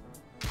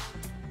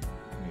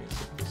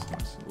set this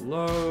nice and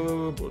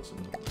low. Broadside,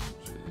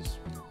 which is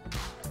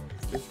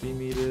 50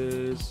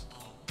 meters.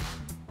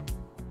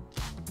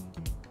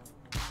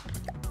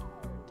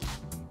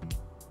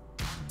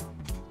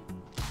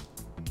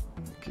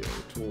 Okay,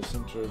 tool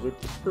center.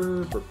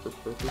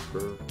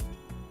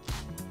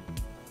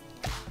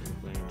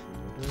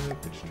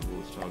 Pitch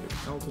towards target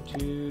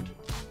altitude.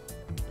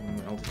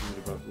 Altitude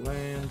above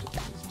land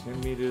is 10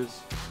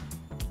 meters.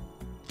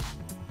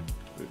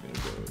 We're going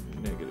to go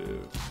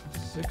negative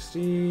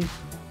 60.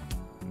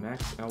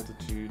 Max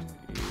altitude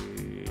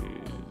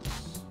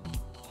is...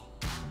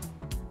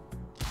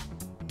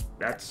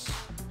 That's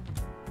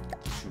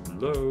too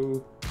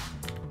low.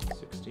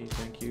 60,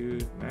 thank you.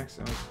 Max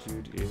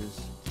altitude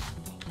is...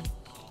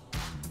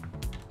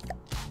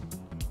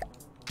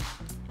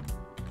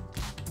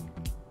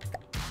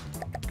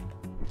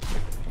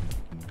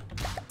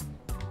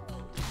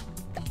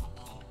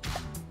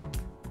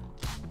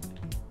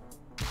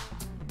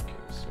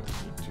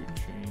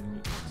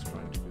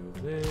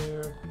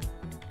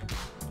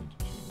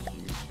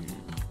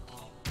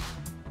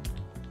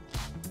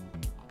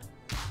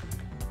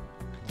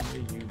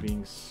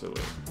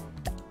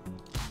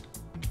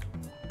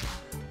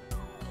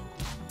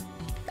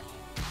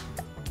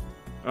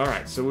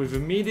 Alright, so we've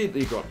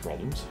immediately got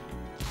problems.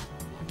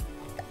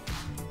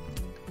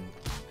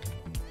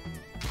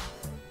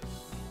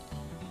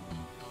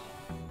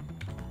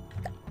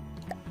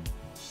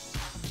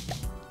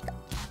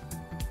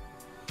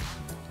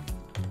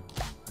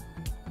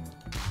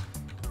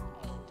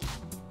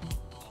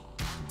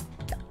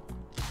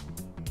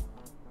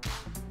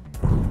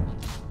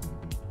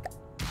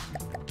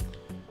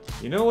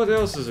 You know what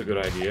else is a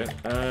good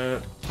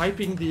idea?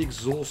 Piping the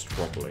exhaust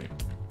properly.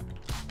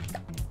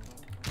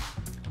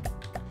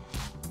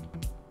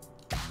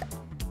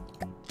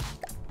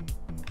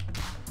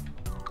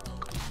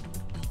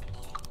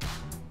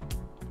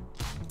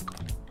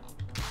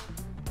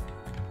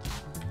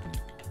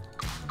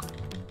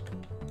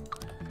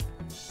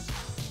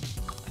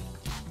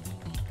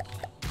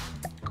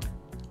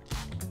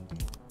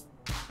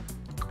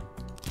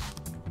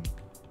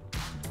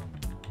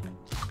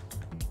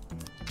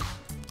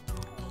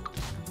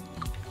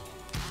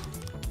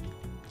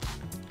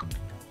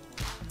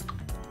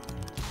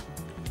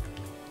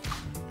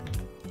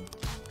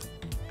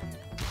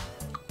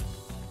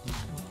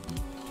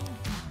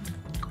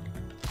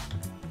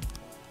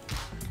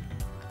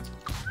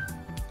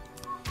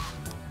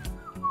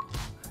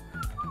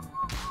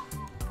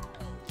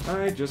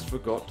 I just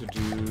forgot to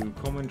do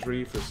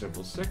commentary for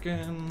several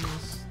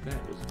seconds.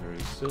 That was very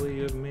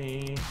silly of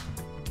me.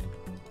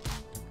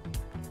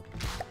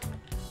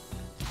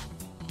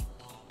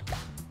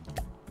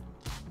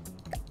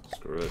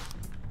 Screw it.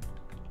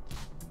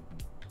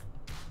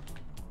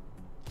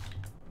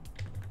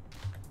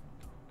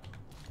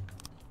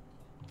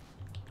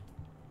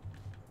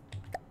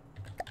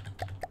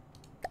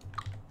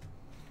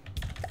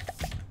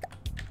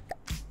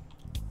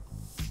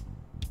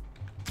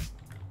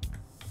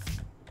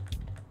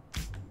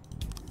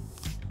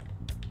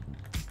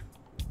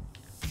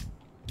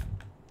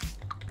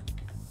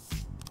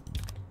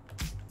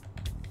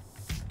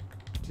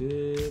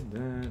 Did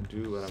that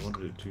do what I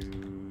wanted it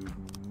to?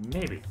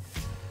 Maybe.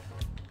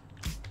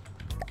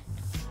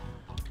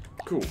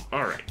 Cool,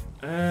 alright.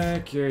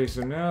 Okay,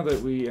 so now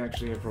that we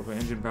actually have proper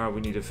engine power,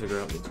 we need to figure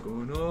out what's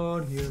going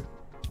on here.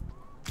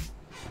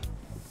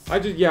 I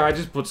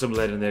just put some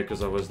lead in there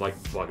because I was like,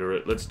 bugger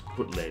it, let's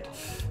put lead.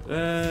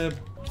 Yeah,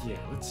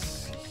 let's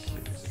see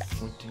here. Is it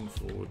pointing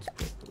forwards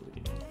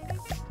properly?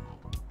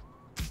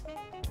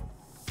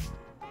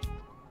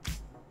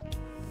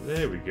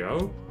 There we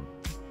go.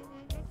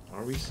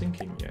 Are we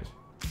sinking yet?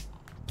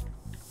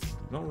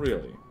 Not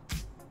really.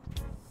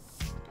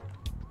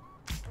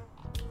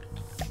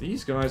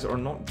 These guys are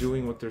not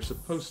doing what they're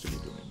supposed to be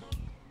doing.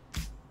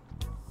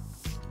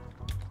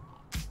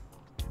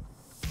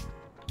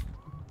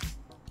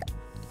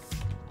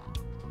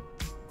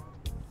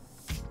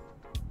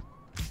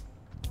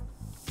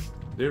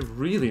 They're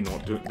really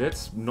not doing...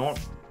 That's not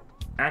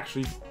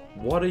actually...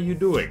 What are you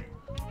doing?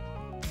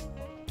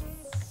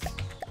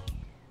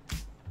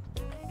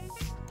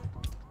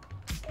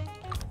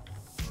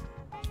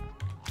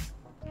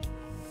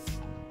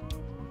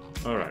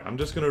 Alright, I'm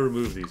just gonna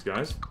remove these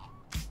guys.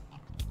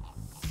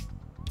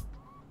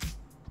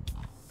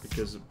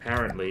 Because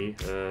apparently,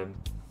 the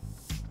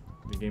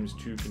game's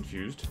too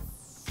confused.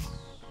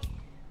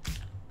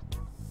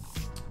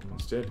 I'm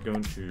instead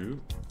going to...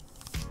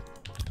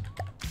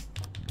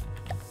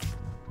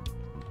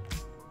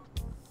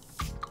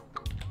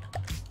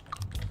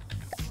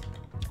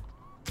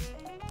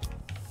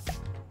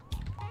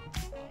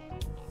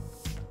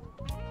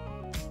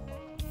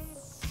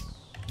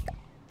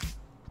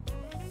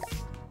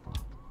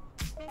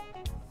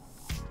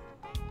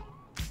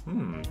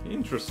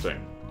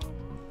 Interesting.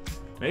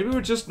 Maybe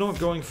we're just not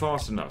going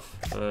fast enough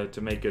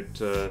to make it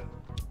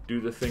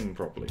do the thing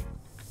properly.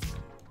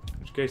 In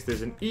which case,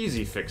 there's an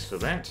easy fix for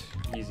that.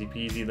 Easy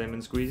peasy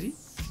lemon squeezy.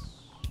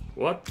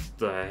 What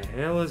the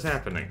hell is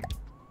happening?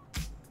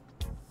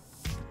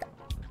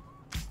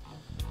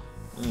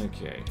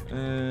 Okay.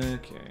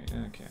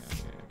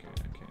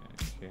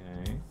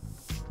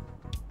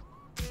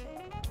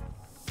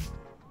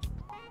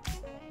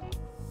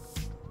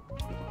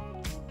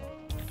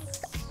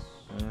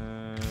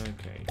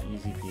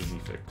 Easy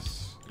peasy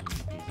fix.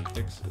 Easy peasy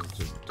fix is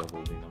just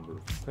double the number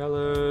of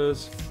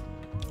propellers.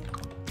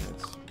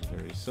 That's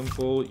very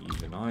simple.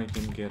 Even I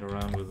can get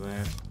around with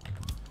that.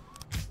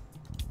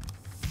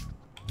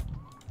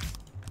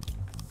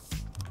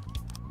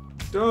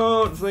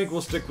 Don't think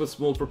we'll stick with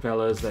small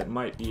propellers. That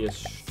might be a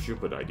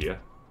stupid idea.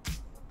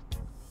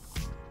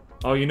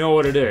 Oh, you know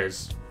what it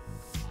is?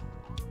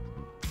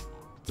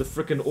 The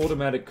frickin'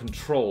 automatic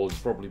control is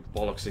probably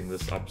bollocksing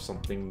this up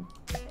something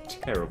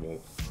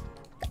terrible.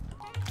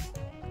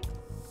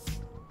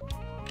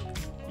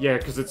 Yeah,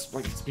 because it's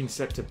like it's been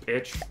set to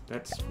pitch.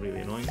 That's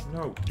really annoying.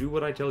 No, do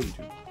what I tell you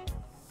to.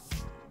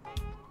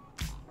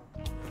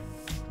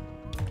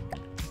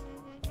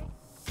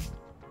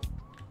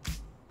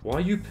 Why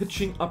are you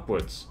pitching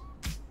upwards?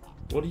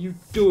 What are you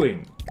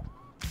doing?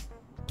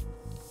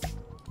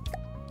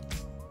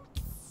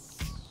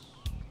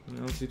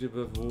 Altitude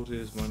above water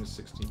is minus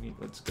 60 meters.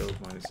 Let's go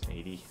minus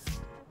 80.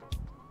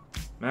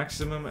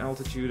 Maximum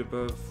altitude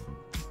above...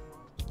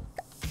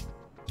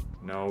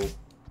 No.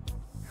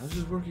 How does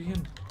this work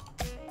again?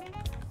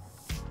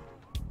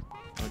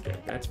 Okay,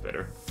 that's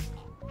better.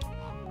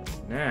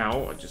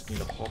 Now, I just need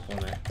to hop on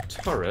that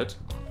turret,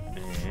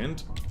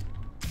 and...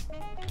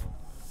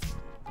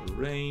 the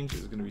range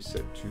is going to be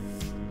set to...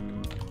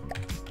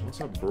 What's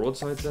our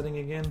broadside setting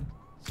again?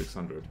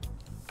 600.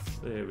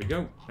 There we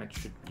go. That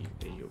should be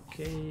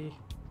a-okay.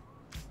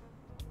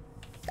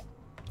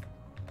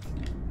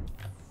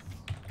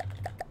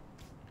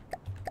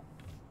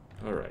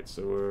 Alright,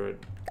 so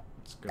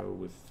let's go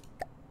with...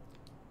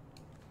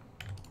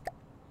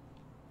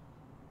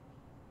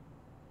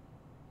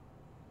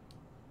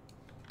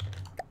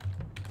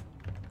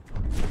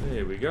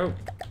 There we go.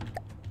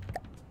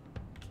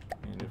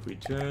 And if we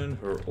turn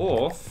her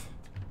off...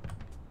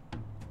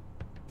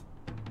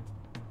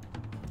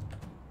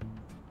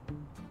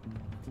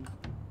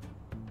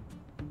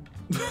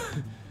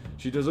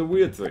 she does a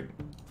weird thing.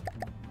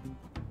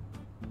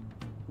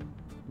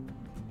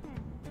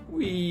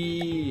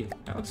 Whee!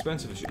 How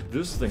expensive is she?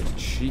 This thing's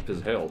cheap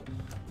as hell.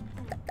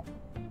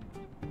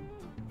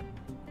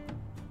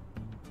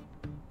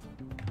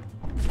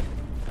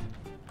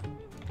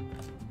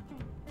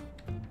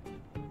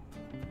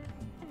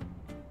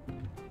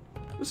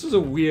 This is a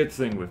weird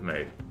thing we've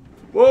made.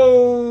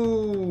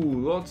 Whoa!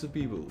 Lots of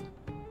people.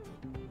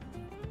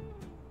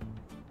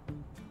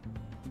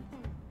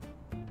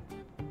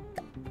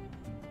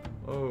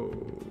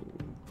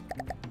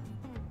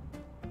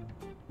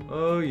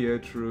 Oh yeah,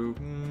 true.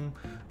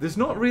 There's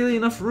not really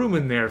enough room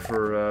in there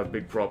for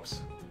big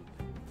props.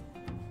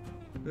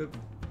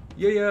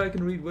 Yeah, I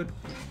can read what...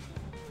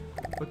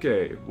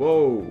 Okay,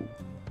 whoa.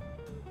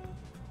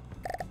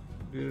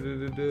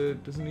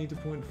 Doesn't need to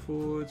point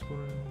forwards.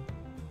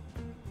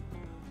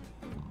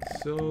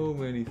 So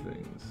many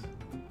things.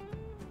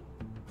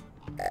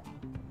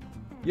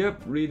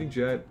 Yep, reading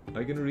chat.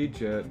 I can read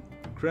chat.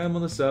 CRAM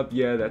on the sub.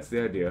 Yeah, that's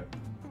the idea.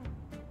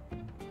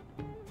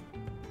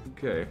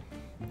 Okay.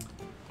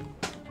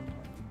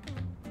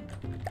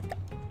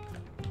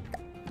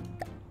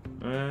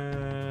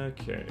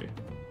 Okay.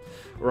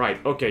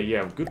 Right, okay,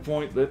 yeah, good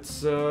point.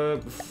 Let's,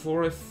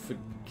 before I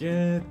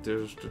forget,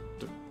 there's...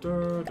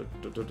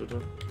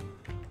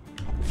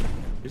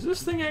 Is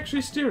this thing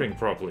actually steering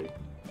properly?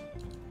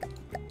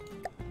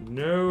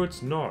 No,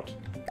 it's not.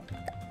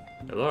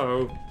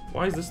 Hello?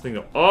 Why is this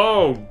thing...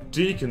 Oh,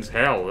 Deacon's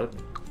hell!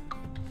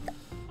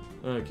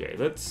 Okay,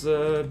 let's,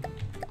 No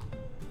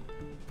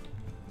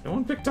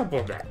one picked up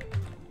on that.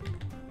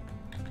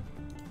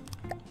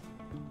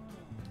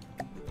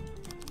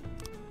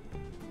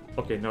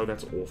 Okay, no,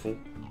 that's awful.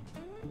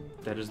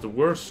 That is the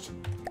worst.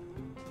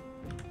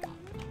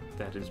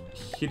 That is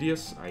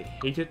hideous. I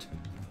hate it.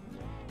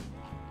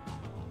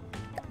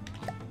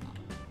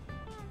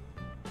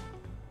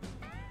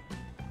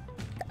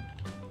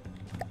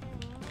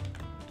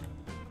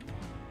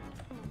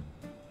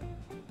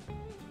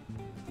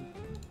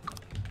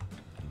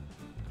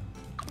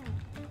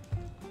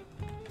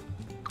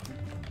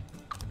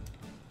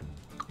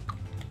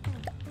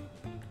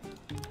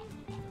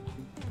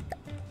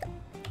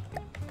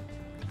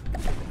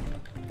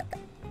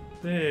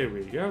 There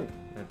we go.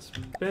 That's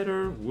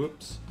better.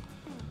 Whoops.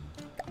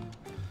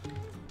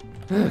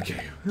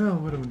 Okay. Oh,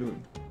 what am I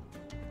doing?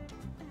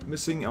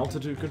 Missing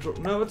altitude control.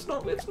 No, it's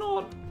not. It's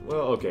not.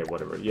 Well, okay,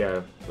 whatever.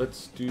 Yeah,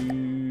 let's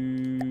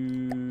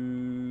do...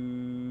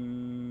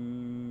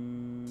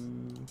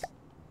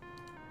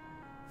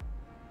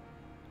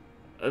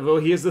 Well,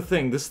 here's the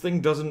thing. This thing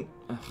doesn't...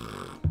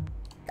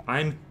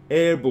 I'm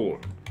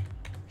airborne.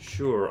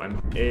 Sure,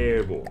 I'm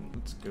airborne.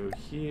 Let's go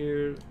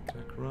here.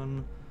 Attack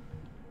run.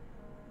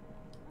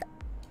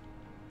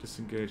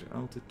 Disengage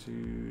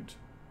altitude.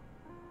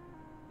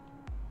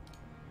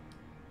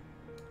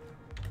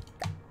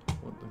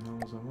 What the hell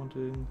was I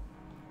wanting?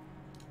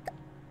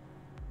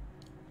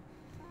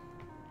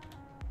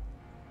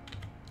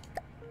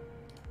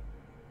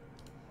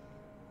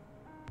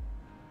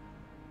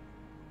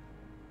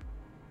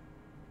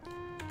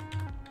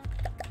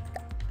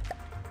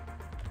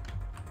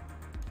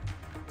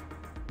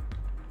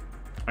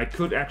 I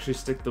could actually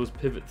stick those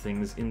pivot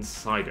things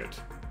inside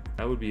it.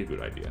 That would be a good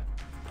idea.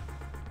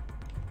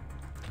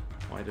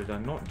 Why did I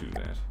not do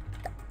that?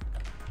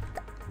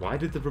 Why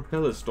did the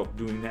propeller stop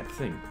doing that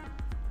thing?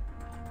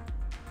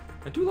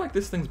 I do like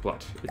this thing's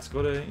butt. It's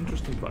got an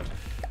interesting butt.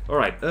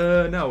 Alright,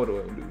 now what do I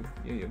want to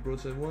do? Yeah,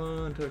 broadside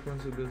 1, attack run,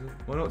 so business.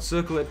 Why not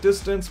circle at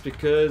distance?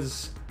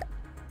 Because...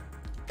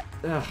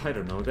 I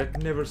don't know,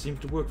 that never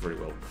seemed to work very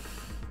well.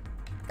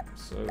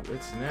 So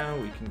let's now,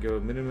 we can go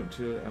minimum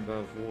to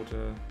above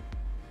water.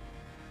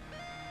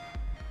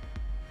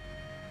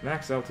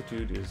 Max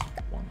altitude is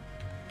 1.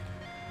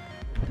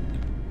 So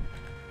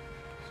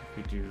if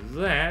we do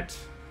that...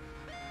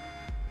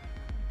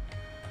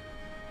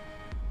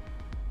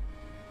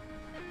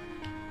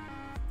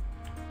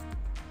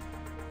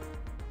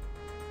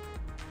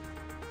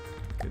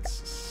 It's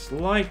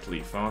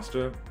slightly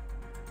faster.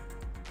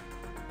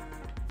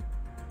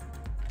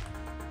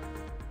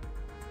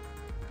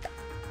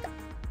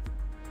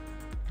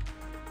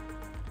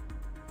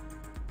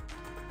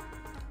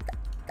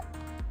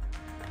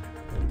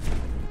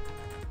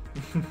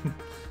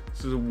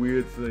 This is a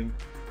weird thing.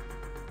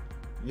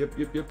 Yep.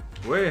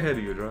 Way ahead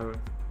of you, driver.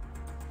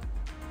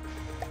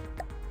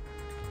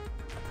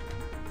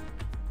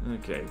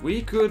 Okay,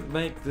 we could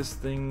make this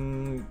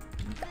thing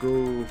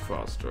go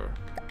faster.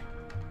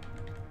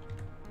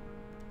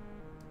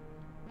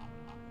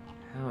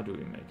 How do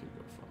we make it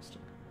go faster?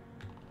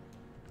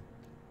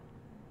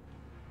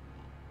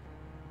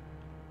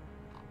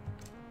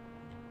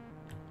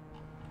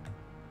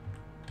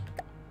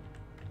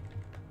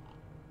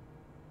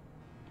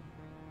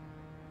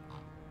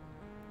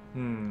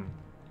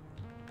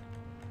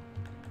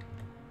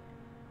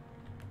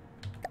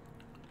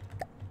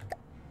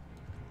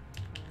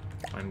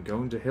 I'm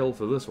going to hell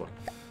for this one.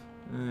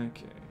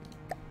 Okay.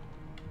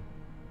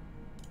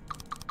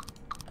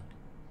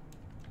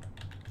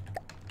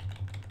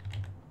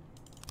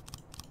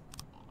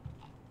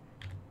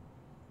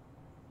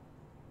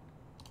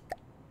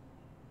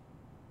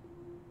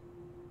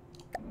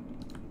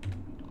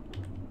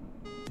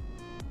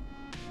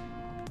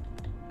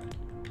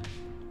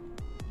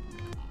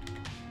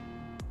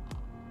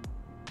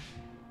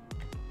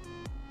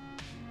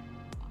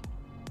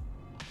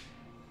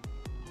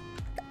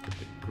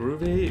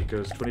 Groovy, it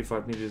goes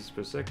 25 meters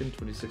per second,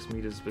 26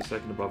 meters per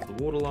second above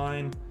the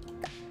waterline.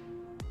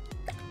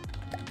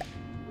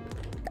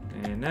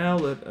 And now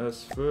let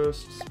us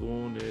first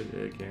spawn it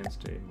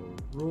against a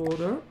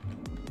marauder.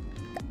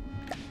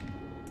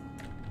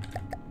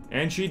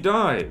 And she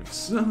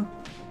dives!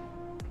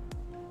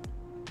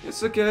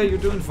 It's okay, you're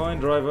doing fine,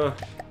 driver.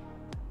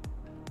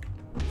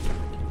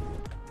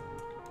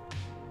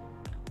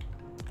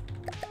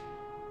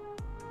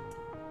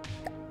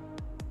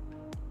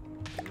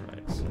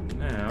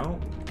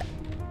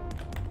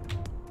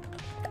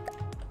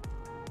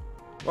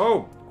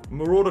 Oh!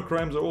 Marauder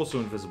CRAMs are also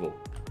invisible.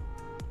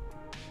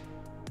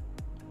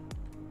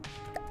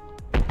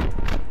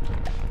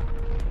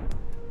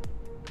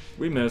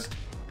 We missed.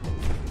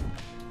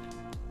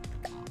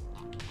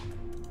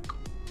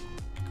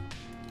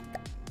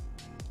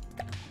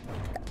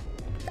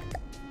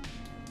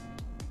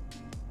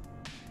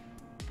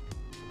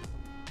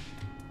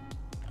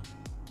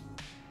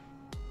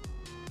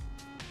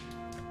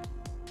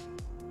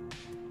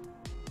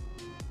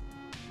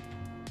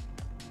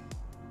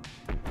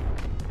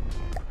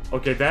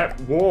 Okay, that...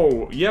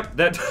 Whoa! Yep,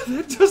 that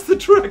does the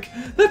trick!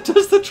 That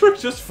does the trick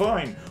just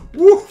fine!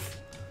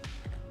 Woof!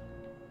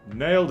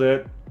 Nailed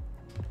it.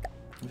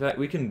 In fact,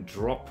 we can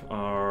drop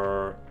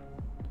our...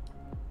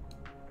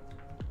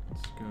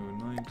 Let's go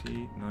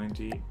 90,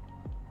 90.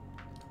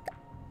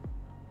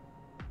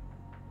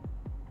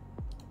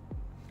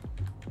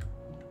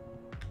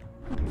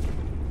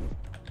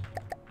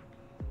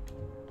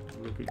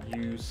 Look at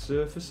you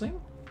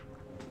surfacing.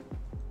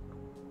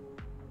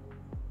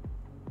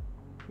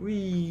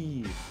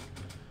 Whee!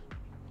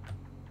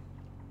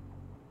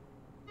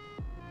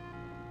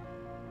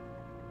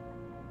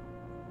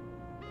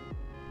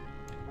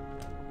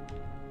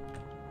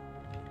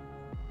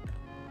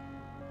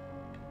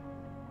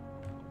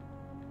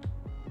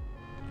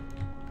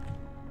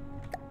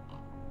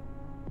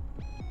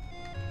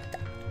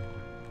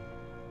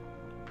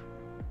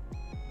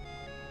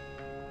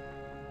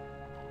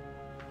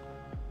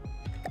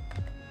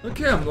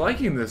 Okay, I'm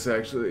liking this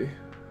actually.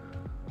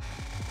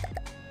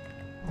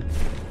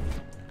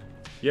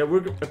 Yeah,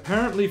 we're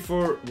apparently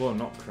for... Well,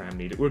 not Cram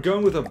Neater. We're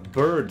going with a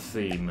bird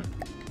theme.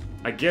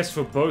 I guess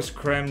for both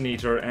Cram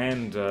Neater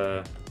and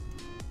the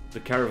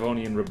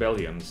Caravonian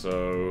Rebellion,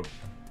 so...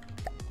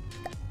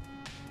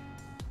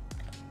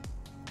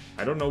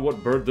 I don't know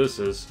what bird this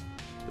is.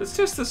 Let's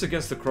test this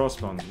against the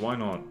crossbones. Why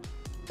not?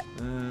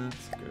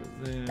 Let's go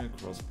there.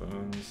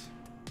 Crossbones.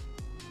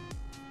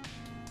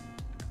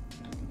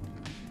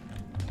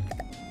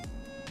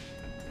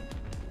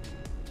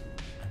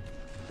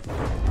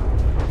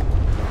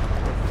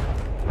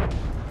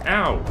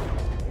 Ow!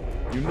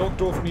 You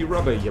knocked off me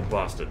rubber, you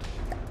bastard.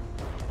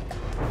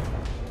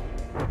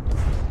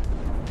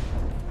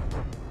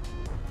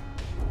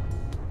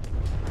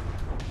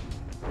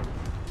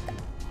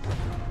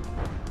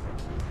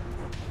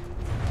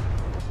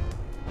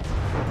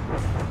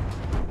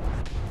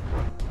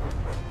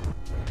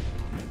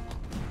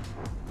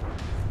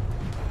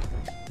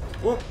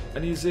 Oh, I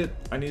need to see it.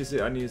 I need to see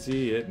it. I need to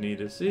see it. Need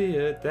to see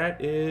it.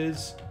 That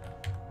is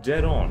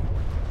dead on.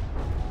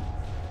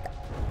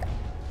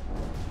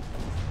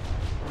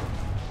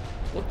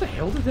 What the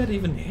hell did that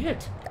even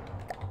hit?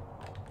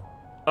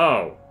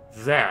 Oh,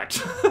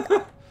 that.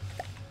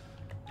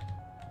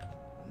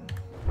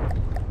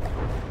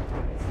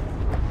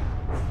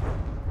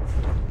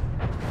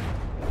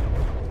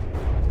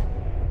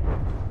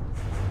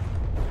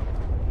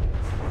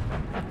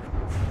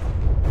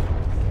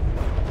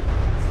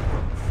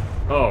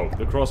 Oh,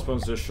 the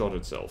crossbones just shot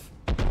itself.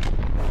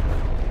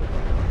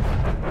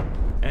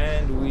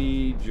 And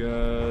we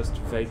just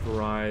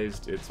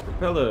vaporized its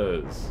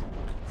propellers.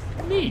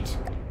 Neat.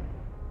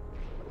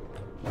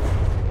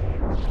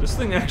 This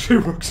thing actually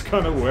works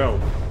kind of well.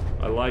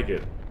 I like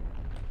it.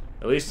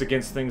 At least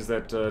against things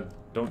that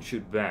don't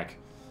shoot back.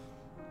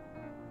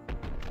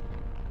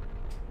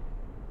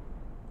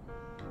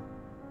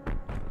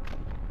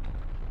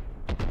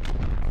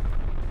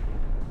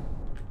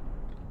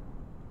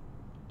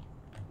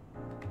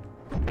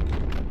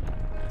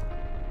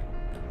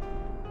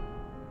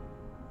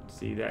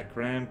 See, that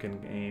CRAM can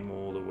aim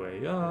all the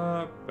way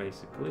up,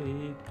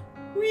 basically.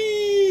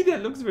 Whee!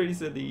 That looks very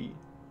silly.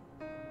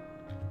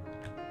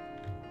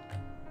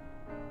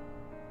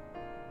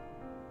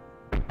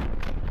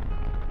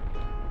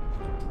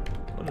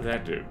 What did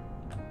that do?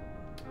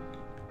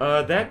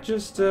 That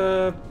just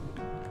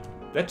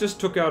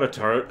took out a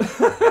turret.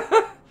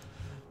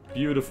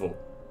 Beautiful.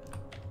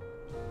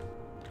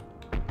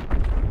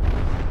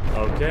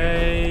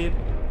 Okay.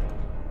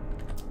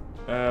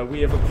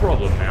 We have a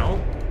problem now.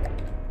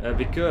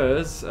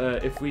 Because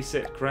if we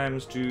set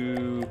CRAMs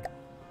to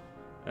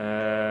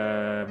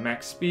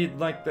max speed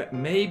like that,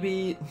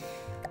 maybe...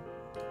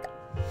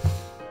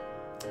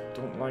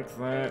 Don't like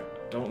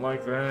that. Don't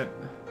like that.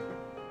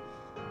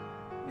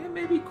 Yeah,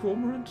 maybe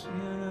Cormorant.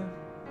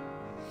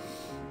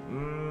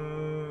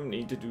 Yeah.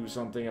 Need to do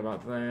something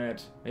about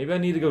that. Maybe I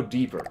need to go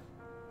deeper.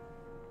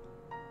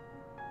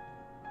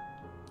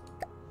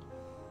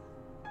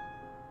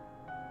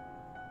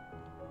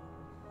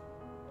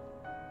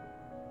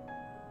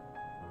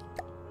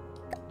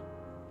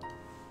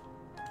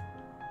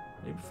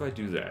 Maybe if I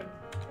do that.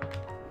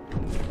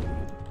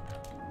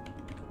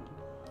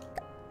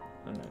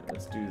 Alright,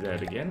 let's do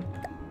that again.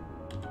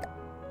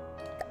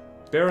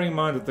 Bearing in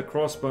mind that the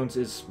crossbones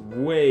is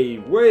way,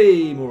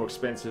 way more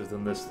expensive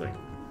than this thing.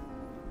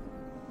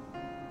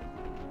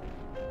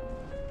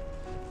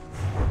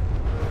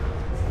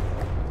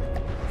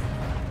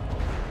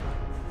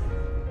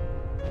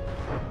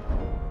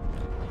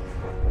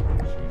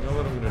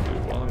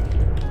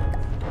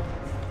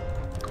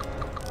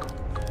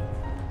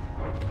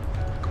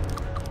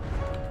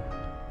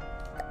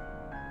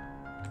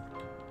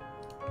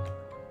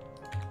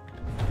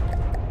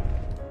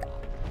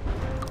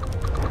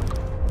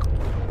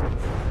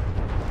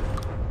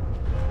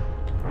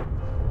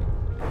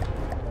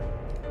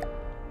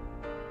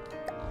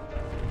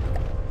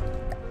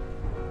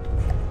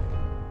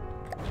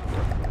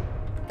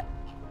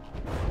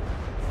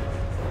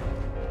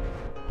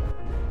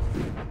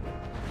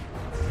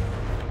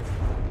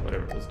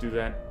 Do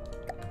that.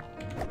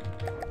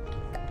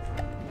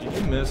 Did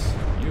you miss?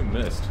 You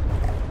missed.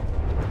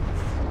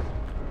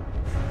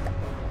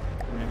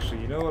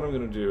 Actually, you know what I'm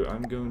gonna do?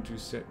 I'm going to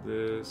set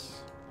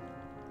this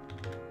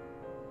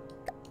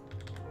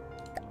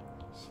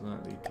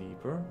slightly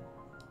deeper.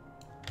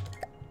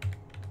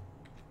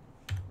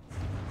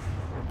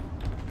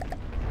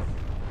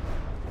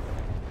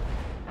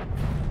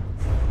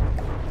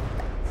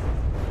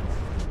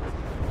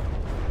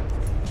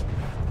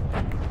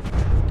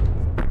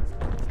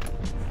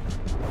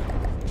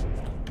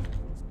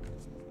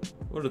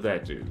 What did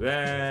that do?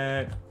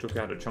 That took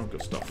out a chunk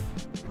of stuff.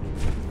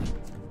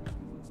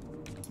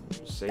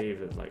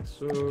 Save it like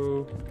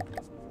so.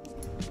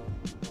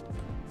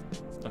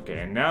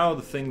 Okay, and now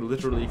the thing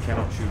literally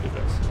cannot shoot at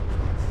us.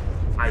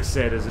 I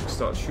said as it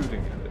starts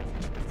shooting at it.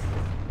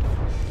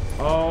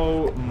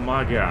 Oh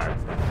my god.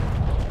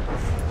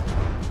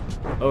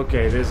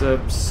 Okay, there's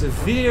a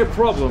severe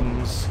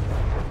problems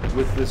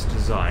with this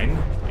design,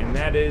 and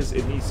that is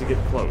it needs to get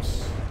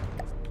close.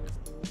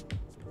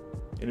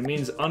 And it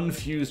means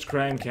unfused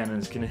CRAM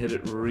cannons can hit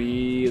it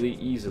really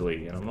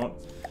easily, and I'm not...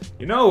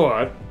 You know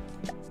what?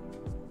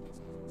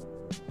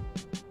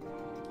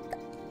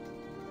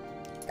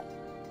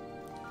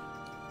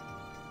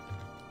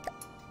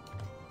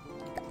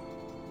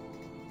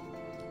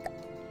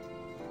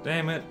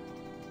 Damn it.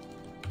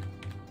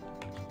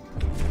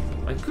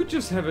 I could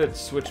just have it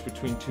switch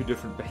between two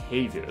different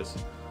behaviors.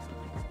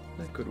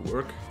 That could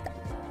work.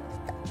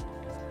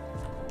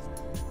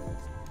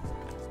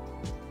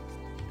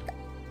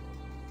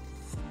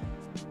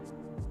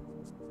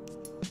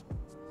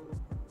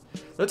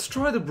 Let's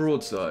try the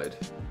broadside.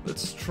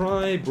 Let's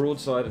try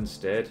broadside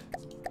instead.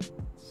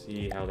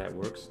 See how that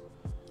works.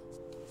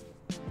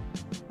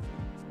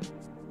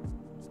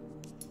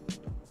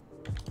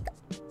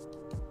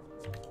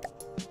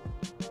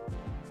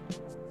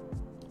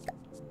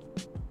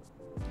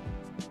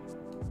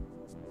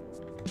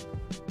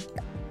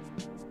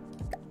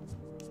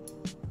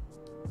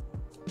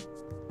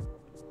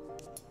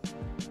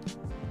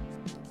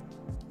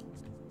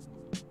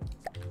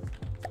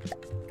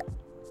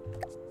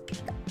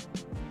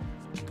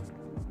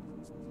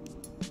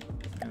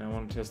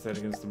 Test that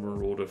against the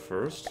Marauder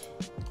first,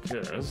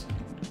 because...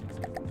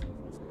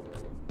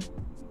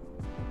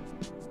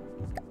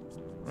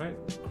 Right,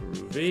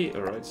 groovy.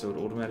 Alright, so it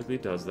automatically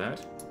does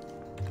that.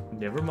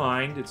 Never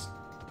mind, it's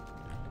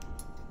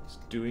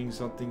doing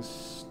something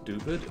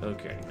stupid.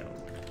 Okay, no.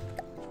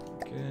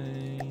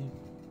 Okay...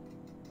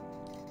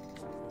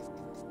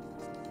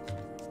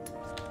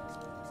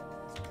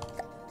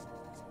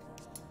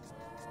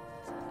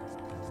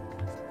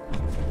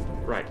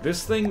 Right,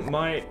 this thing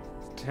might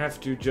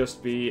have to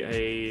just be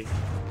a...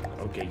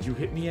 Okay, you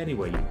hit me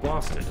anyway, you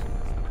bastard.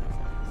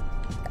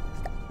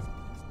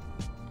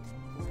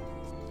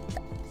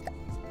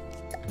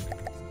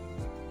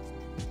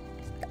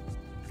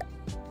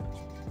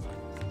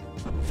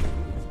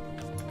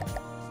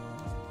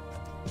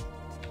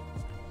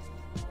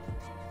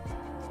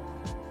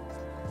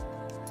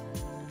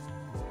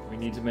 We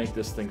need to make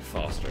this thing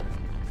faster.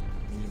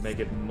 We need to make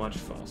it much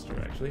faster,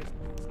 actually.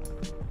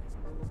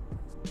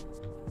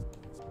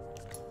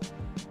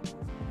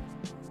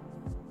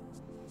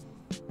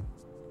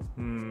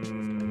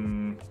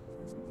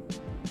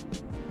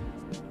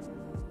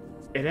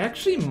 It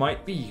actually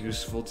might be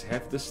useful to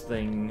have this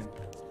thing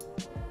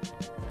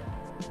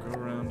go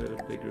around at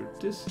a bigger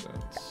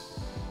distance.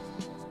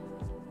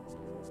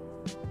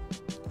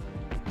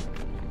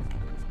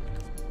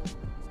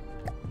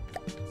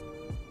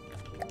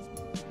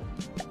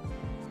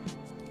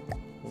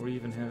 Or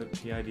even have it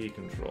PID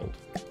controlled.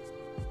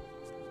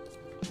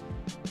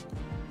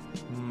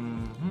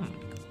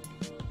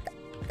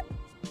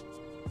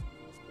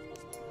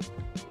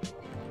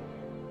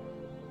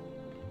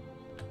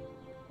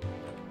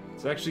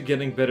 It's actually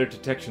getting better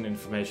detection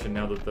information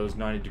now that those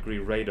 90-degree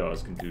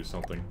radars can do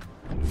something.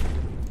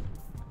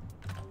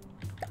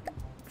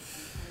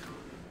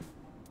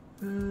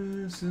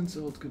 Sense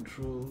alt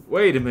control.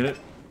 Wait a minute.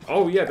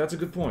 Oh yeah, that's a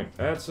good point.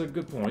 That's a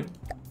good point.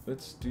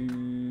 Let's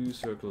do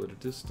circle at a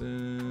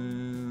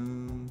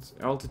distance.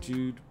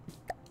 Altitude.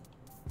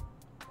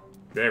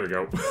 There we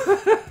go.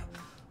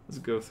 Let's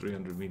go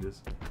 300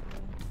 meters.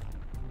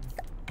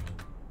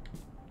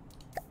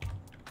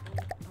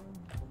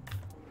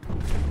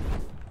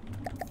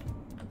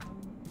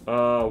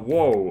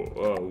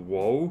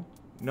 Whoa.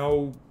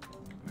 No.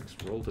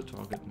 Next, roll the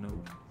target,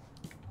 no.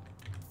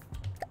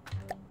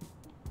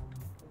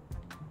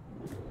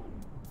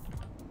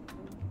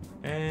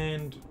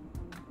 And...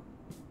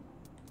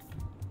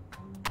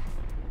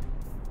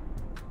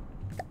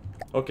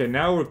 Okay,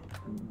 now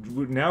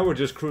we're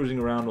just cruising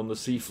around on the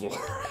seafloor.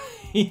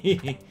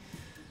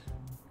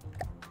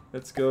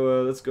 Let's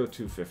go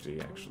 250,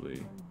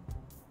 actually.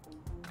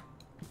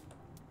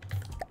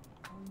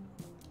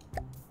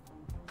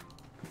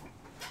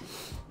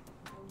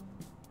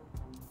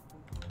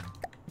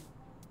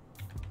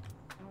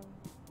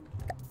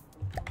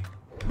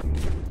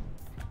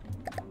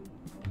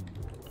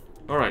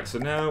 Alright, so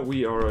now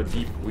we are a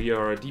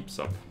deep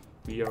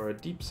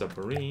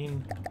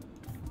submarine.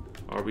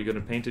 Are we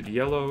gonna paint it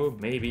yellow?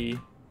 Maybe.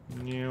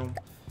 No.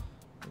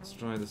 Let's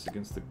try this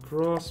against the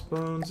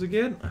crossbones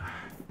again.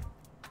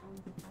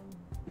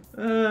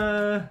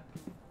 Oh,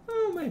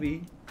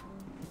 maybe.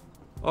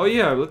 Oh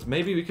yeah,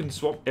 maybe we can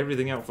swap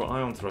everything out for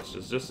ion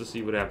thrusters just to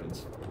see what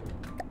happens.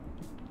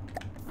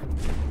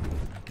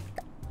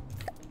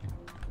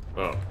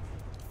 Oh.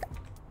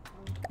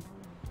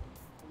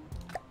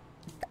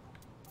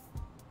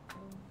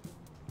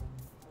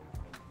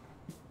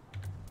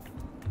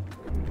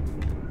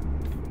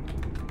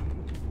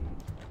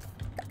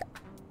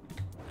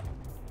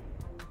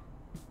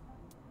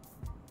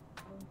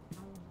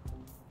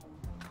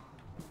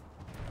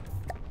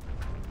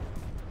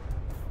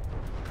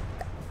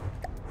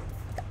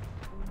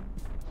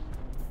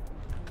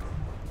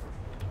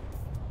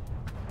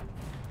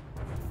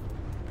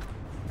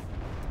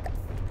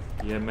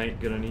 Yeah, mate,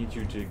 gonna need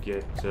you to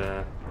get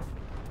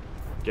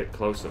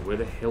closer. Where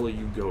the hell are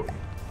you going?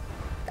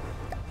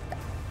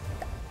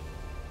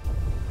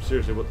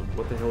 Seriously,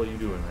 what the hell are you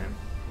doing, man?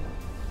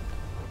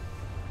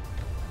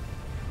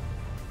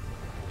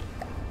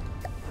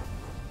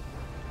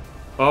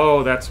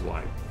 Oh, that's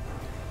why.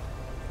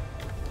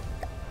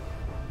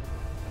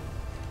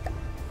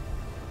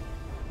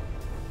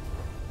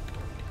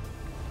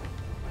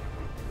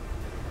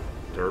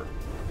 Derp.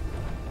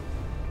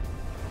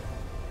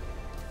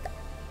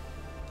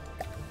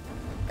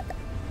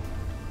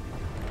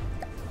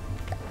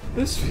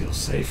 This feels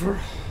safer.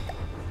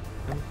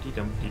 Dumpty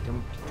dumpty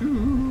dumpty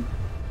doo.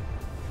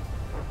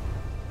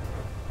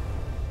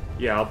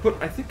 Yeah, I'll put.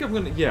 I think I'm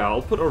gonna. Yeah,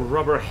 I'll put a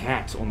rubber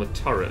hat on the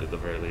turret at the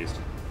very least.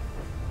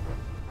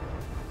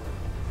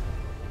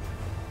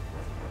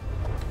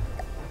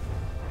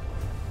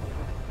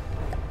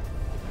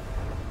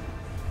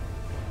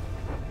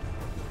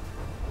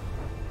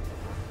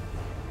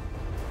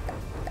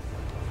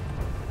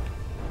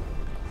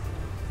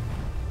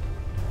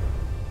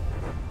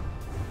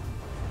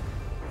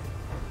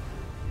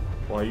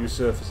 Why are you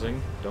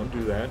surfacing? Don't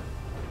do that.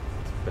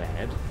 It's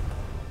bad.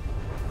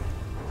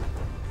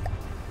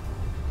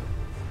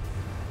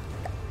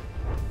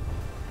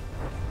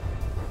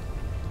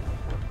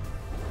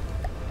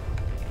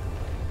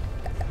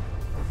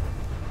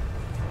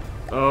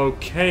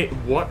 Okay,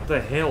 what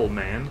the hell,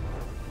 man?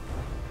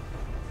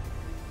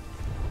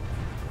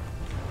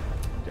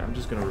 I'm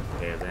just gonna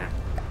repair that.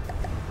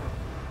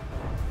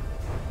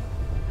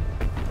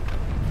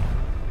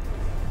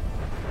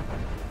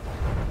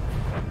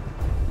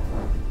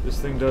 This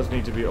thing does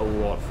need to be a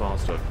lot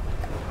faster.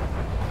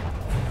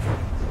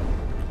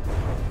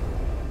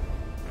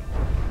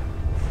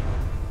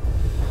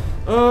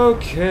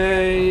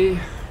 Okay.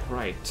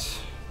 Right.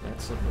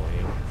 That's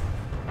annoying.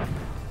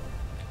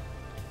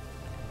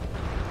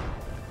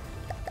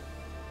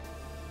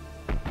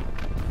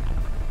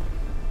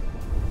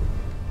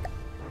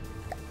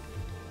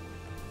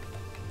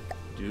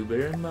 Do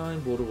bear in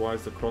mind,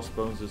 BorderWise, the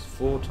crossbones is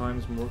 4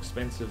 times more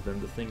expensive than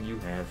the thing you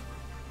have.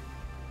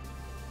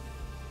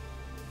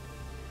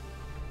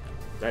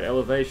 That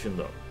elevation,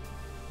 though,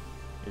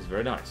 is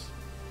very nice.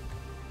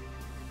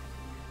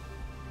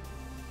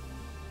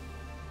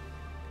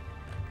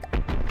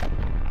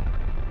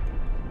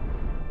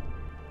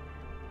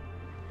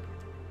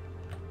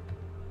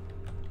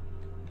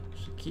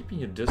 So keeping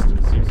your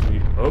distance seems to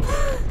be...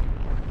 Oh!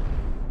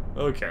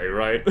 Okay,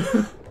 right.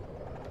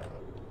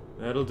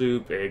 That'll do,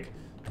 big.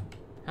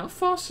 How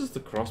fast is the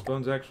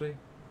crossbones, actually?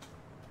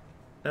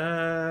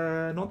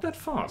 Not that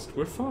fast.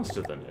 We're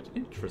faster than it.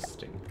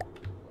 Interesting.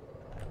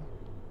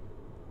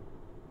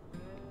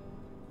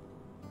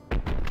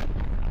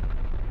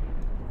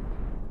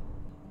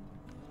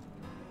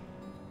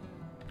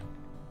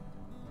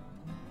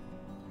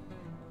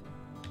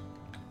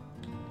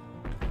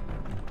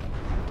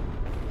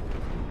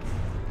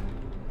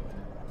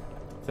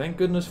 Thank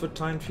goodness for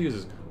timed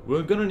fuses.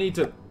 We're gonna need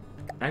to...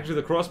 Actually,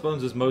 the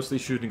crossbones is mostly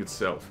shooting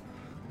itself.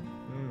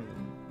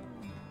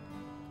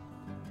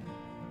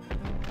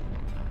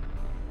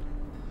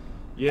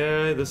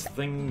 Yeah, this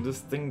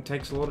thing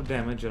takes a lot of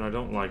damage, and I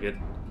don't like it.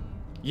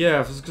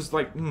 Yeah, it's just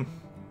like,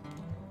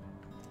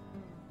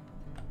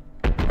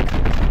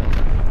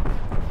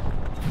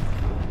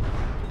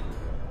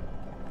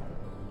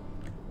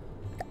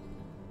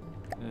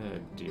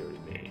 dearie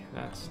me,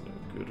 that's no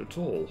good at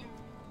all.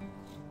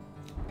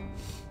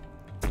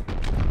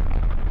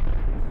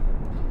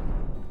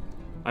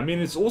 I mean,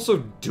 it's also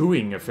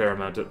doing a fair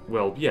amount of...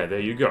 Well, yeah, there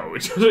you go.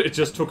 It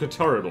just took a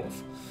turret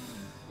off.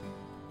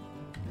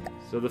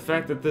 So the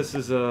fact that this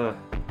is a...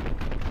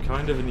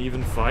 kind of an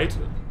even fight...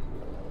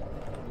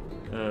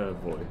 Oh,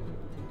 boy.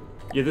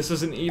 Yeah, this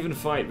is an even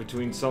fight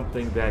between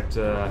something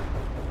that,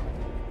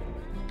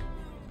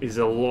 is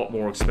a lot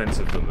more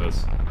expensive than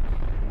this.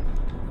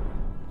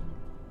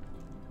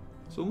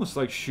 It's almost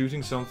like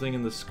shooting something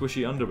in the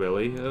squishy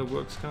underbelly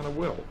works kind of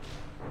well.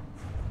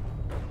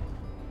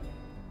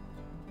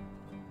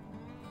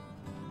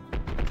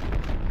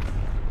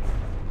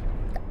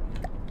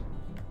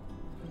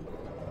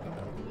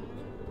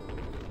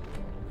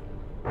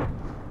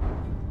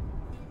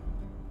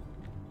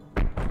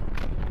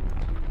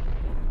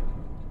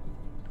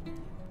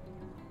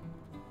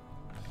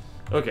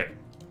 Okay,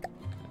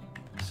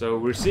 so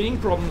we're seeing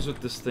problems with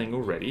this thing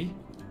already.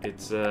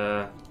 It's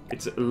a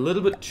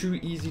little bit too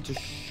easy to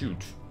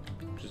shoot,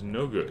 which is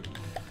no good.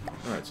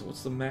 Alright, so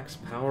what's the max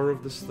power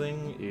of this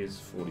thing? Is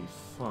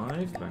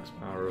 45. Max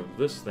power of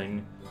this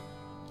thing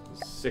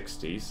is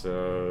 60,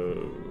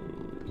 so...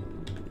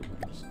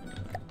 Just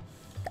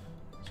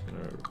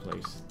gonna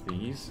replace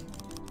these.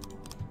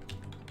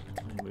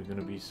 And we're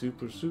gonna be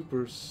super,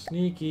 super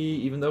sneaky,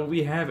 even though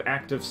we have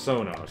active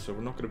sonar, so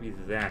we're not gonna be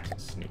that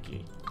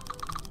sneaky.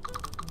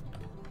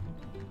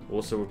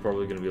 Also, we're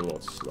probably going to be a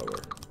lot slower.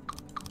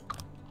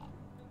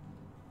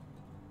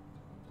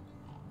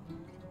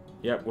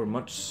 Yep, we're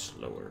much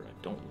slower. I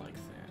don't like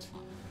that.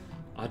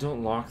 I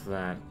don't like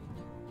that.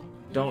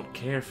 Don't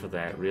care for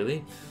that,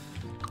 really.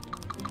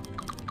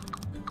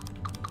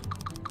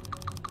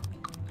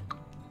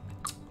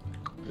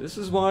 This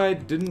is why I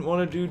didn't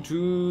want to do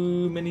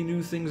too many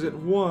new things at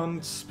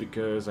once,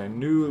 because I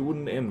knew it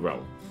wouldn't end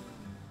well.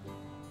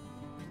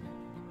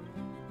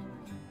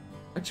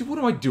 Actually, what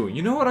am I doing?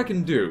 You know what I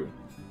can do?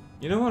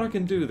 You know what I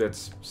can do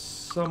that's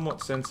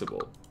somewhat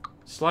sensible?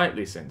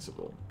 Slightly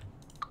sensible.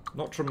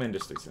 Not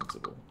tremendously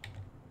sensible.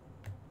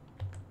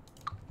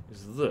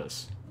 Is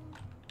this.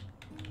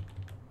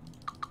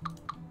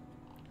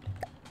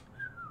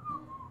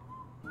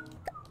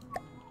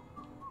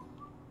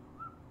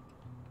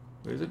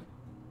 Where is it?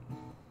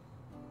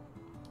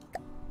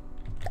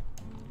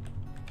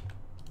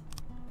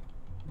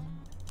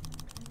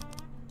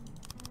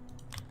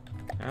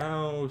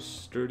 How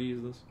sturdy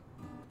is this?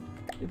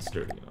 It's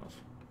sturdy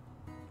enough.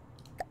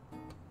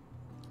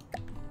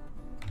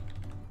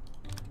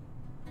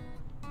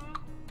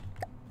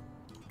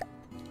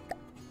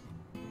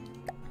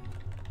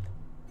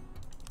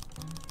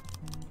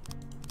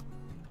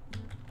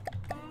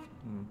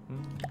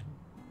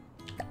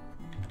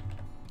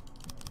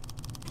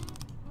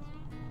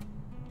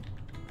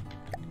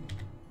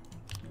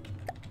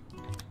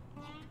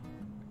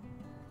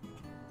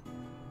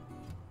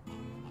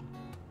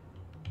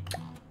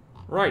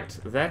 Right,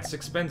 that's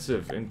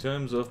expensive in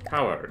terms of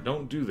power.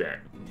 Don't do that.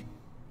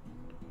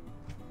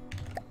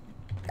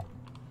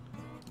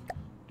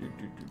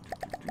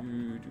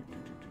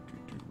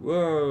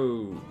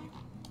 Whoa!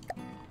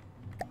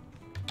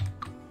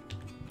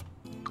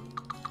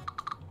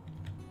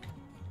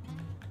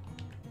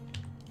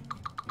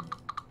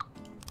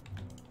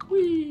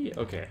 Whee!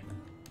 Okay.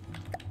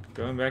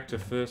 Going back to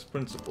first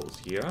principles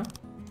here.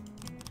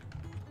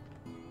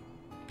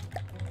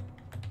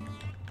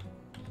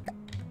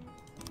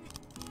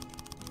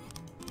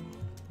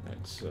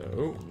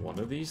 So, one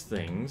of these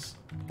things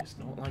is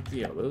not like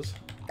the others.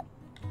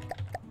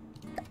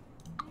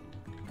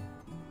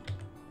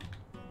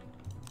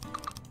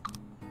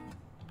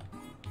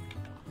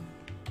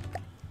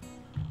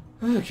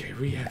 Okay,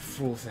 we have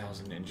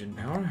 4,000 engine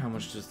power. How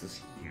much does this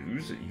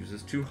use? It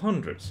uses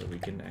 200, so we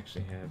can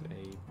actually have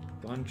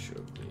a bunch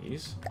of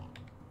these.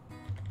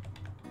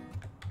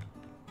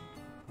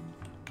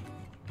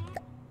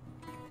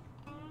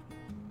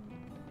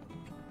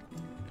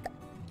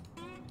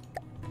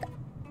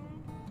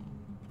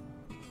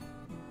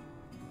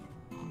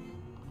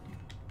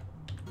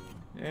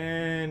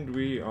 And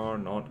we are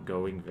not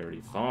going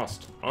very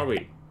fast, are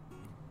we?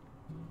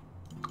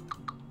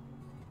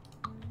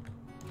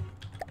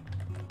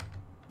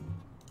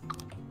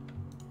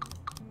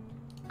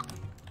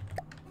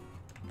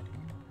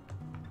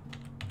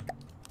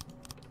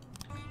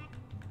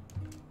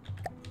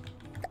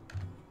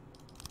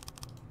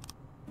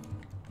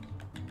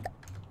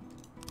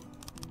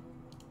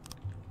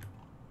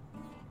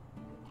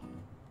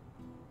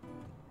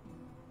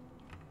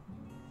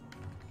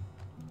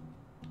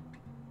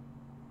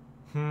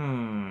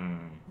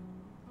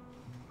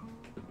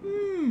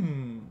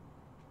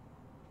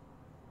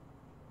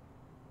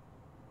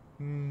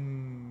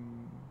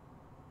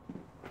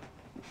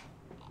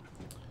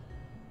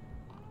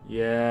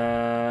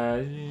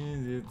 Yeah,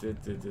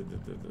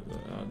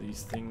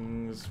 these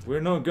things...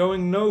 We're not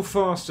going no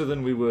faster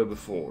than we were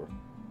before.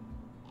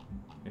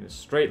 In a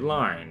straight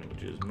line,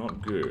 which is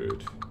not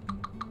good.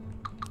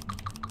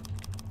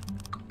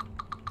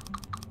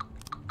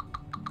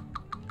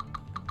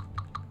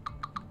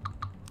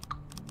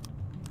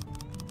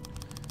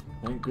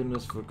 Thank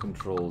goodness for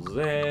Control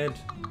Z.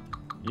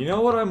 You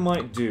know what I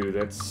might do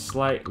that's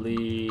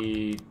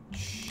slightly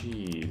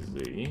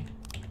cheesy?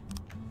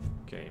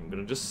 Okay, I'm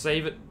gonna just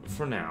save it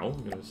for now.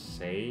 I'm gonna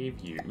save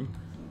you.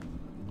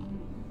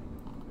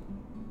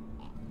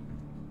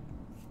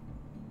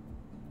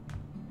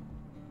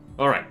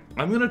 Alright,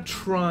 I'm gonna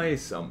try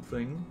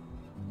something.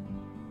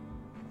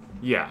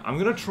 Yeah, I'm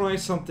gonna try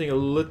something a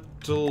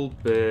little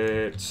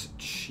bit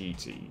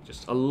cheaty.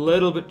 Just a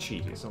little bit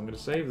cheaty. So I'm gonna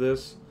save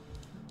this.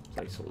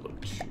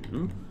 Placeholder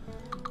 2.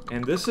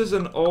 And this is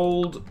an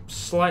old,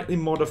 slightly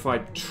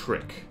modified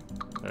trick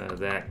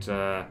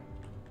that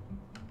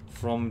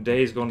from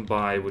days gone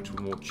by, which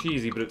were more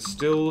cheesy, but it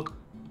still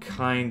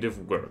kind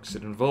of works.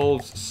 It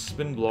involves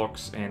spin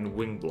blocks and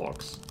wing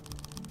blocks.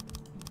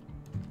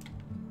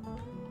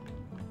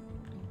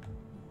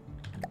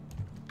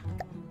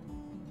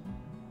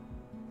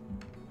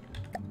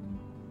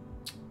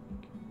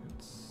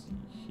 Let's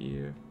see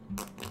here.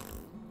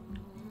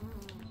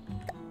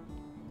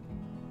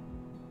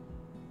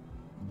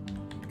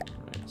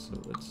 Alright, so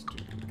let's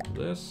do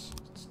this,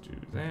 let's do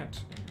that,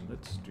 and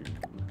let's do that.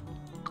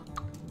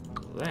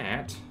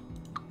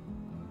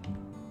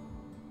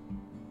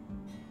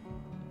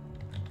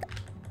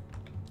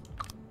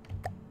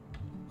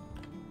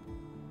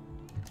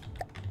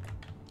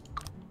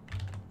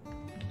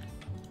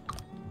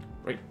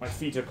 Wait, my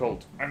feet are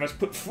cold. I must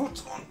put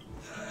foot on.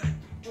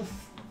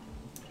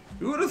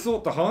 Who would have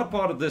thought the hard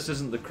part of this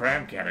isn't the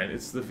CRAM cannon,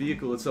 it's the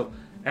vehicle itself.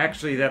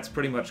 Actually, that's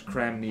pretty much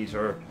CRAM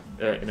meter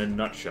in a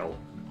nutshell.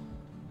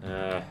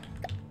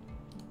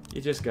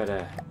 You just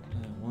gotta...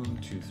 1,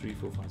 2, 3,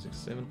 4, 5, 6,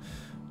 7...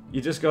 You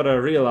just gotta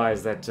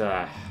realize that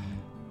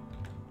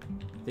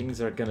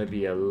things are gonna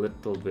be a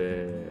little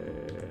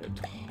bit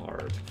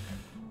hard.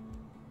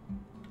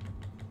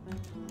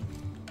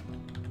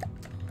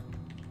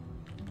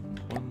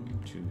 One,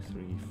 2,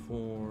 3,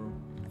 4,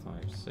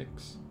 5,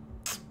 6.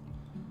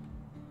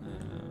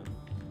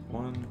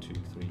 1, 2,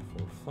 3,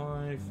 4,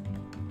 5.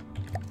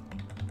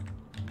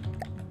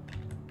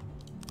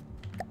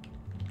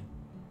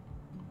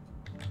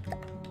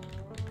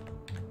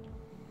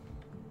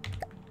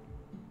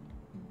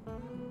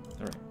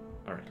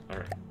 Alright.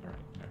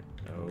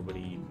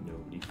 Nobody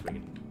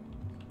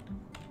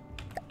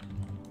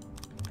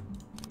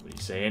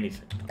say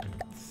anything. I'm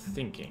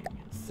thinking.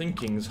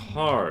 Thinking's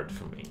hard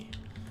for me.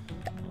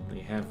 I only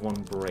have one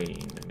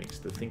brain. It makes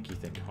the thinky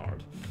think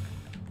hard.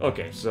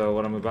 Okay, so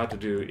what I'm about to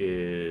do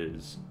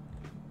is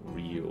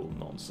real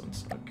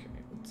nonsense. Okay,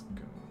 let's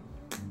go.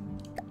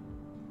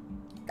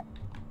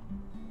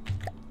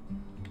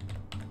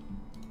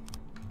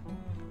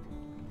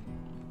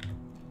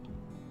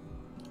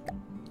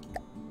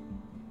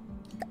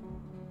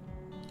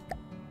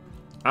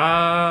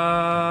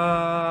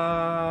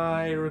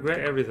 I regret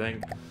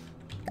everything.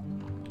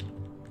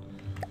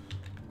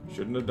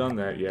 Shouldn't have done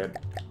that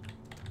yet.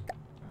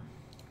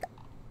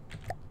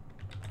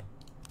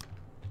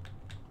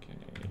 Okay,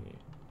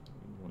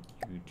 want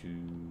you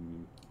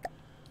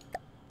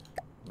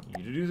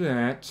to do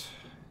that,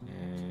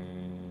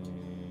 and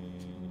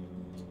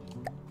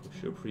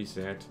push your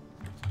preset,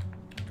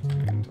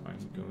 and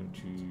I'm going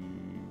to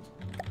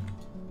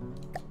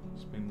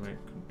spin right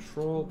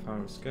control,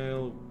 power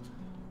scale,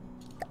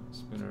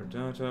 spin our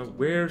data.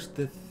 Where's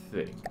the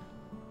thing?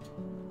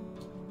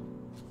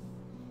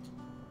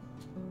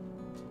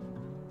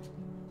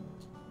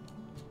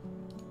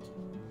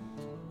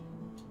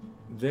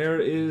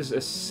 There is a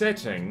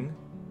setting.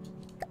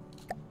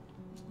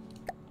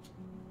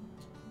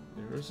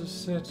 There is a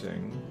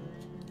setting.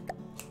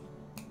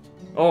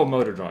 Oh,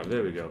 motor drive.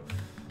 There we go.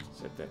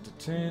 Set that to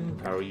 10.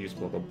 Power use,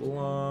 blah, blah,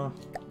 blah.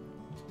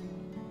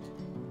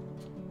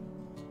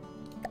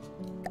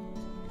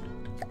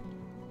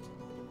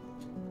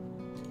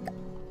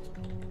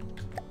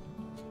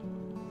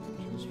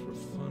 Just for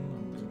fun,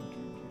 I'm going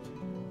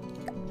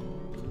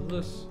to do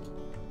this.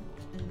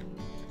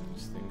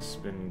 These things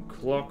spin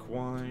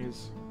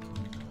clockwise.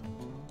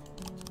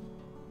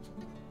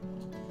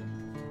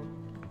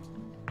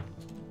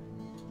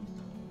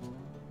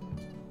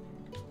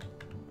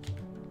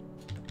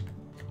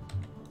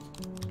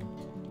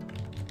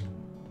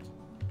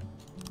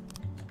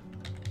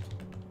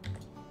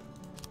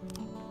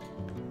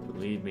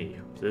 Believe me,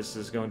 this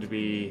is going to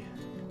be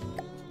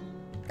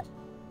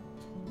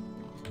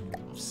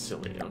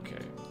silly. Okay.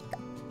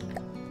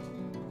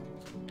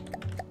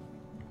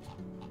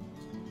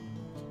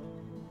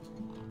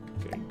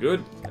 Okay,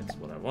 good. That's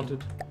what I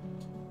wanted.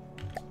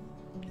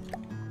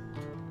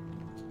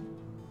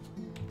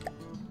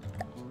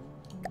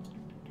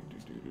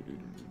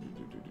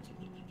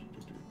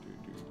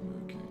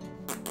 Okay.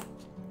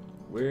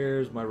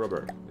 Where's my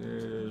rubber?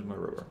 There's my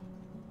rubber.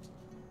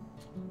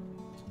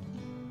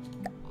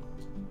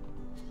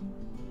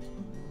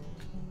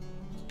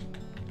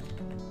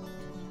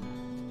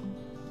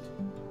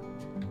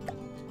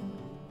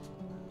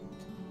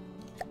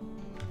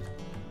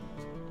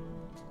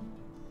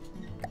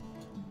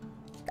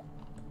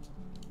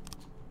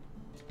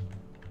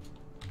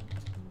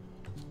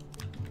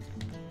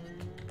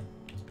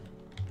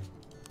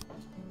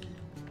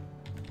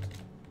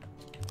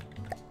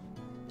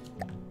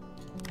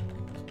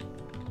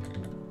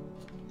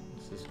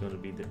 Going to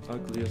be the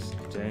ugliest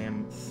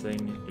damn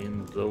thing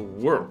in the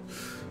world.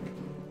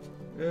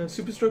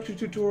 Superstructure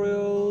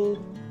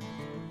tutorial.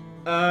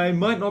 I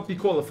might not be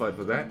qualified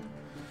for that.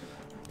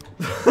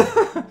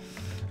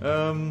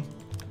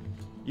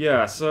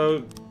 Yeah,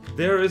 so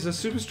there is a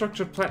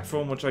superstructure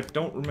platform which I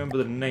don't remember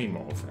the name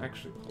of.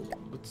 Actually, hold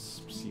on.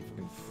 Let's see if I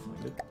can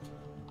find it.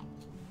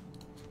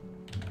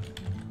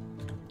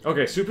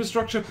 Okay,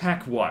 Superstructure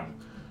Pack 1.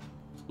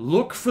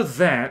 Look for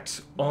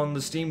that on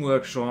the Steam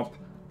Workshop.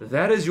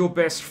 That is your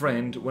best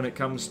friend when it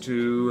comes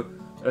to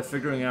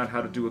figuring out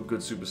how to do a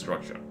good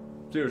superstructure.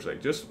 Seriously,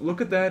 just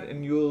look at that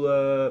and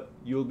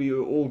you'll be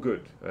all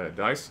good,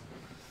 dice.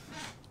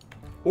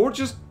 Or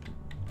just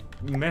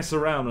mess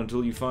around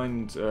until you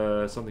find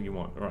something you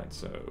want. All right,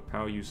 so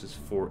power use is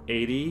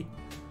 480.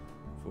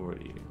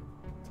 480.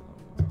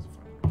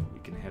 We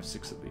can have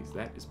 6 of these.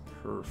 That is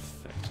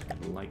perfect. I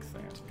like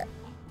that. I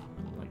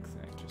like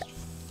that just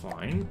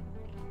fine.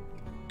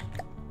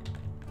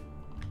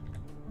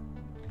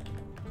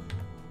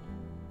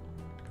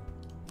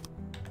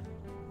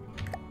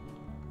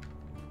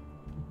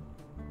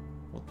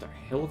 What the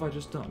hell have I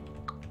just done?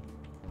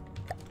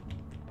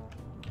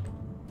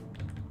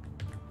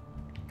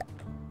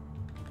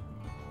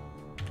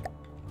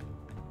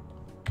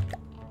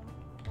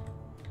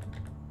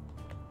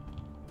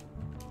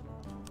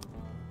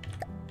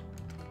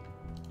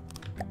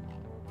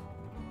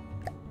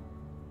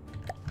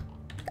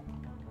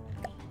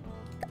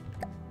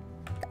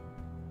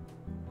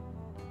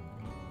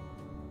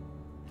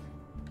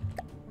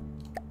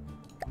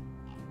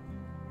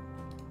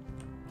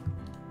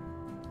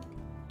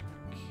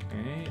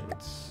 Okay,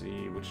 let's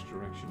see, which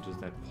direction does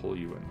that pull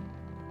you in?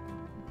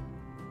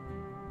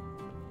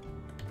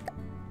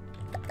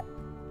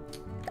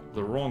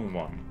 The wrong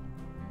one.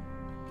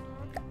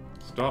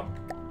 Stop,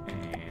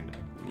 and I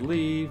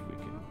believe we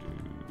can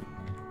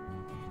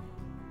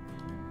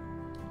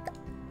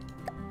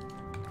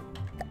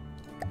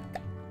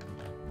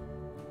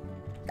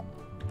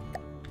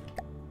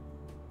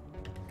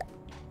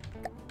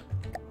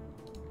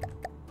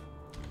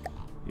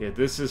do... Yeah,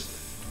 this is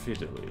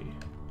fiddly.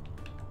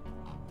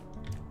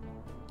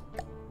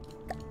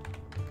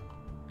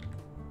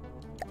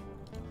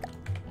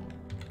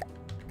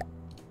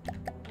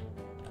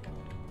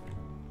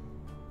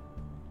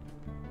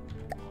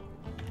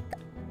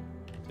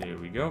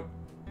 go.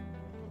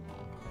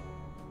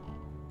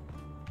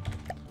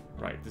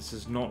 Right, this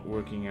is not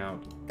working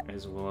out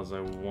as well as I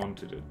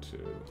wanted it to.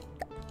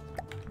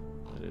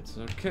 But it's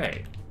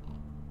okay.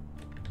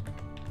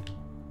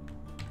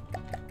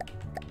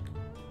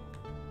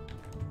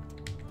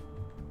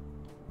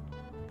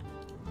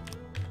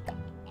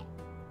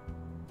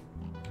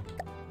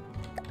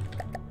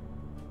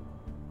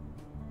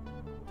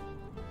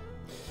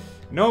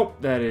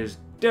 Nope, that is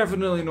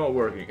definitely not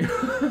working.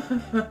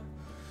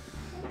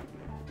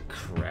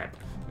 Crap.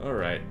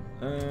 Alright.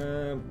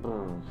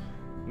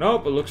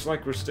 Nope, it looks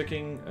like we're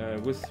sticking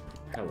with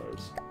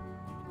propellers.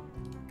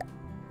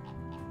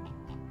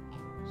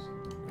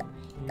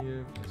 So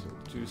here,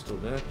 SO2 still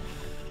there.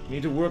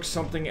 Need to work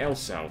something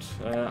else out.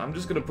 I'm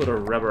just gonna put a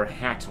rubber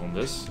hat on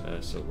this,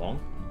 so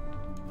long.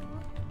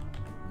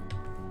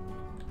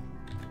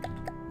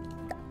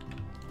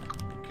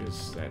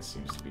 Because that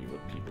seems to be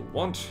what people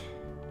want.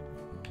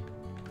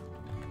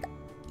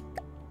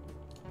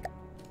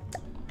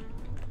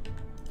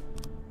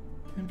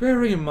 And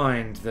bearing in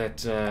mind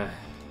that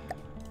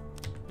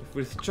if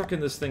we're chucking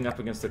this thing up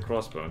against the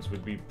crossbones,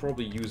 we'd be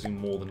probably using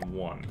more than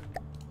one.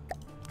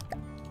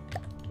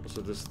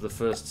 Also, this is the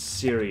first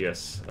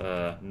serious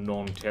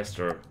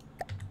non-tester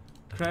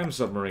CRAM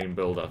submarine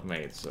build I've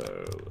made, so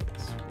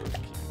let's really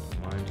keep it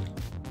in mind.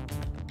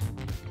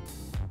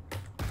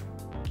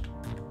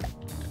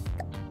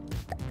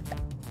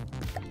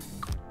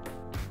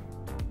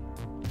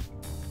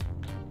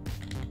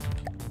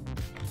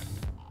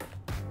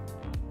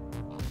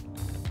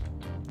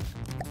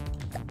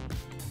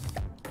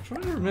 I'm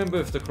trying to remember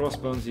if the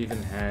Crossbones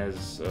even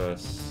has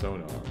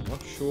sonar. I'm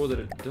not sure that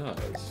it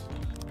does.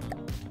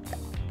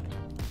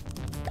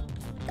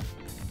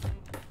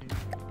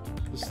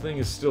 This thing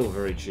is still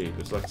very cheap.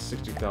 It's like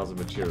 60,000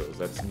 materials.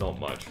 That's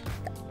not much.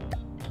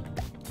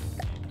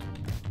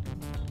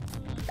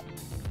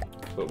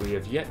 But we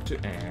have yet to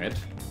add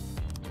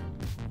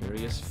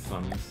various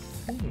fun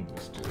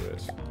things to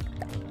it.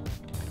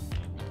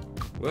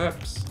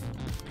 Whoops.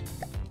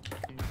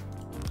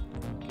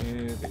 Okay,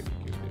 there we go.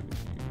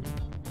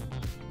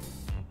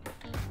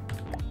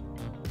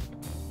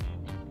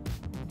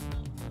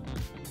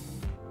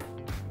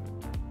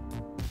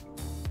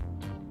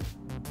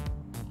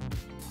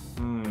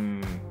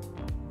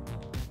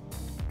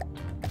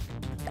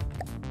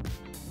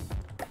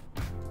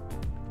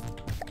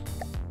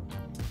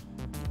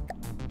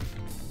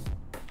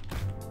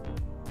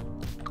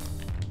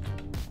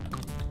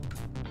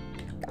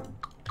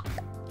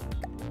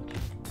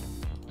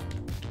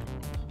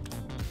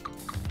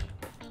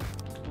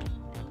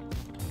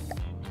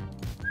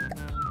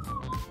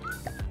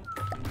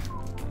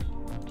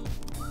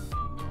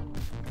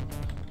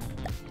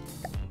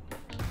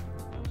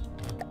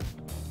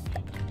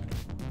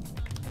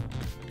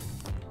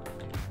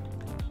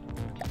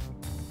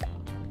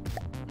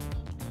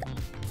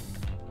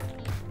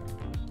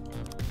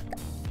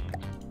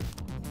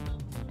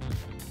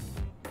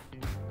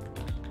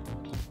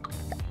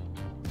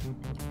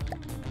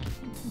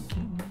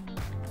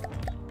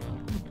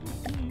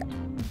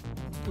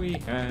 We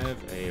have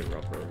a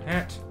rubber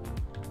hat,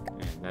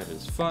 and that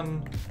is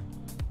fun.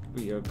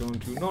 We are going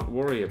to not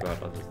worry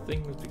about other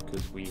things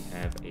because we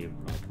have a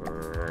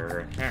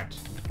rubber hat.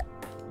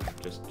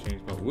 I've just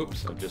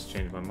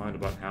changed my mind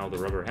about how the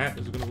rubber hat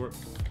is going to work.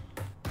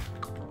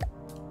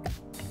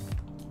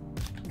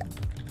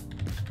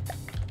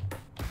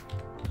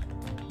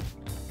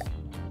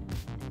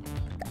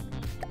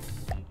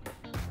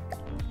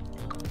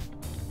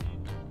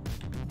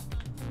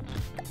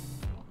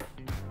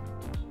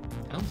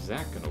 How's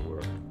that gonna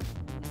work?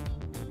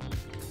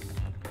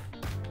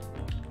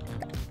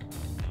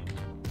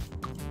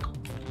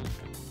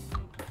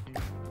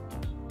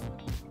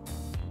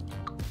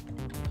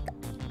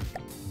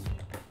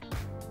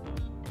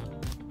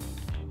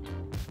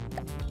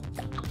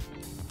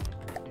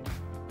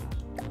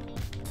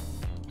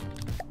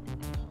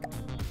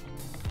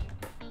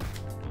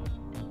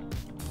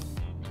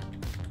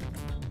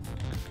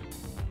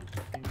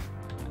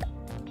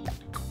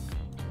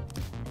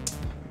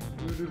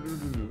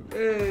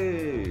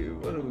 Hey,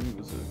 what are we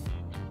doing?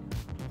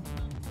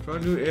 Try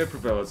new air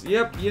propellers.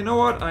 Yep, you know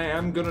what? I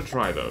am gonna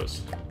try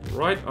those.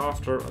 Right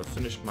after I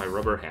finished my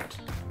rubber hat.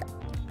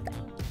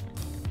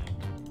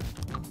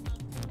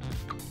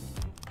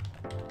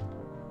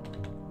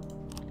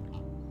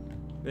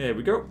 There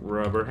we go.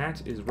 Rubber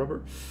hat is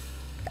rubber.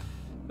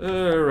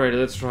 Alright,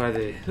 let's try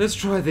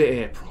the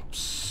air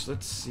props.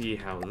 Let's see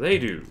how they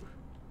do.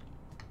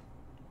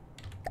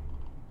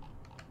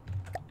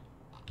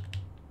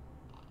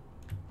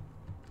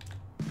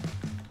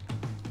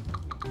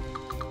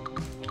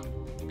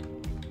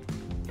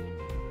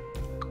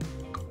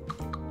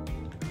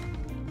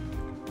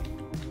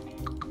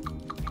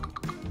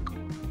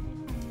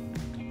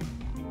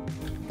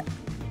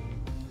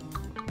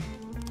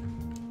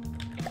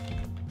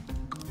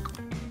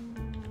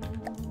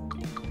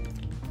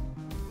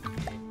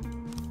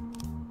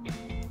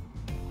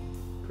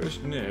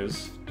 Question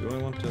is, do I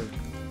want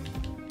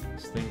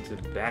this thing to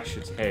bash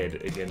its head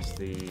against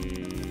the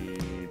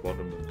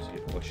bottom of the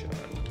ship, or should I?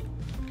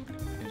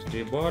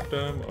 the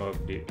bottom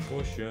of the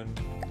ocean.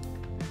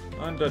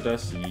 Under the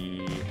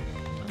sea.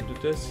 Under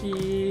the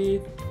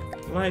sea.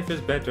 Life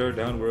is better,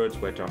 downwards,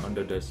 wetter,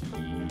 under the sea.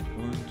 1,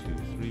 2,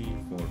 3,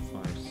 4,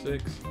 5,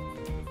 6.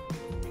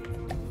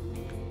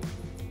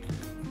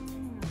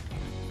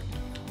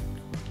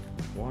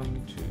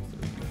 One, two,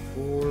 three,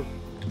 four.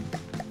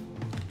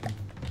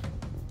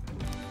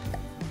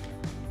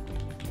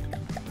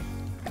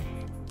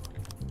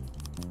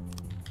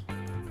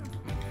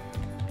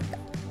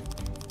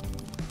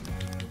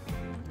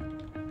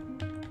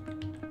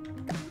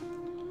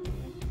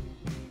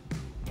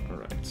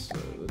 Alright, so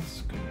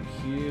let's go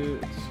here.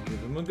 Let's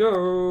give him a go.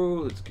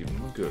 Let's give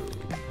him a go.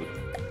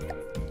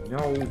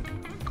 No. 1,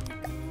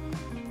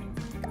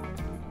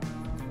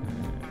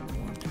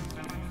 2,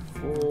 3,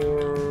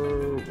 4.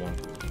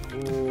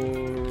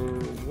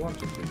 1,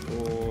 2, 3,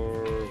 4.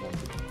 1,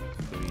 2,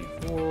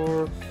 3,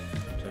 4.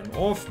 Turn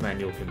off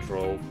manual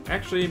control.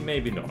 Actually,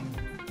 maybe not.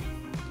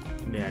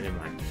 Nah, never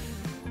mind.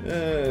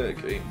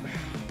 Okay.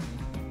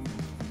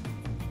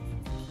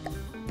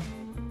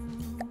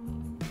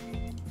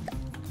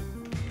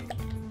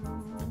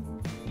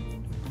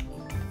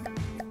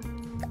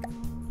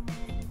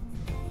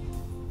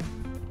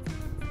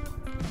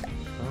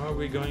 Are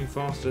we going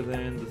faster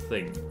than the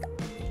thing?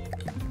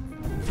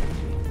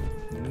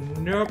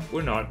 Nope,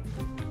 we're not.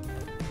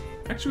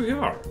 Actually, we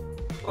are.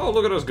 Oh,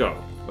 look at us go.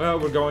 Well,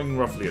 we're going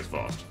roughly as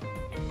fast.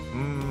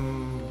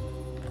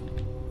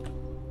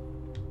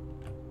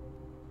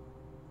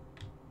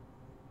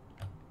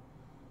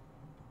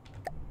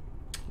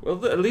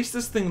 Well, at least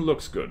this thing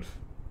looks good.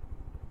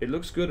 It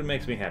looks good and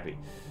makes me happy.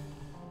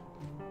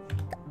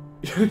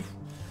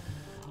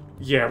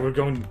 Yeah, we're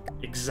going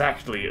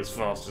exactly as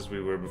fast as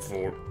we were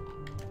before.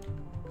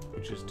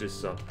 Which is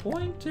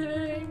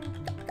disappointing.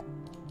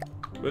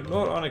 But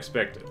not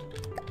unexpected.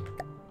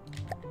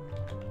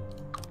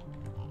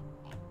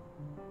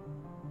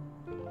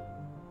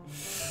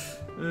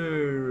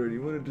 Alright,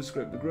 you want to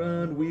describe the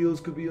ground? Wheels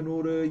could be in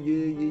order.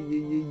 Yeah.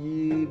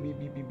 Beep,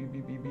 beep, beep, beep,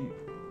 beep, beep, beep.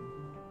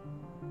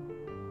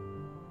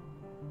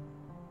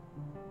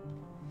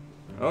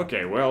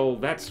 Okay, well,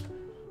 that's...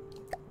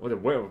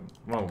 Well,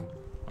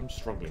 I'm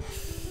struggling.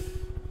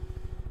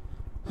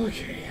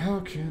 Okay, how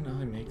can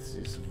I make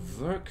this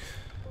work?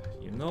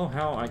 You know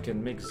how I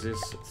can make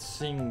this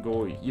thing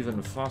go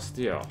even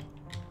faster?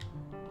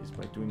 Is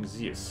by doing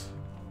this.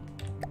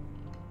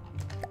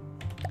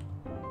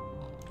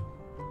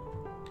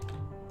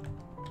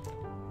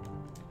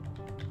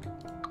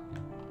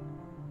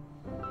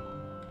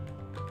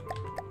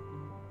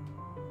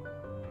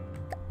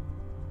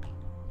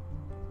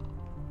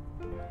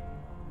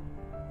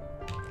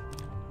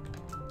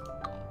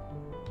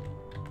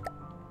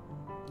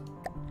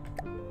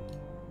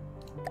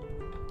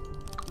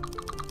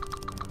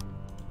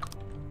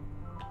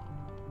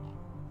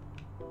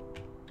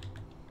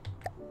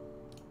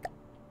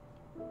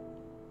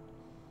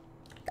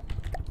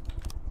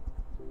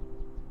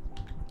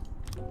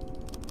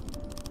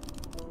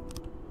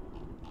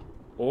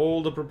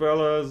 All the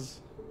propellers.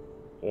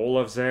 All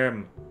of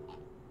them.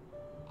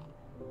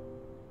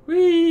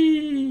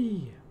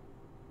 Whee!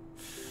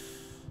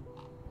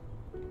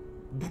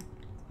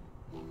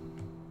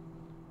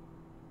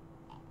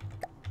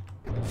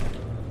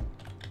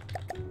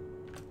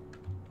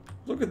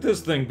 Look at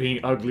this thing being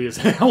ugly as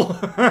hell.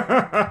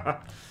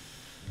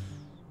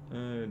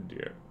 Oh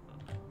dear.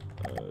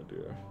 Oh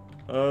dear.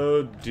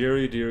 Oh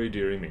dearie, dearie,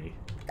 dearie me.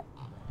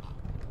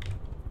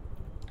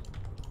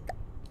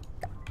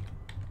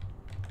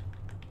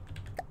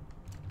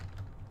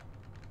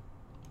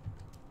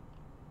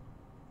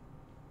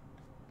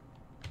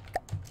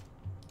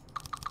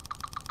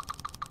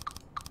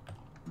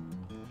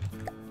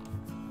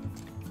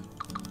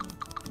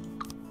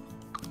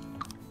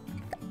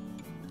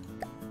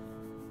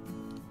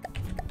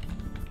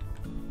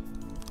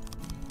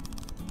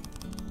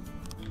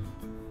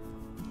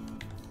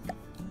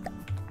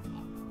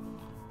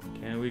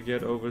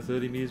 Get over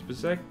 30 meters per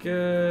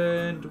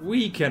second.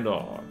 We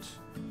cannot.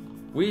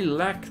 We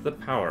lack the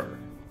power.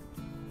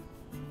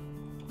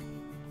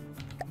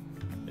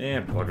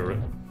 And bugger it.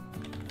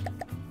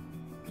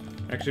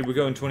 Actually, we're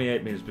going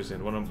 28 meters per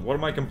second. What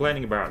am I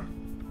complaining about?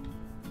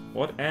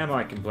 What am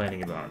I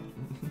complaining about?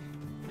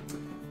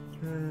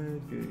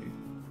 Okay.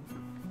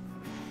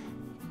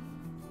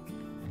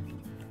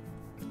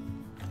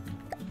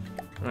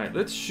 Alright,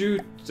 let's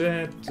shoot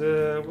at...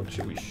 what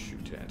should we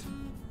shoot at?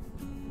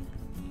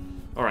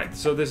 Alright,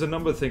 so there's a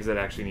number of things that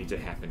actually need to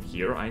happen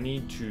here. I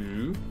need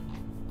to...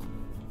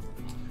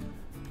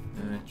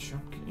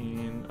 chuck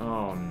in...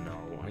 Oh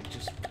no, I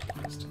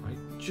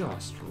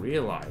just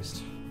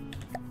realized.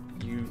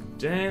 You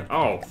damn...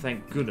 Oh,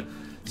 thank goodness.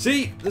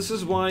 See, this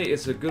is why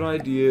it's a good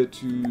idea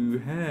to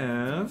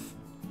have...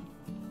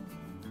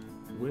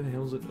 Where the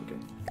hell is it?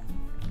 Okay.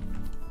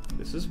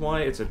 This is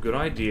why it's a good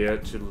idea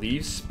to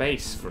leave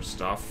space for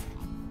stuff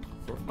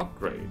for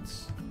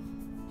upgrades.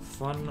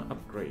 Fun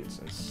upgrades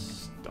and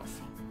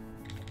stuff.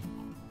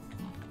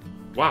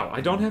 Wow,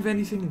 I don't have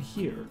anything in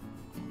here.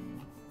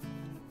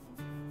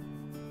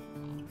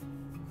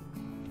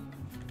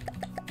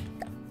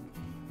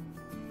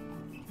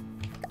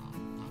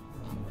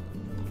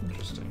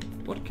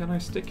 can I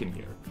stick in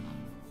here?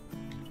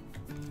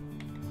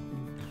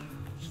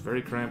 It's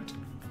very cramped.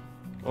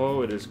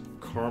 Oh, it is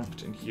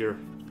cramped in here.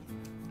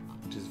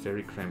 It is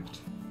very cramped.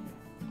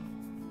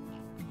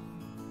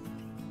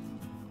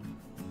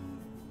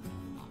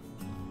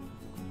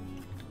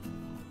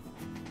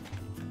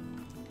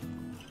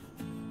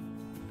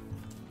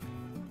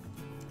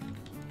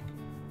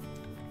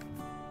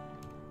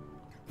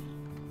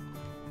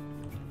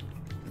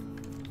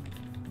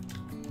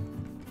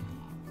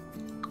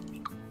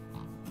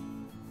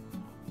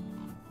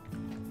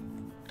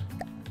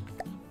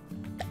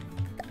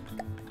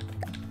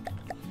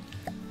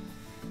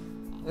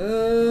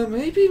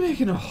 Maybe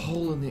making a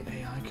hole in the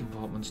AI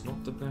compartment's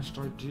not the best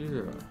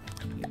idea.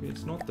 Maybe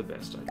it's not the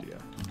best idea.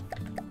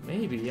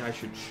 Maybe I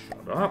should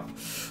shut up.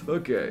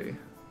 Okay.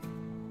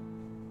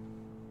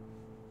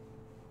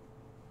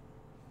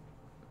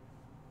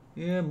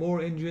 Yeah,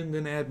 more engine,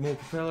 then add more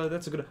propeller.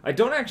 That's a good... I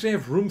don't actually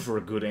have room for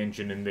a good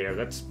engine in there.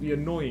 That's the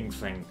annoying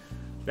thing.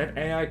 That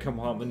AI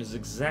compartment is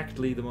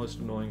exactly the most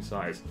annoying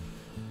size.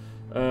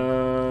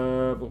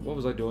 But what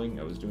was I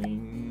doing? I was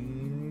doing...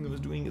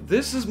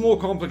 This is more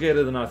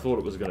complicated than I thought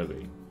it was going to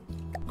be.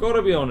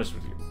 Gotta be honest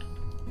with you.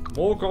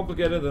 More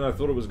complicated than I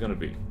thought it was going to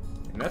be.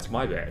 And that's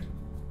my bad.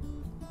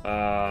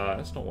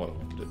 That's not what I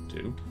wanted to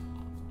do.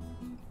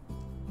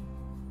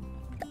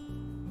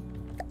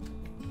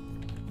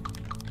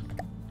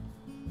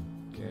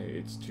 Okay,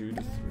 it's 2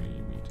 to 3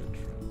 meter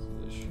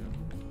transition.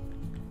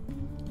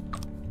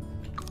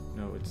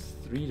 No, it's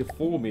 3 to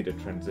 4 meter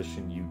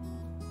transition, you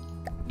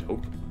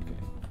dope.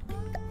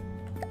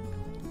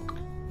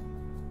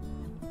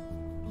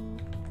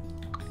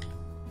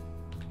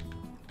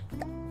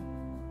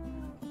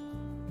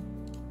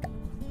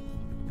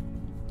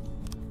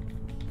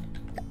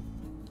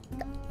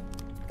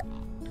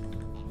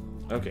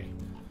 Okay.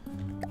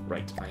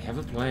 Right, I have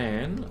a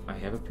plan. I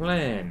have a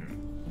plan.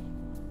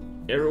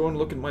 Everyone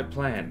look at my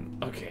plan.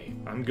 Okay,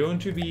 I'm going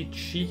to be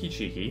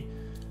cheeky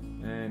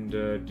and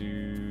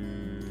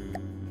do...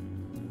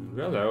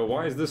 Hello,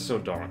 why is this so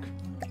dark?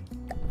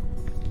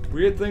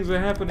 Weird things are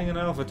happening in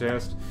alpha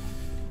test.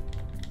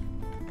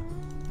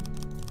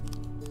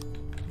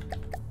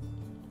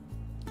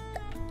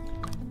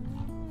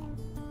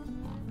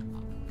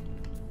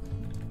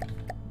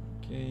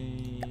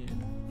 Okay.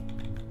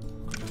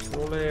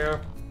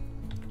 There.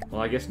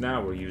 Well, I guess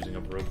now we're using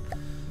up rope.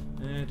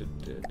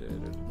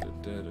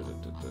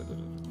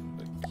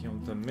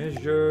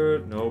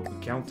 Countermeasure. Nope.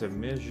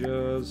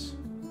 Countermeasures.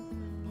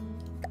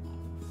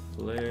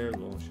 Flare.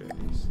 Launcher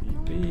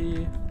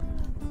ACB.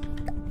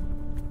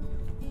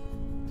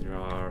 There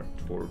are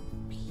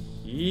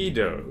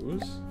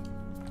torpedoes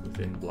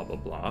within blah blah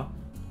blah.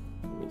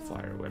 Will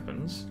fire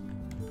weapons.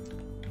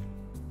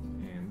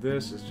 And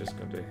this is just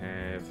going to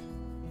have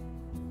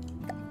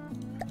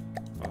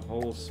a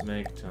whole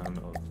smeg ton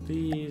of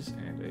these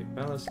and a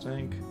ballast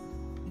tank.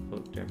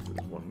 Float depth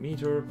is 1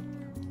 meter.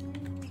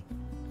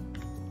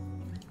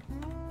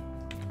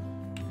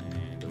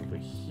 And over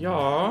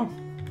here,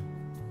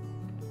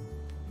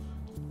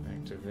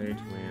 activate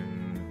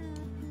when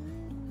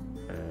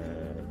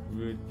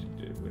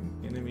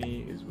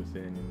enemy is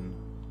within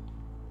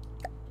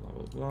blah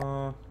blah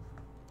blah.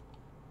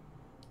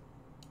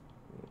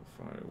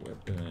 Fire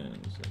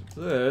weapons and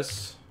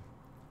this.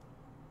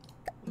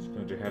 It's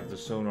going to have the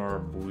sonar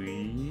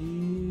buoy.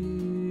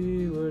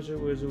 Where's it?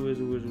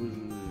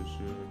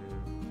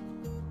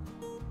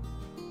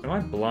 Am I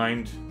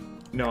blind?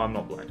 No, I'm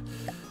not blind.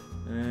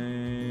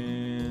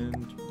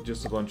 And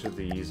just a bunch of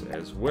these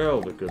as well,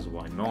 because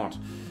why not?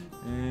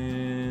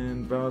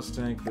 And ballast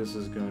tank, this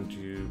is going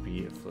to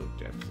be a float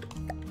depth of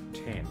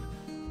 10.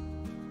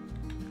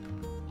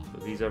 So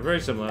these are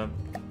very similar,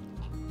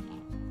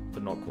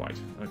 but not quite.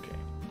 Okay.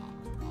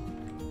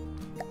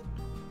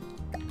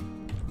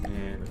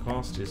 And the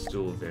cost is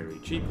still very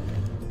cheap.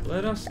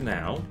 Let us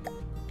now...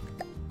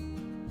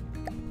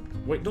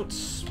 Wait, not...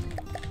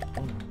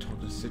 Oh my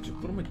god,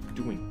 what am I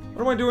doing?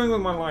 What am I doing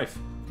with my life?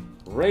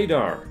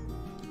 Radar.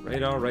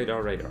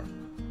 Radar.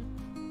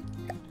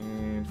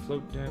 And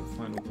float depth,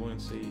 final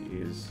buoyancy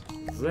is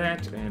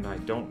that, and I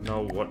don't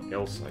know what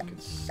else I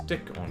could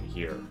stick on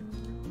here.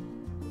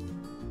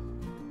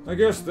 I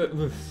guess that...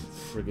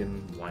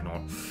 Friggin' why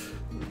not?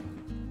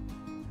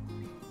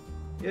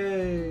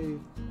 Yay!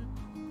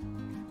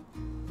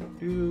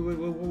 Dude,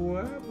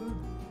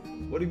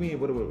 what do you mean?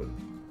 What?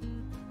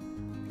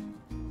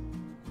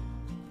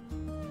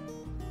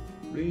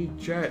 Read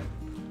chat.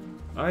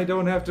 I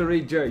don't have to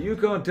read chat. You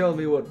can't tell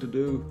me what to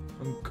do.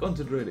 I'm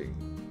concentrating.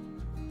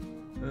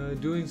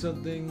 Doing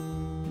something.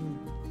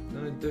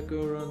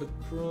 Deco around the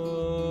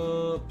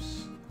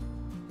props.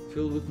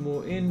 Fill with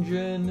more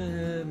engine.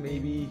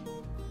 Maybe.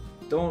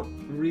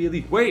 Don't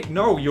really. Wait,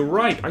 no, you're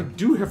right. I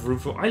do have room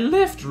for. I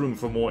left room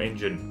for more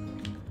engine.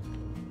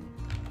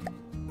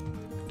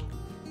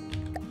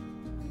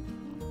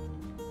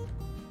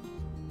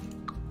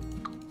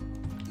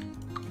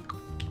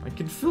 I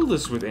can fill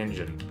this with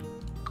engine.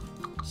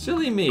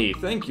 Silly me.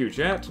 Thank you,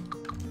 chat.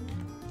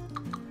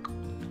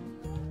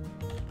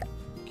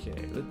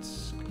 Okay,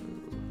 let's go.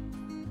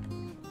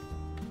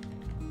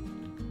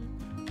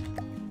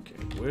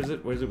 Where's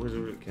it? Where's it? Where's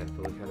it?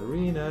 Caterpillar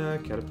Katarina,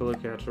 Caterpillar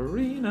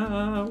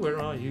Katarina,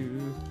 where are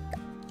you?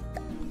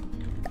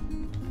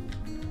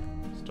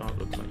 Start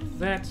looks like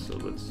that, so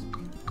let's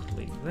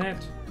delete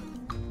that.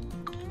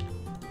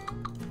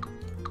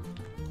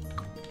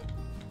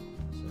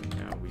 So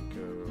now we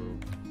go.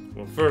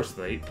 Well, first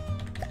they.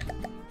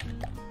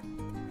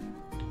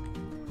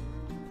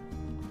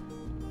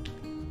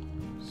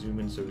 Zoom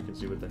in so we can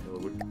see what the hell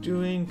we're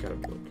doing.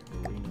 Caterpillar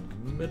Katarina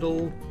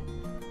middle.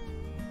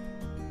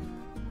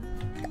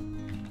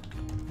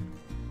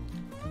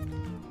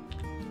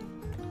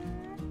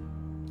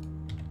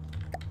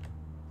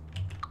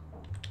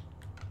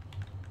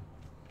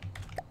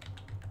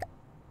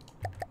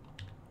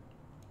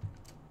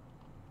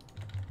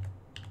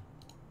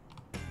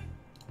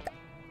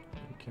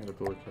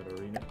 Caterpillar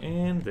Katarina,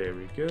 and there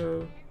we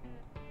go.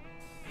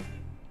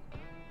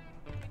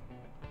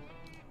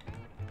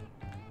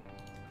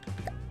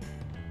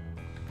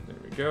 There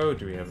we go.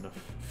 Do we have enough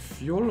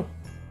fuel?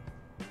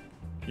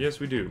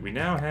 Yes, we do. We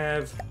now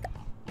have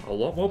a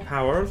lot more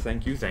power.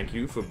 Thank you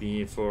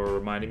for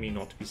reminding me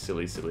not to be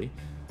silly.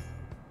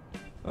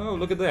 Oh,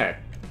 look at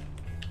that.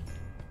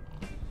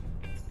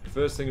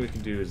 First thing we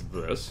can do is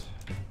this.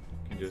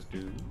 We can just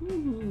do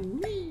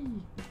woo-wee.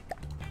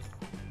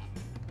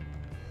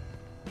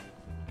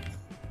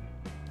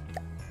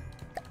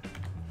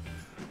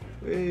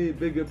 Hey,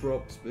 bigger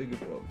props, bigger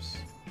props.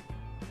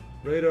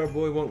 Radar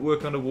boy won't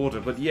work underwater,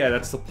 but yeah,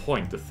 that's the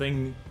point. The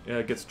thing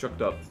gets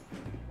chucked up.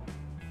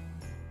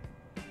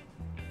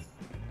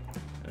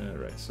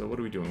 Alright, so what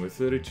are we doing? We're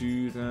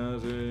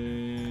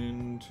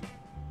 32,000.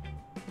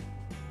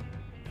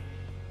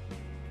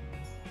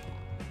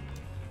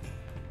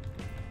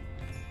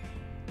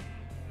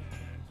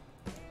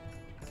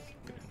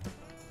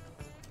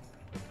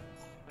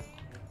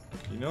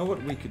 You know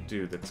what we could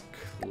do that's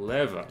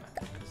clever?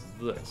 Is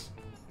this.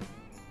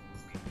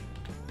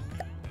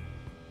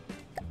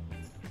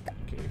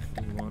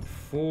 We want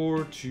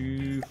 4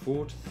 to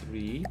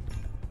 3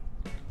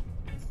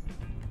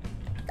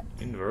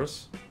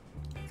 inverse.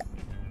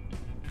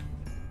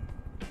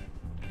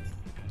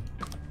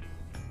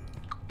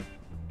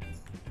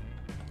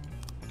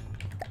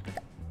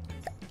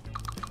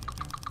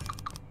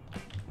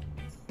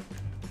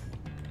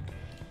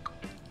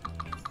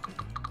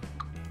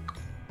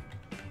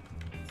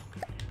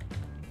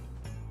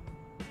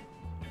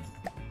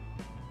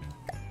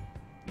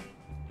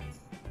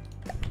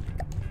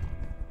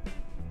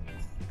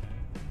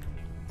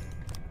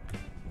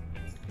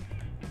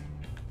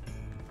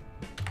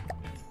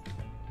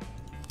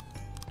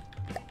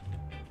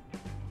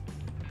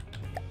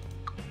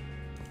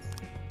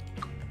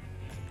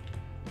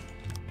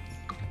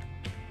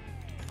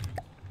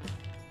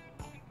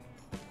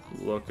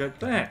 Look at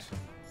that.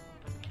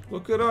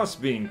 Look at us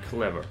being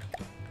clever.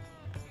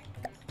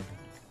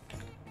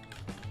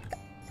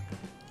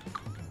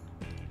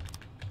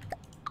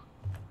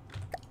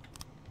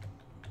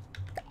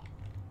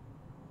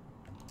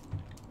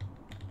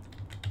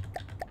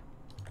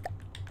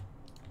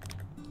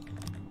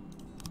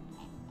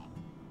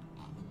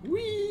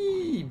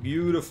 Whee!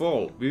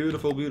 Beautiful,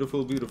 beautiful,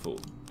 beautiful, beautiful.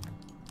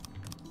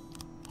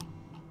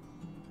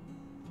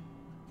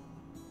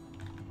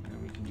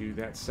 And we can do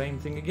that same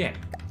thing again.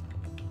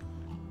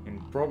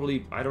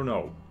 Probably, I don't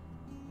know,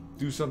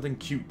 do something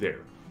cute there.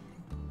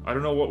 I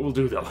don't know what we'll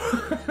do though.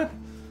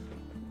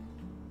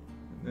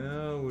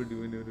 No, we're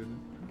doing it.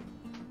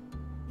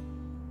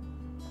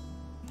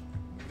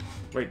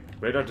 Wait,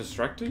 radar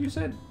distractor you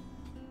said?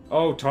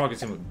 Oh,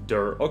 targets him with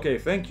dirt. Okay,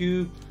 thank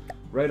you.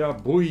 Radar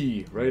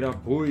buoy. Radar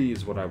buoy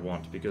is what I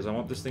want because I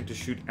want this thing to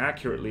shoot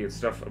accurately at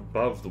stuff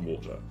above the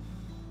water.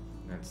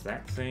 That's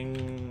that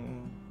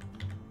thing.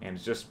 And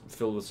it's just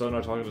filled with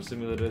sonar target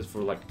simulators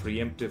for like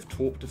preemptive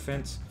torp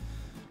defense.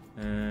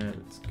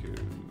 Let's go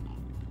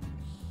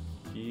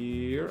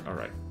here.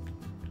 Alright.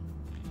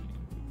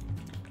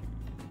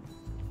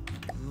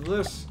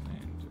 This.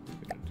 And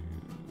we're gonna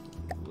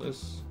do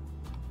this.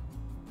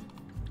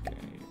 Okay,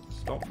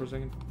 stop for a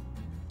second.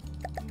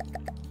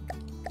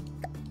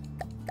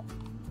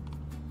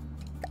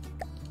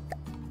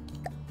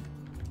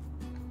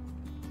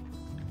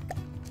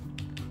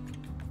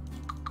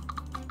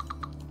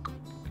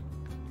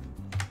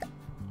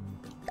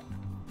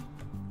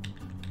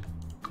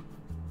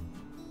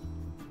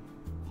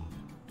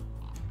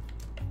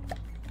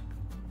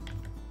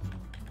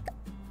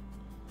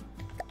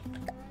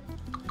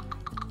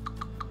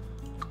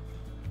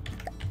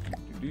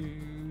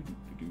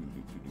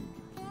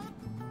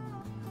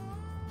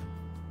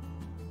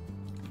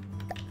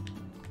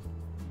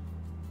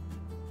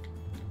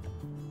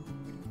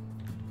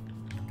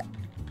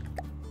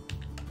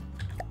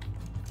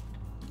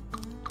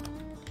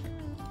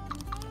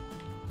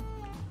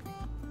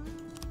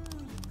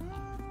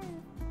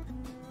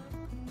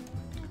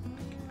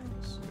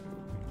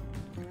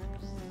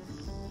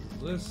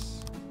 This.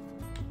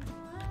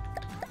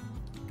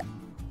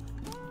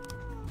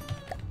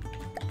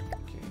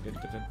 Okay.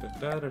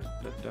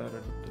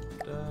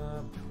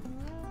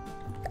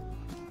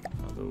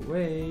 Other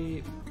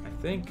way. I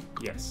think.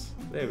 Yes.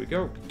 There we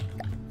go.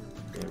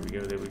 There we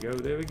go, there we go,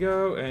 there we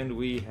go. And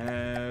we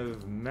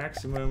have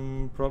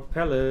maximum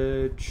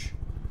propellage.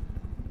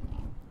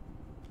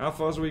 How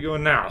fast are we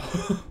going now?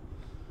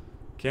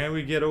 Can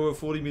we get over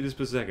 40 meters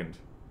per second?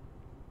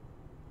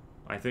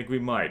 I think we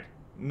might.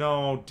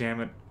 No, damn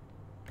it.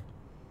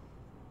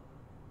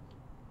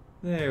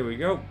 There we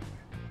go.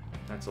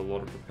 That's a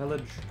lot of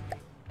propellage.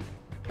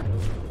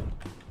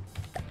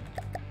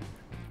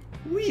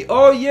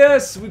 Oh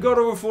yes! We got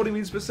over 40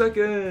 meters per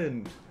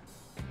second!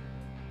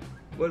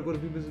 What do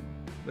people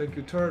make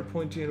your turret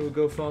pointy and it will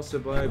go faster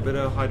by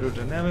better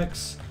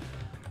hydrodynamics?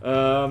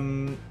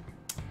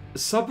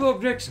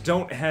 Sub-objects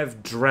don't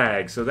have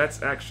drag, so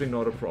that's actually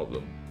not a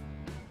problem.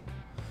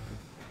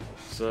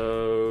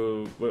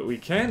 So, what we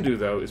can do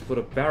though is put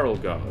a barrel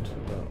guard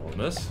on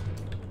this.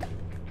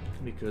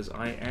 Because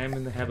I am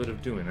in the habit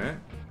of doing that.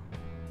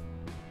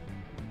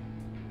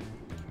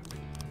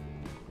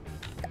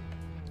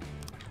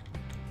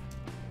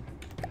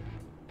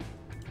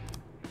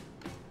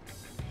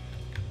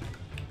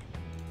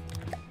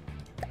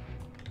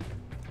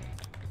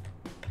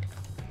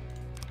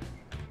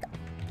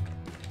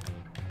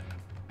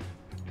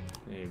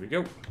 There we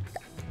go.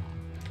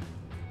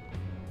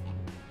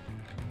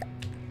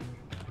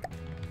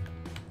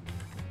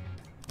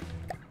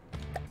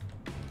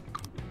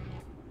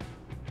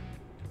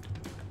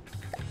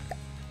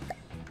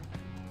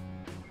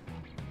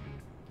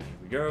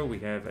 Go. We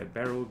have a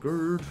barrel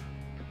gird.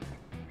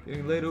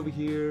 Getting laid over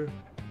here.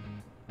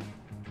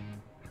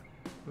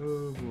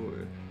 Oh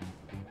boy.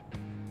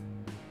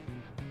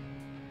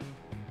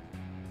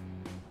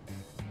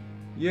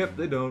 Yep,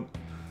 they don't.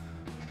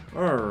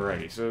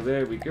 Alrighty, so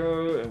there we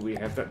go, and we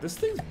have that. This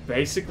thing's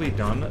basically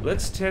done.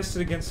 Let's test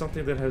it against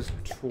something that has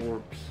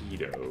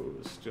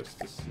torpedoes, just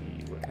to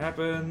see what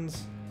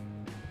happens.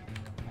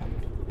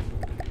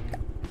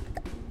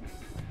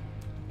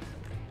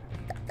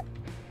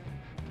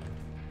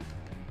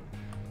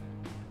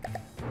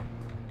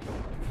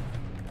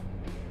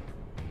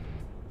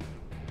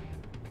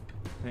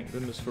 Thank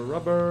goodness for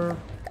rubber.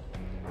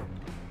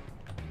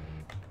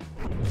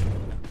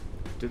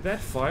 Did that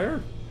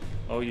fire?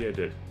 Oh yeah, it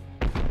did.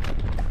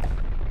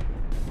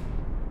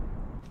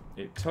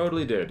 It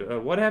totally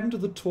did. What happened to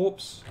the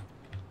torps?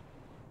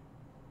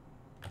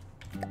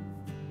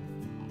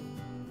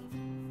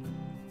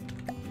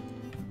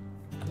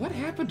 What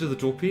happened to the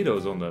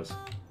torpedoes on this?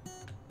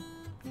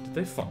 Did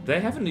they they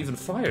haven't even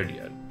fired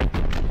yet.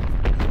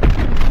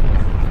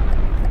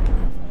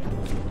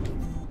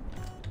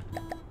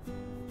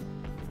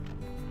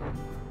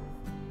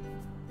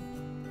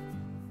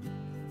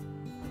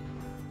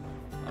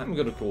 I'm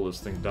gonna call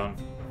this thing done.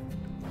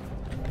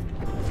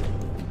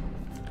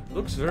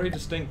 Looks very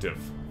distinctive.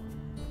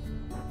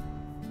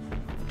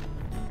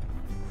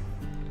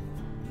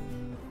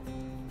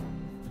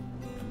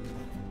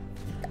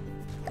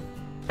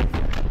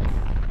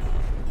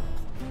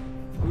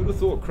 Who would have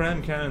thought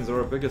CRAM cannons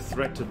are a bigger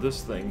threat to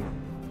this thing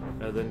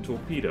than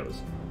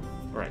torpedoes?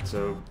 Alright,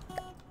 so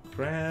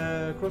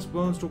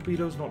crossbones,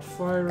 torpedoes not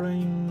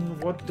firing.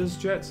 What does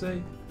chat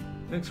say?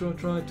 Next one,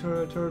 try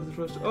turret the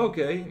thrust.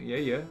 Okay,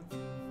 yeah.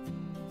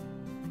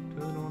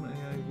 Turn on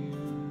AI view.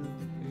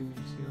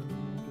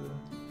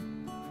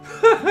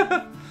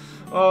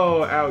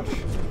 Oh, ouch.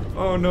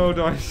 Oh no,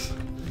 dice.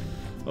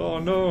 Oh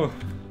no.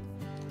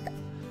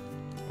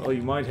 Well,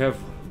 you might have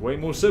way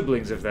more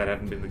siblings if that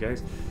hadn't been the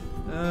case.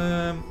 We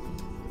can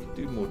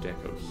do more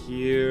deco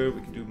here.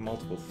 We can do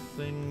multiple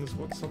things.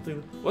 What's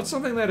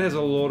something that has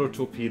a lot of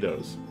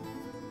torpedoes?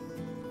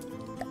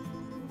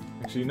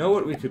 Actually, you know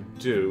what we could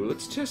do?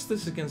 Let's test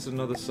this against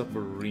another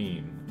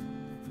submarine.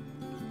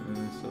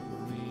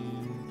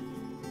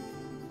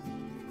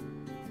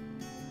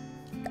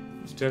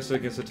 Let's test it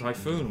against a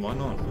typhoon. Why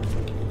not?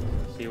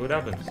 See what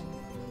happens.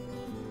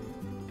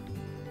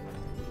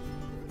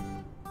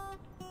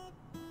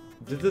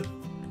 Did the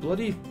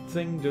bloody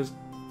thing just...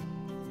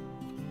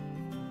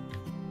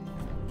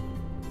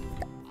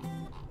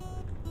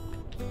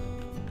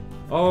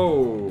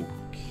 Oh.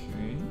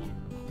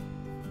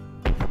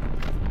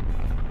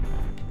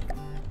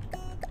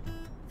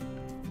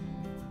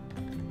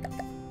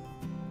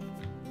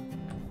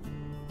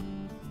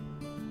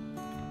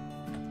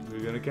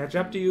 We're gonna catch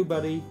up to you,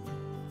 buddy.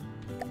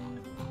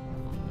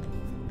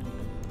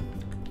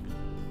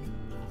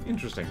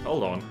 Interesting.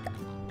 Hold on.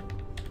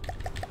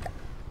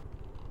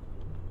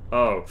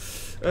 Oh.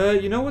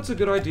 You know what's a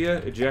good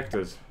idea?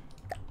 Ejectors.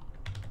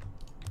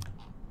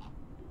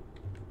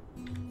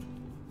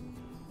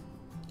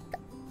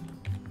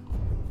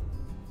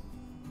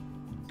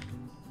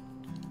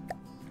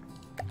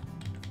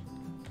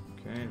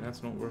 Okay,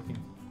 that's not working.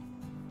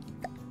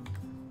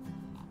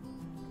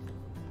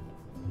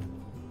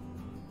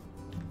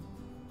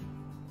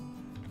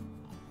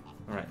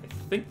 Alright, I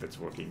think that's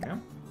working now.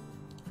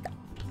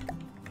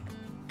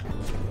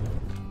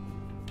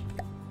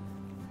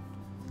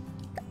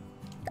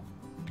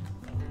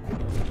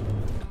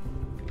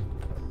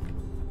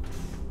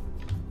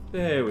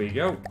 There we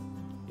go.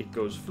 It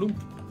goes floop.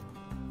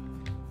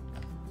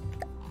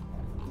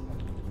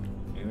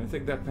 And I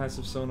think that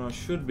passive sonar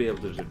should be able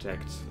to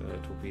detect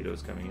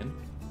torpedoes coming in.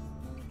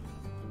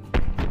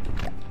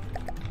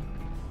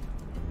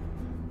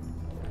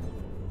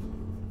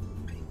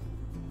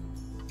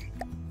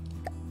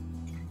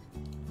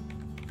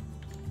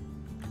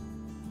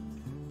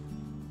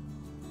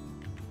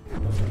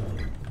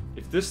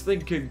 this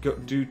thing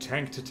could do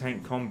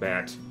tank-to-tank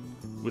combat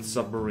with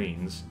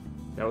submarines,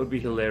 that would be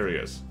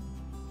hilarious.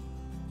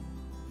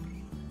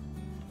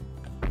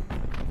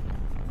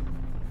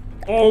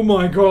 Oh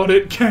my god,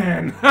 it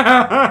can!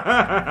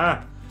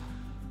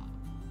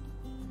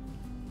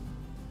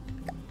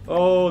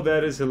 Oh,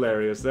 that is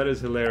hilarious. That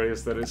is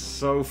hilarious. That is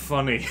so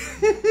funny.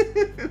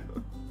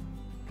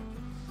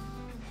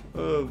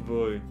 Oh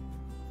boy.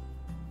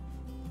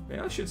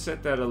 Maybe I should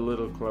set that a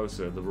little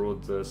closer, the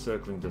broad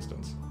circling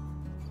distance.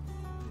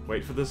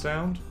 Wait for the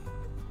sound.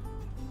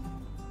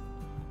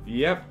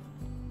 Yep.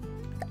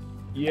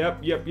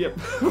 Yep.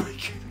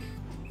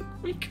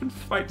 We can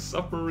fight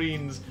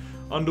submarines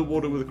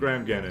underwater with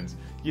CRAM cannons.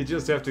 You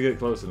just have to get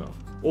close enough.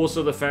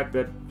 Also, the fact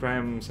that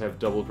CRAMs have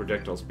double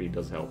projectile speed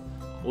does help.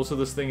 Also,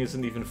 this thing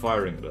isn't even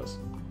firing at us.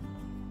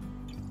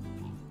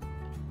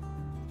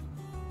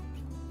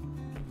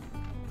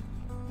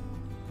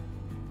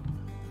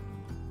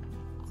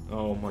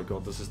 Oh my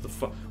god, this is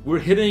the We're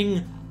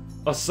hitting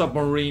a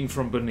submarine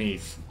from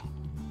beneath.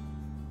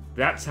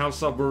 That's how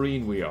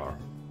submarine we are.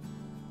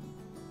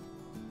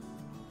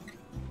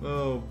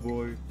 Oh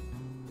boy.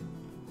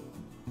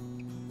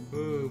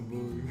 Oh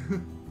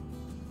boy.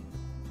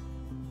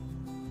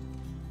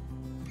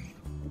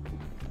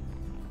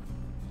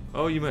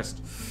 Oh, you missed.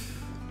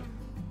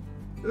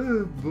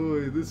 Oh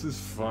boy, this is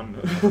fun.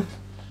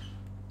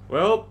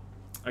 Well,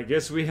 I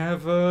guess we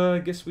have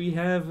a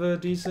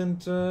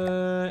decent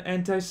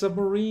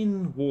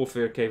anti-submarine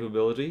warfare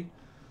capability.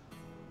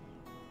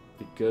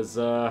 Because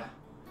oh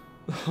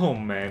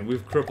man,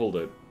 we've crippled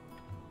it.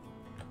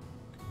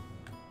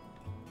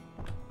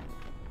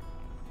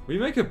 We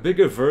make a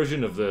bigger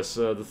version of this.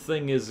 The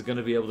thing is going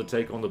to be able to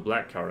take on the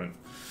blackcurrant.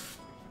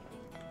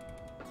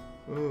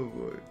 Oh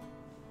boy.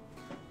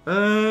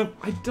 I'm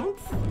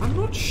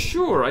not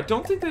sure. I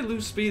don't think they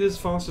lose speed as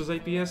fast as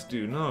APS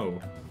do.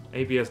 No,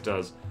 APS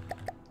does.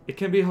 It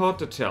can be hard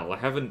to tell. I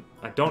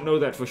don't know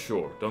that for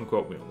sure. Don't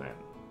quote me on that.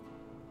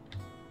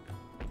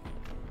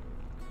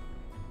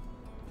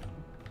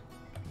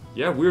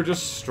 Yeah, we're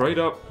just straight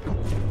up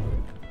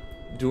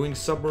doing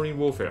submarine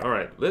warfare.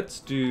 Alright, let's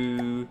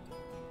do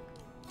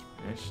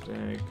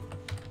hashtag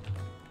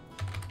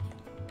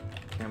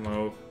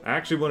camo. I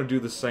actually want to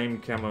do the same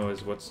camo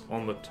as what's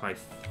on the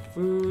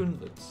Typhoon.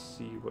 Let's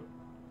see what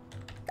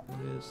it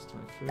is.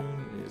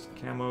 Typhoon is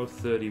camo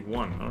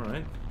 31.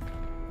 Alright.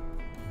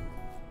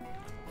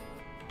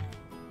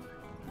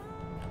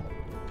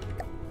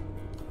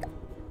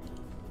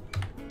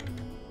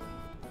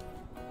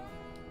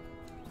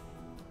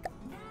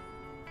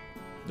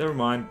 Never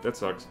mind, that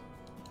sucks.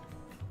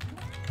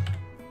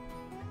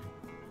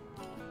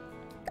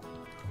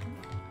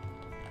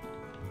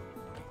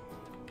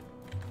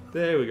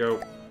 There we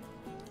go.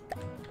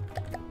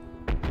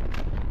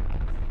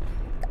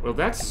 Well,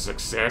 that's a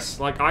success.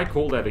 Like, I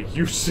call that a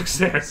huge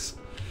success.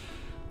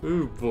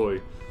 Ooh, boy.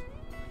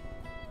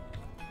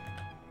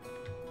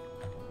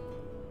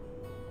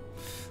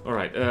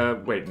 Alright,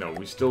 wait, no.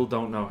 We still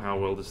don't know how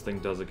well this thing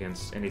does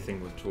against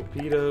anything with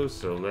torpedoes,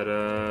 so let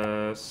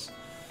us...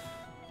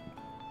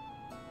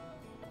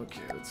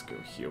 Okay, let's go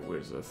here.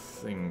 Where's the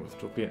thing with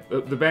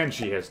torpedoes? The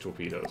Banshee has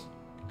torpedoes.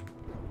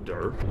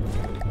 Durr.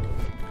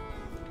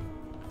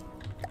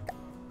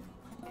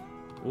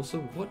 Also,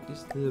 what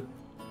is the...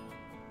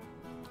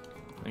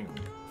 Hang on.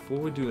 Before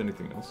we do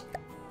anything else.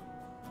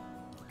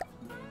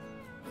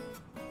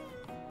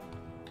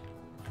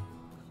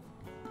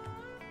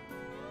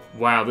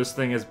 Wow, this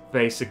thing has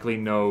basically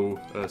no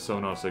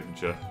sonar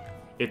signature.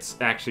 It's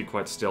actually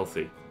quite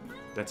stealthy.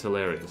 That's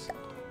hilarious.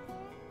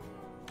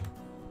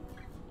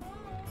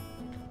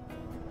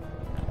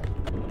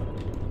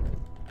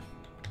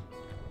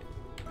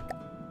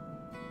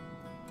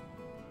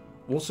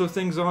 Also,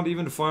 things aren't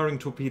even firing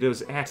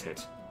torpedoes at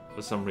it,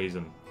 for some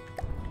reason.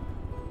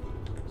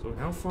 So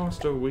how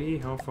fast are we?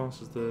 How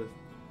fast is the...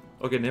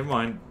 Okay, never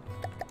mind.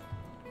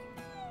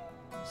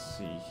 Let's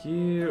see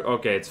here.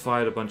 Okay, it's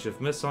fired a bunch of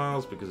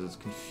missiles because it's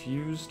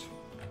confused.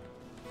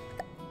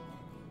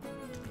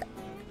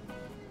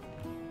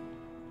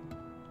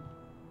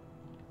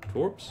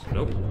 Torps?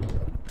 Nope.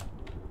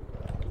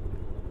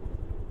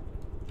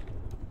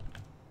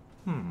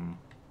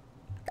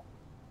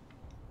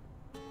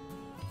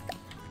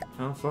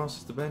 How fast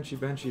is the Banshee?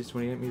 Banshee is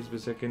 28 meters per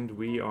second.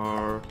 We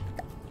are...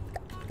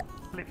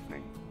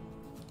 Listening.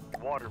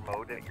 Water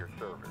mode at your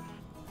service.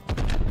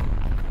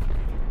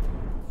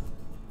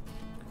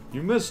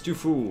 You missed, you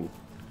fool!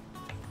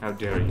 How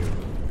dare you?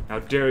 How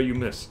dare you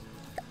miss?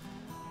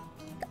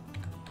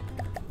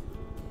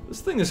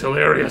 This thing is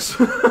hilarious!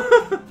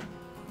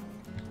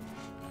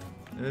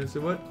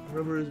 So what?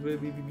 Rubber is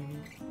baby.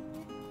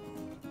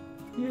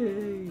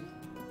 Yay!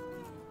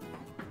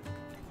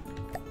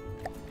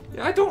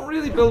 Yeah, I don't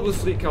really build with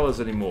fleet colors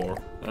anymore.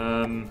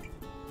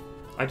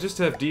 I just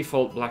have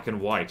default black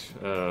and white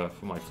for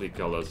my fleet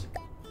colors.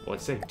 Well,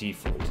 I'd say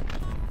default.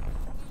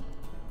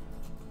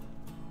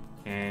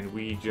 And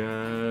we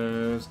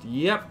just...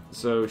 Yep,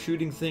 so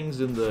shooting things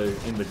in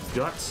the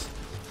guts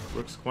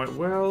works quite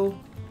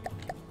well.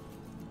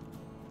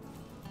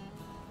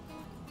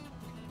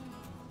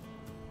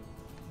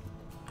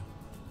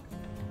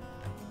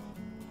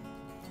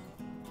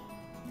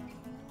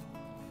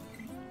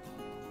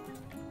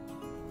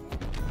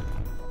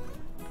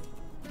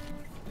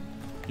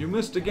 You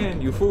missed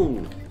again, you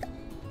fool!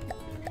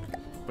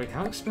 Wait,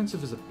 how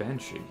expensive is a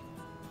Banshee?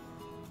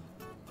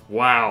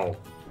 Wow!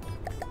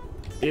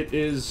 It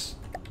is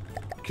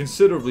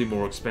considerably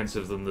more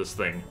expensive than this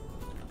thing.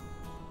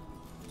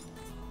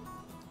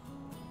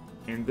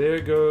 And there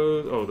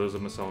goes... Oh, those are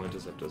missile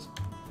interceptors.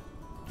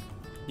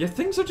 Yeah,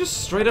 things are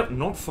just straight up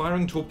not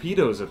firing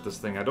torpedoes at this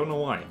thing. I don't know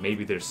why.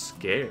 Maybe they're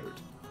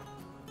scared.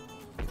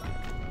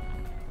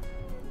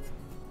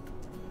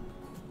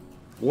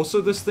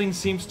 Also, this thing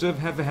seems to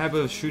have a habit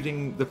of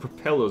shooting the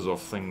propellers of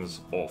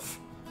things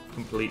off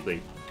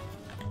completely.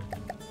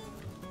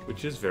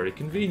 Which is very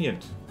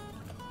convenient.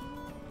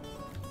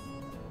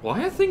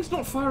 Why are things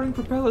not firing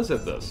propellers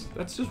at this?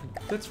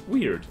 That's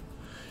weird.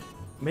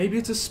 Maybe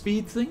it's a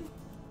speed thing?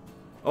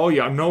 Oh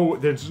yeah, no,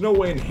 there's no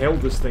way in hell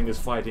this thing is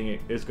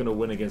gonna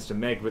win against a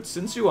Meg, but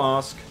since you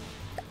ask,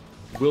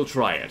 we'll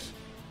try it.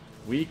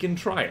 We can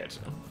try it.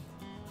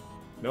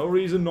 No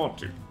reason not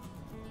to.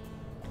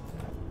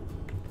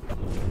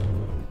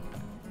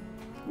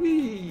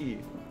 Whee!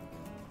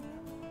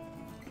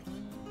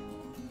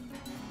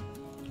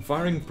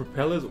 Firing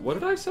propellers... What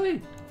did I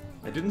say?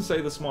 I didn't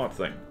say the smart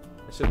thing.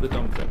 I said the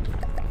dumb thing.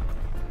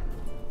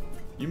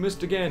 You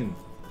missed again.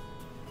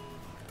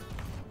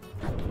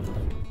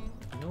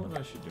 You know what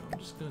I should do? I'm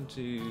just going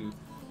to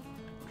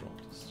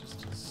drop this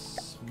just a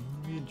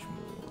smidge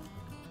more.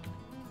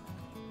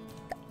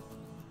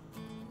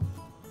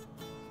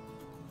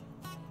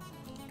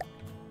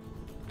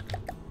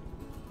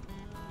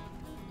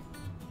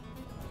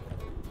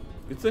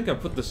 You'd think I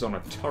put this on a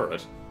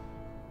turret.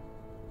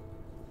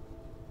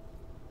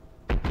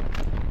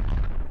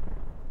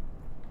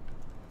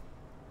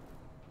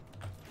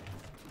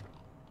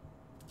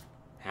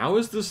 How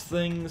is this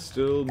thing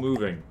still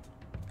moving?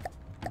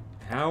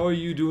 How are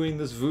you doing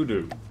this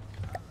voodoo?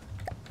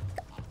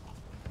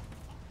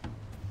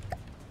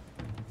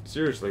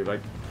 Seriously,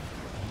 like...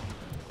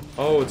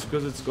 Oh, it's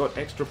because it's got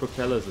extra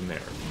propellers in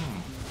there.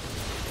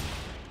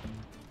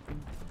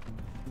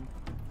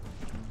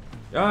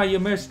 Ah, you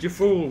missed, you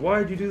fool!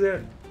 Why'd you do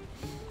that?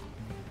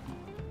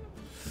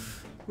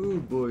 Oh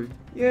boy.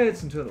 Yeah,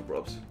 it's internal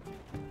props.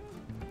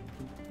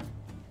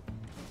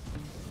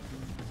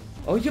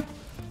 Oh, yep.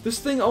 This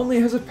thing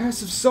only has a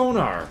passive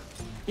sonar.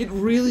 It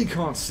really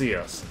can't see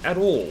us at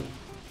all.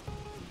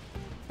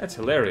 That's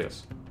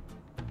hilarious.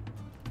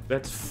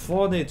 That's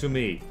funny to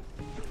me.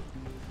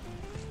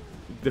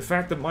 The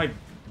fact that my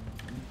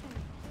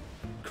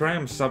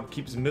CRAM sub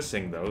keeps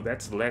missing, though,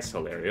 that's less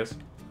hilarious.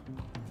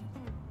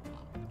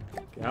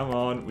 Come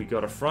on, we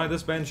gotta fry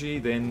this Banshee,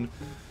 then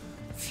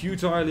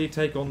futilely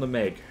take on the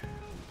Meg.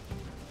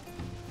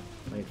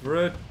 Wait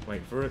for it,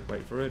 wait for it,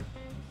 wait for it.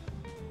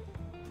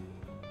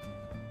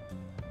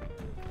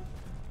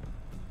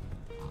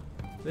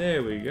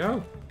 There we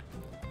go.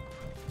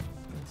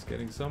 It's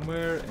getting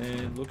somewhere,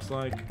 and looks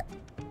like...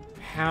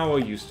 How are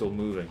you still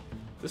moving?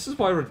 This is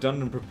why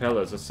redundant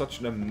propellers are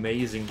such an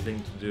amazing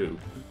thing to do.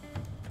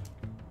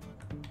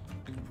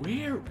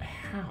 Where?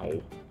 How?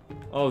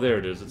 Oh, there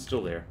it is. It's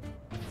still there.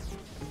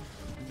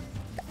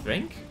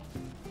 Think?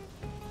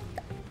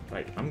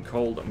 Right, I'm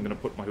cold. I'm gonna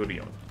put my hoodie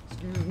on.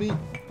 Excuse me.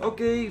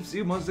 Okay, see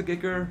you, monster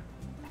kicker.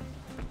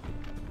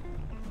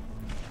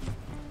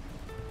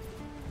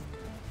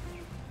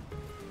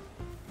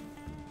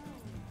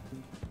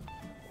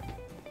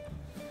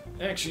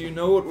 Actually, you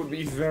know what would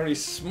be very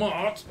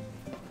smart?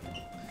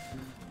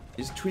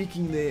 Is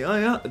tweaking the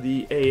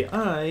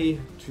AI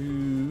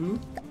to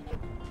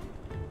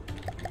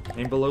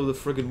aim below the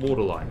friggin'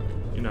 waterline.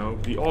 You know,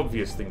 the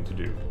obvious thing to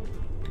do.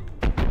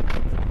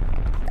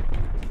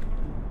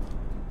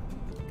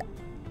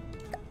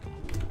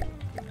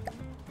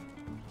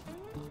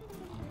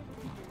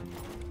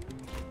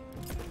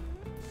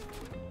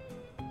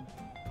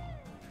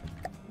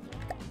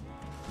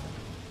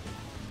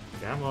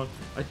 Come on.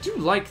 I do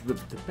like the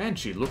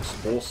Banshee looks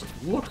awesome.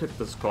 Look at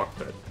this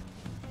cockpit.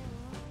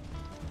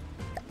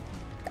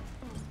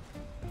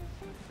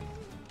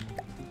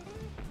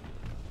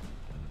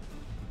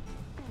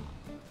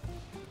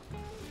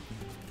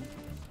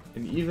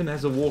 And even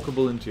has a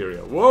walkable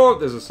interior. Whoa,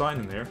 there's a sign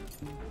in there.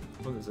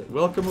 What is it?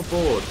 Welcome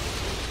aboard.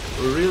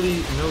 We're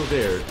really no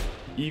there.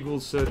 Eagle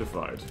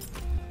certified.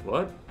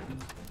 What?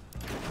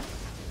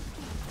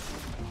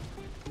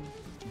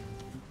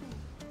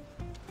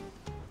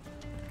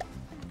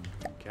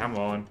 Come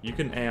on, you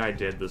can AI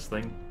dead this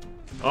thing.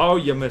 Oh,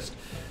 you missed.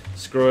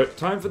 Screw it.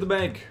 Time for the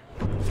Meg.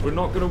 We're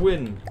not gonna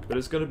win, but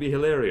it's gonna be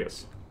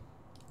hilarious.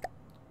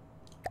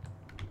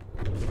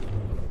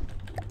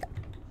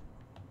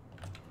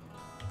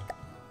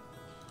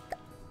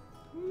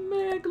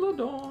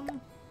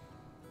 Megalodon.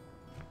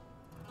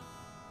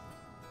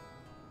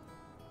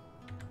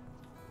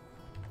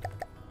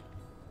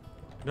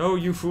 No,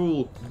 you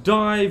fool.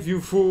 Dive,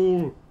 you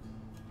fool.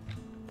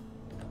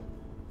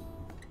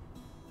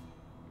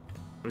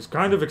 I was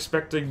kind of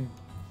expecting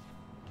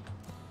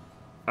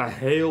a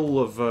hail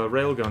of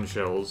railgun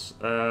shells.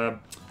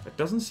 It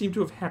doesn't seem to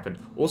have happened.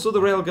 Also, the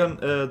railgun,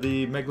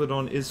 the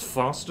Megalodon is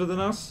faster than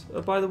us,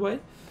 by the way.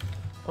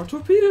 Our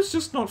torpedo's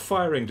just not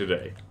firing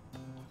today.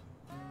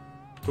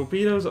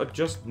 Torpedoes are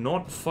just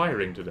not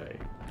firing today.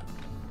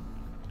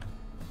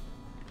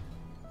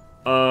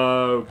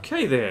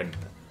 Okay then.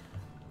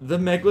 The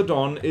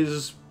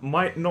Megalodon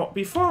might not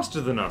be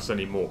faster than us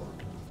anymore.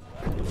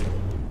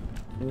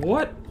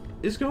 What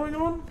is going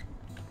on?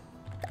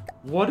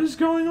 What is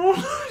going on?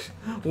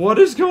 What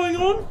is going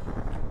on?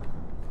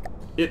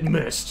 It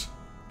missed.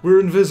 We're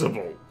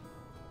invisible.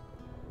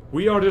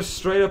 We are just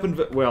straight up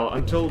well,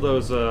 until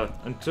those,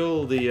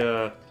 until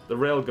the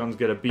railguns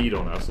get a bead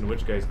on us, in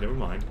which case, never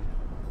mind.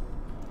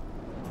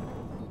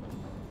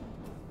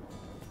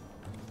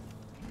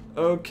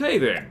 Okay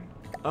then.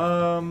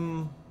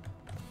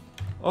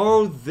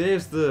 Oh,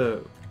 there's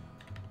the...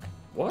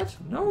 What?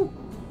 No.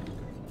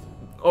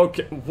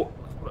 Okay,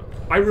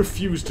 I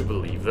refuse to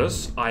believe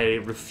this. I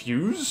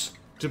refuse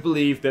to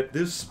believe that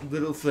this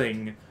little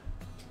thing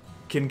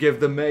can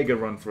give the Meg a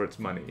run for its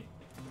money.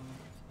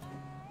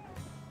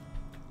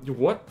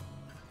 What?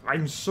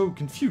 I'm so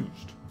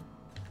confused.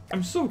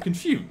 I'm so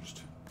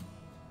confused.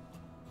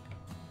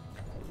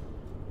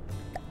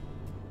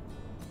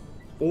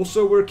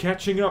 Also, we're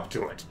catching up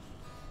to it.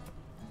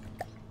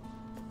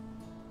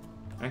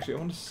 Actually, I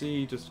want to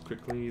see just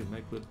quickly the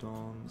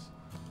Megalodons.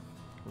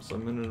 Also,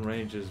 minimum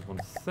range is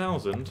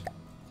 1,000.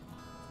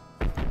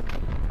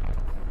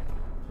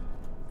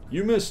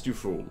 You missed, you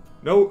fool.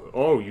 No,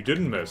 oh, you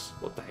didn't miss.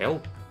 What the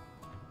hell?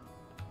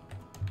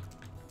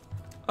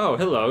 Oh,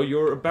 hello,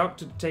 you're about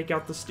to take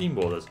out the steam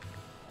boilers.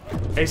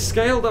 A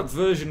scaled-up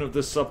version of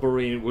this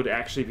submarine would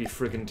actually be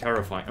friggin'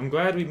 terrifying. I'm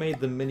glad we made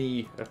the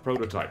mini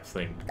prototype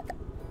thing.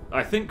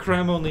 I think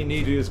CRAM only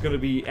needed is going to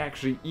be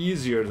actually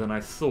easier than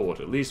I thought,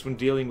 at least when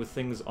dealing with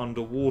things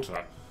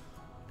underwater.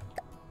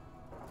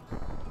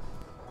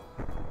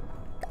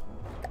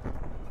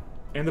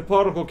 And the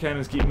particle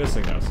cannons keep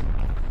missing us.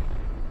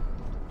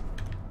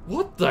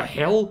 What the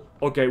hell?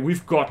 Okay,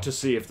 we've got to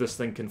see if this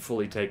thing can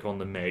fully take on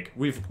the Meg.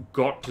 We've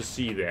got to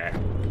see that.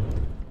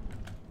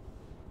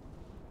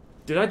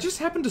 Did I just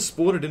happen to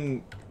spawn it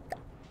in...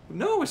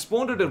 No, I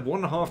spawned it at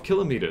 1.5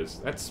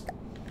 kilometers. That's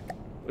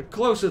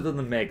closer than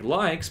the Meg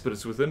likes, but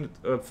it's within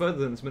further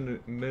than its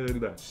minute.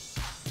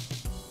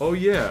 Oh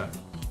yeah.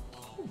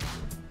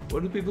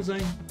 What are people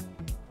saying?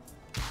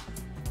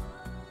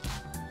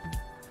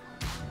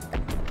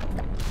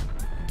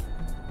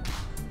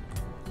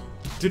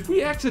 Did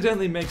we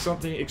accidentally make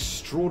something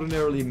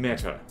extraordinarily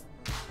meta?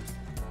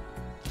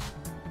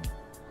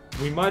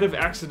 We might have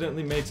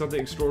accidentally made something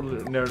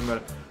extraordinarily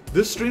meta.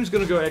 This stream's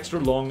gonna go extra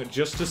long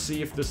just to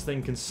see if this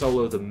thing can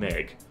solo the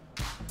Meg.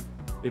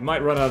 It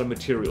might run out of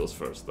materials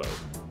first, though.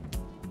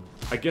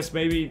 I guess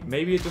maybe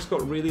it just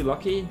got really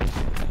lucky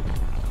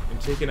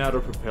and taken out a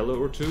propeller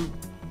or two.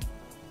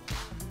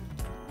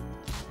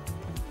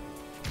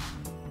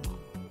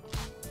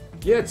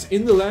 Yeah, it's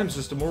in the LAM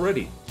system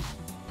already.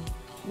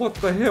 What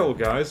the hell,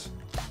 guys?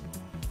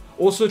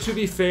 Also, to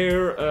be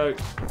fair,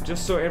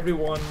 just so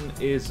everyone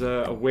is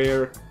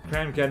aware,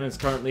 CRAM cannons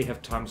currently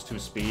have ×2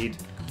 speed,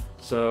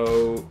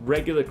 so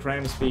regular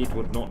CRAM speed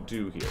would not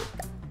do here.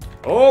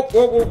 Oh,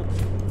 whoa, whoa.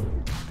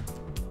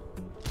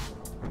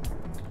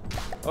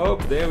 Oh,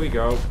 there we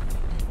go.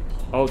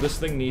 Oh, this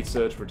thing needs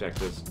surge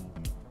protectors.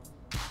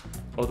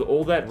 Oh,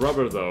 all that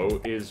rubber,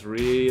 though, is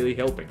really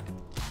helping.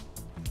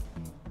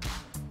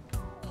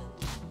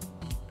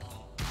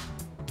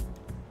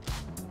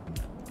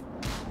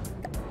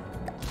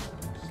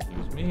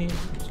 Excuse me, I'm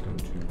just going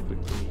to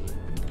quickly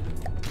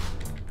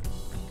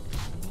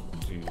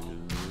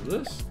do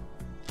this.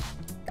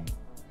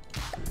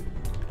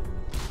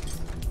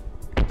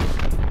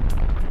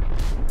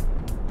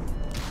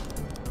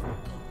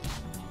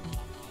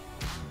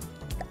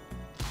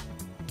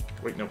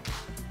 Wait, no.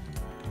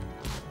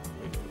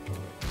 Wait, no.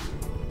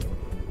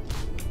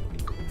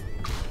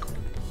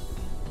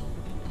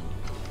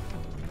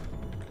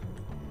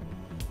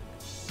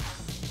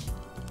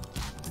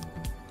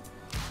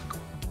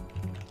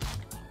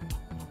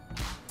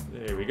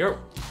 There we go.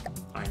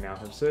 I now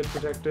have surge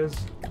protectors.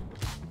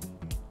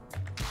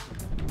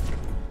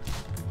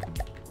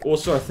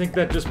 Also, I think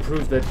that just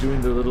proved that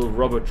doing the little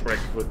rubber trick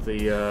with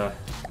the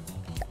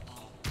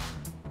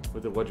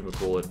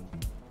whatchamacallit.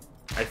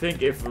 I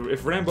think if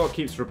Rambot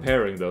keeps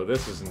repairing, though,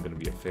 this isn't going to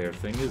be a fair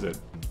thing, is it?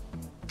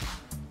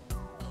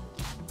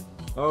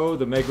 Oh,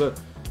 the Megalodon.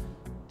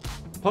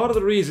 Part of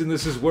the reason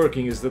this is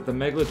working is that the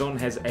Megalodon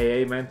has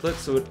AA mantlet,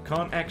 so it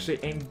can't actually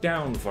aim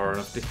down far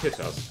enough to hit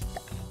us.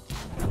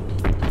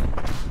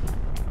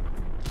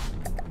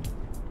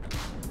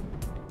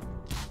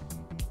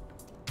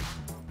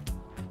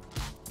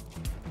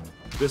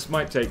 This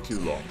might take too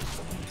long.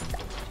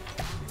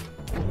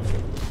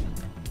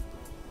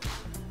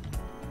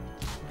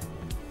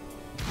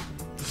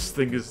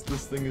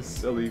 This thing is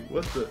silly.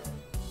 What the?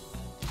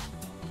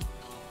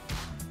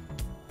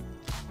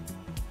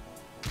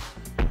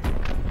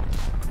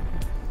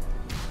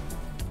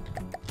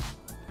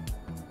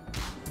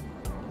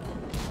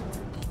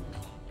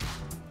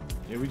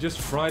 Yeah, we just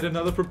fried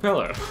another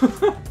propeller.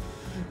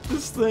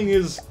 This thing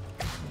is...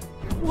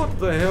 What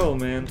the hell,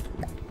 man?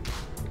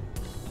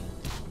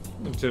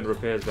 I'm gonna turn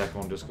repairs back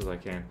on just because I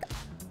can.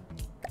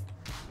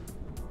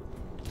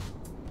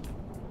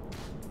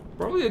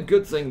 Probably a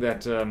good thing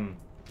that,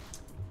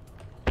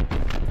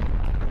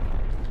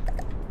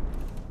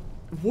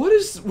 what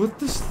is with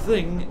this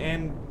thing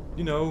and,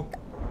 you know...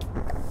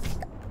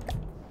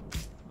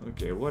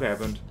 Okay, what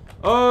happened?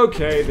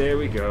 Okay, there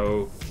we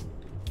go.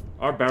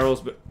 Our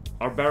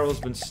barrel's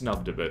been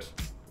snubbed a bit.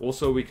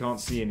 Also, we can't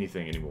see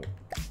anything anymore.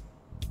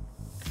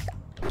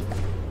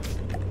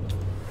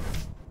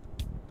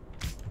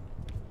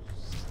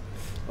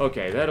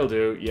 Okay, that'll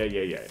do.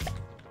 Yeah.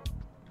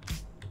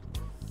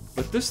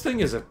 But this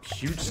thing is a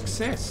huge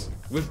success.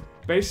 We've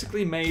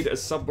basically made a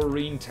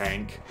submarine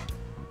tank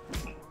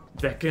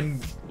that can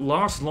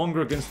last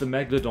longer against the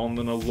Megalodon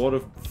than a lot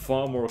of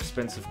far more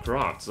expensive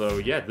craft. So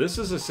yeah, this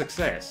is a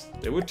success.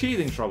 There were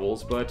teething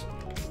troubles, but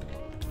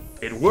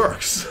it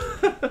works.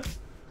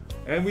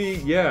 And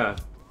we've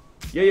got,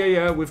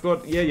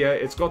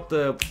 it's got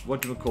the,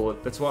 what do you call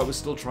it? That's why I was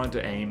still trying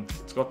to aim.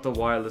 It's got the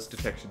wireless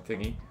detection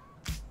thingy.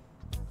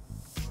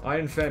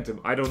 Iron Phantom,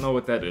 I don't know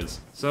what that is.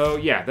 So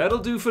yeah, that'll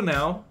do for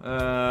now.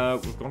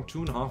 We've gone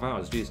 2.5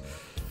 hours, jeez.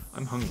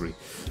 I'm hungry.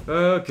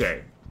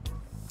 Okay.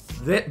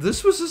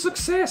 This was a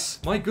success!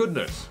 My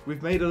goodness.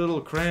 We've made a little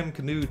CRAM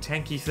canoe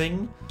tanky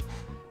thing.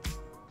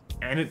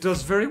 And it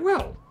does very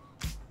well.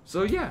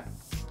 So yeah.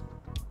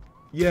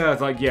 Yeah,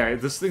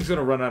 this thing's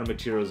gonna run out of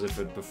materials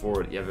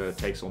before it ever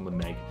takes on the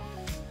Meg.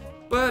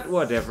 But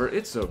whatever,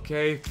 it's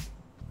okay.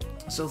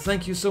 So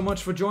thank you so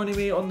much for joining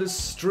me on this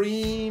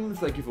stream.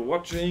 Thank you for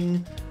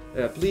watching.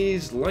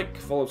 Please like,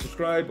 follow,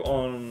 subscribe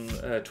on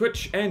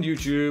Twitch and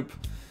YouTube.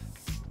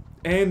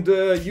 And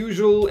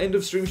usual end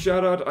of stream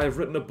shout out, I've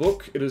written a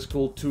book. It is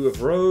called Two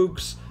of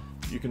Rogues.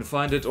 You can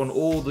find it on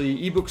all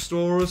the ebook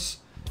stores.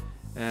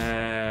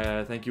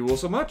 Thank you all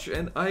so much,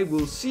 and I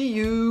will see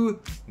you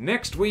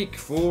next week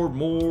for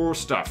more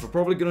stuff. We're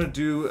probably gonna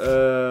do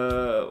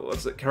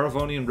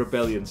Caravanian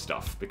Rebellion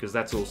stuff, because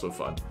that's also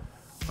fun.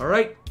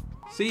 Alright,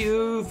 see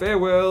you,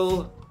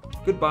 farewell,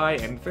 goodbye,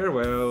 and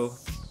farewell.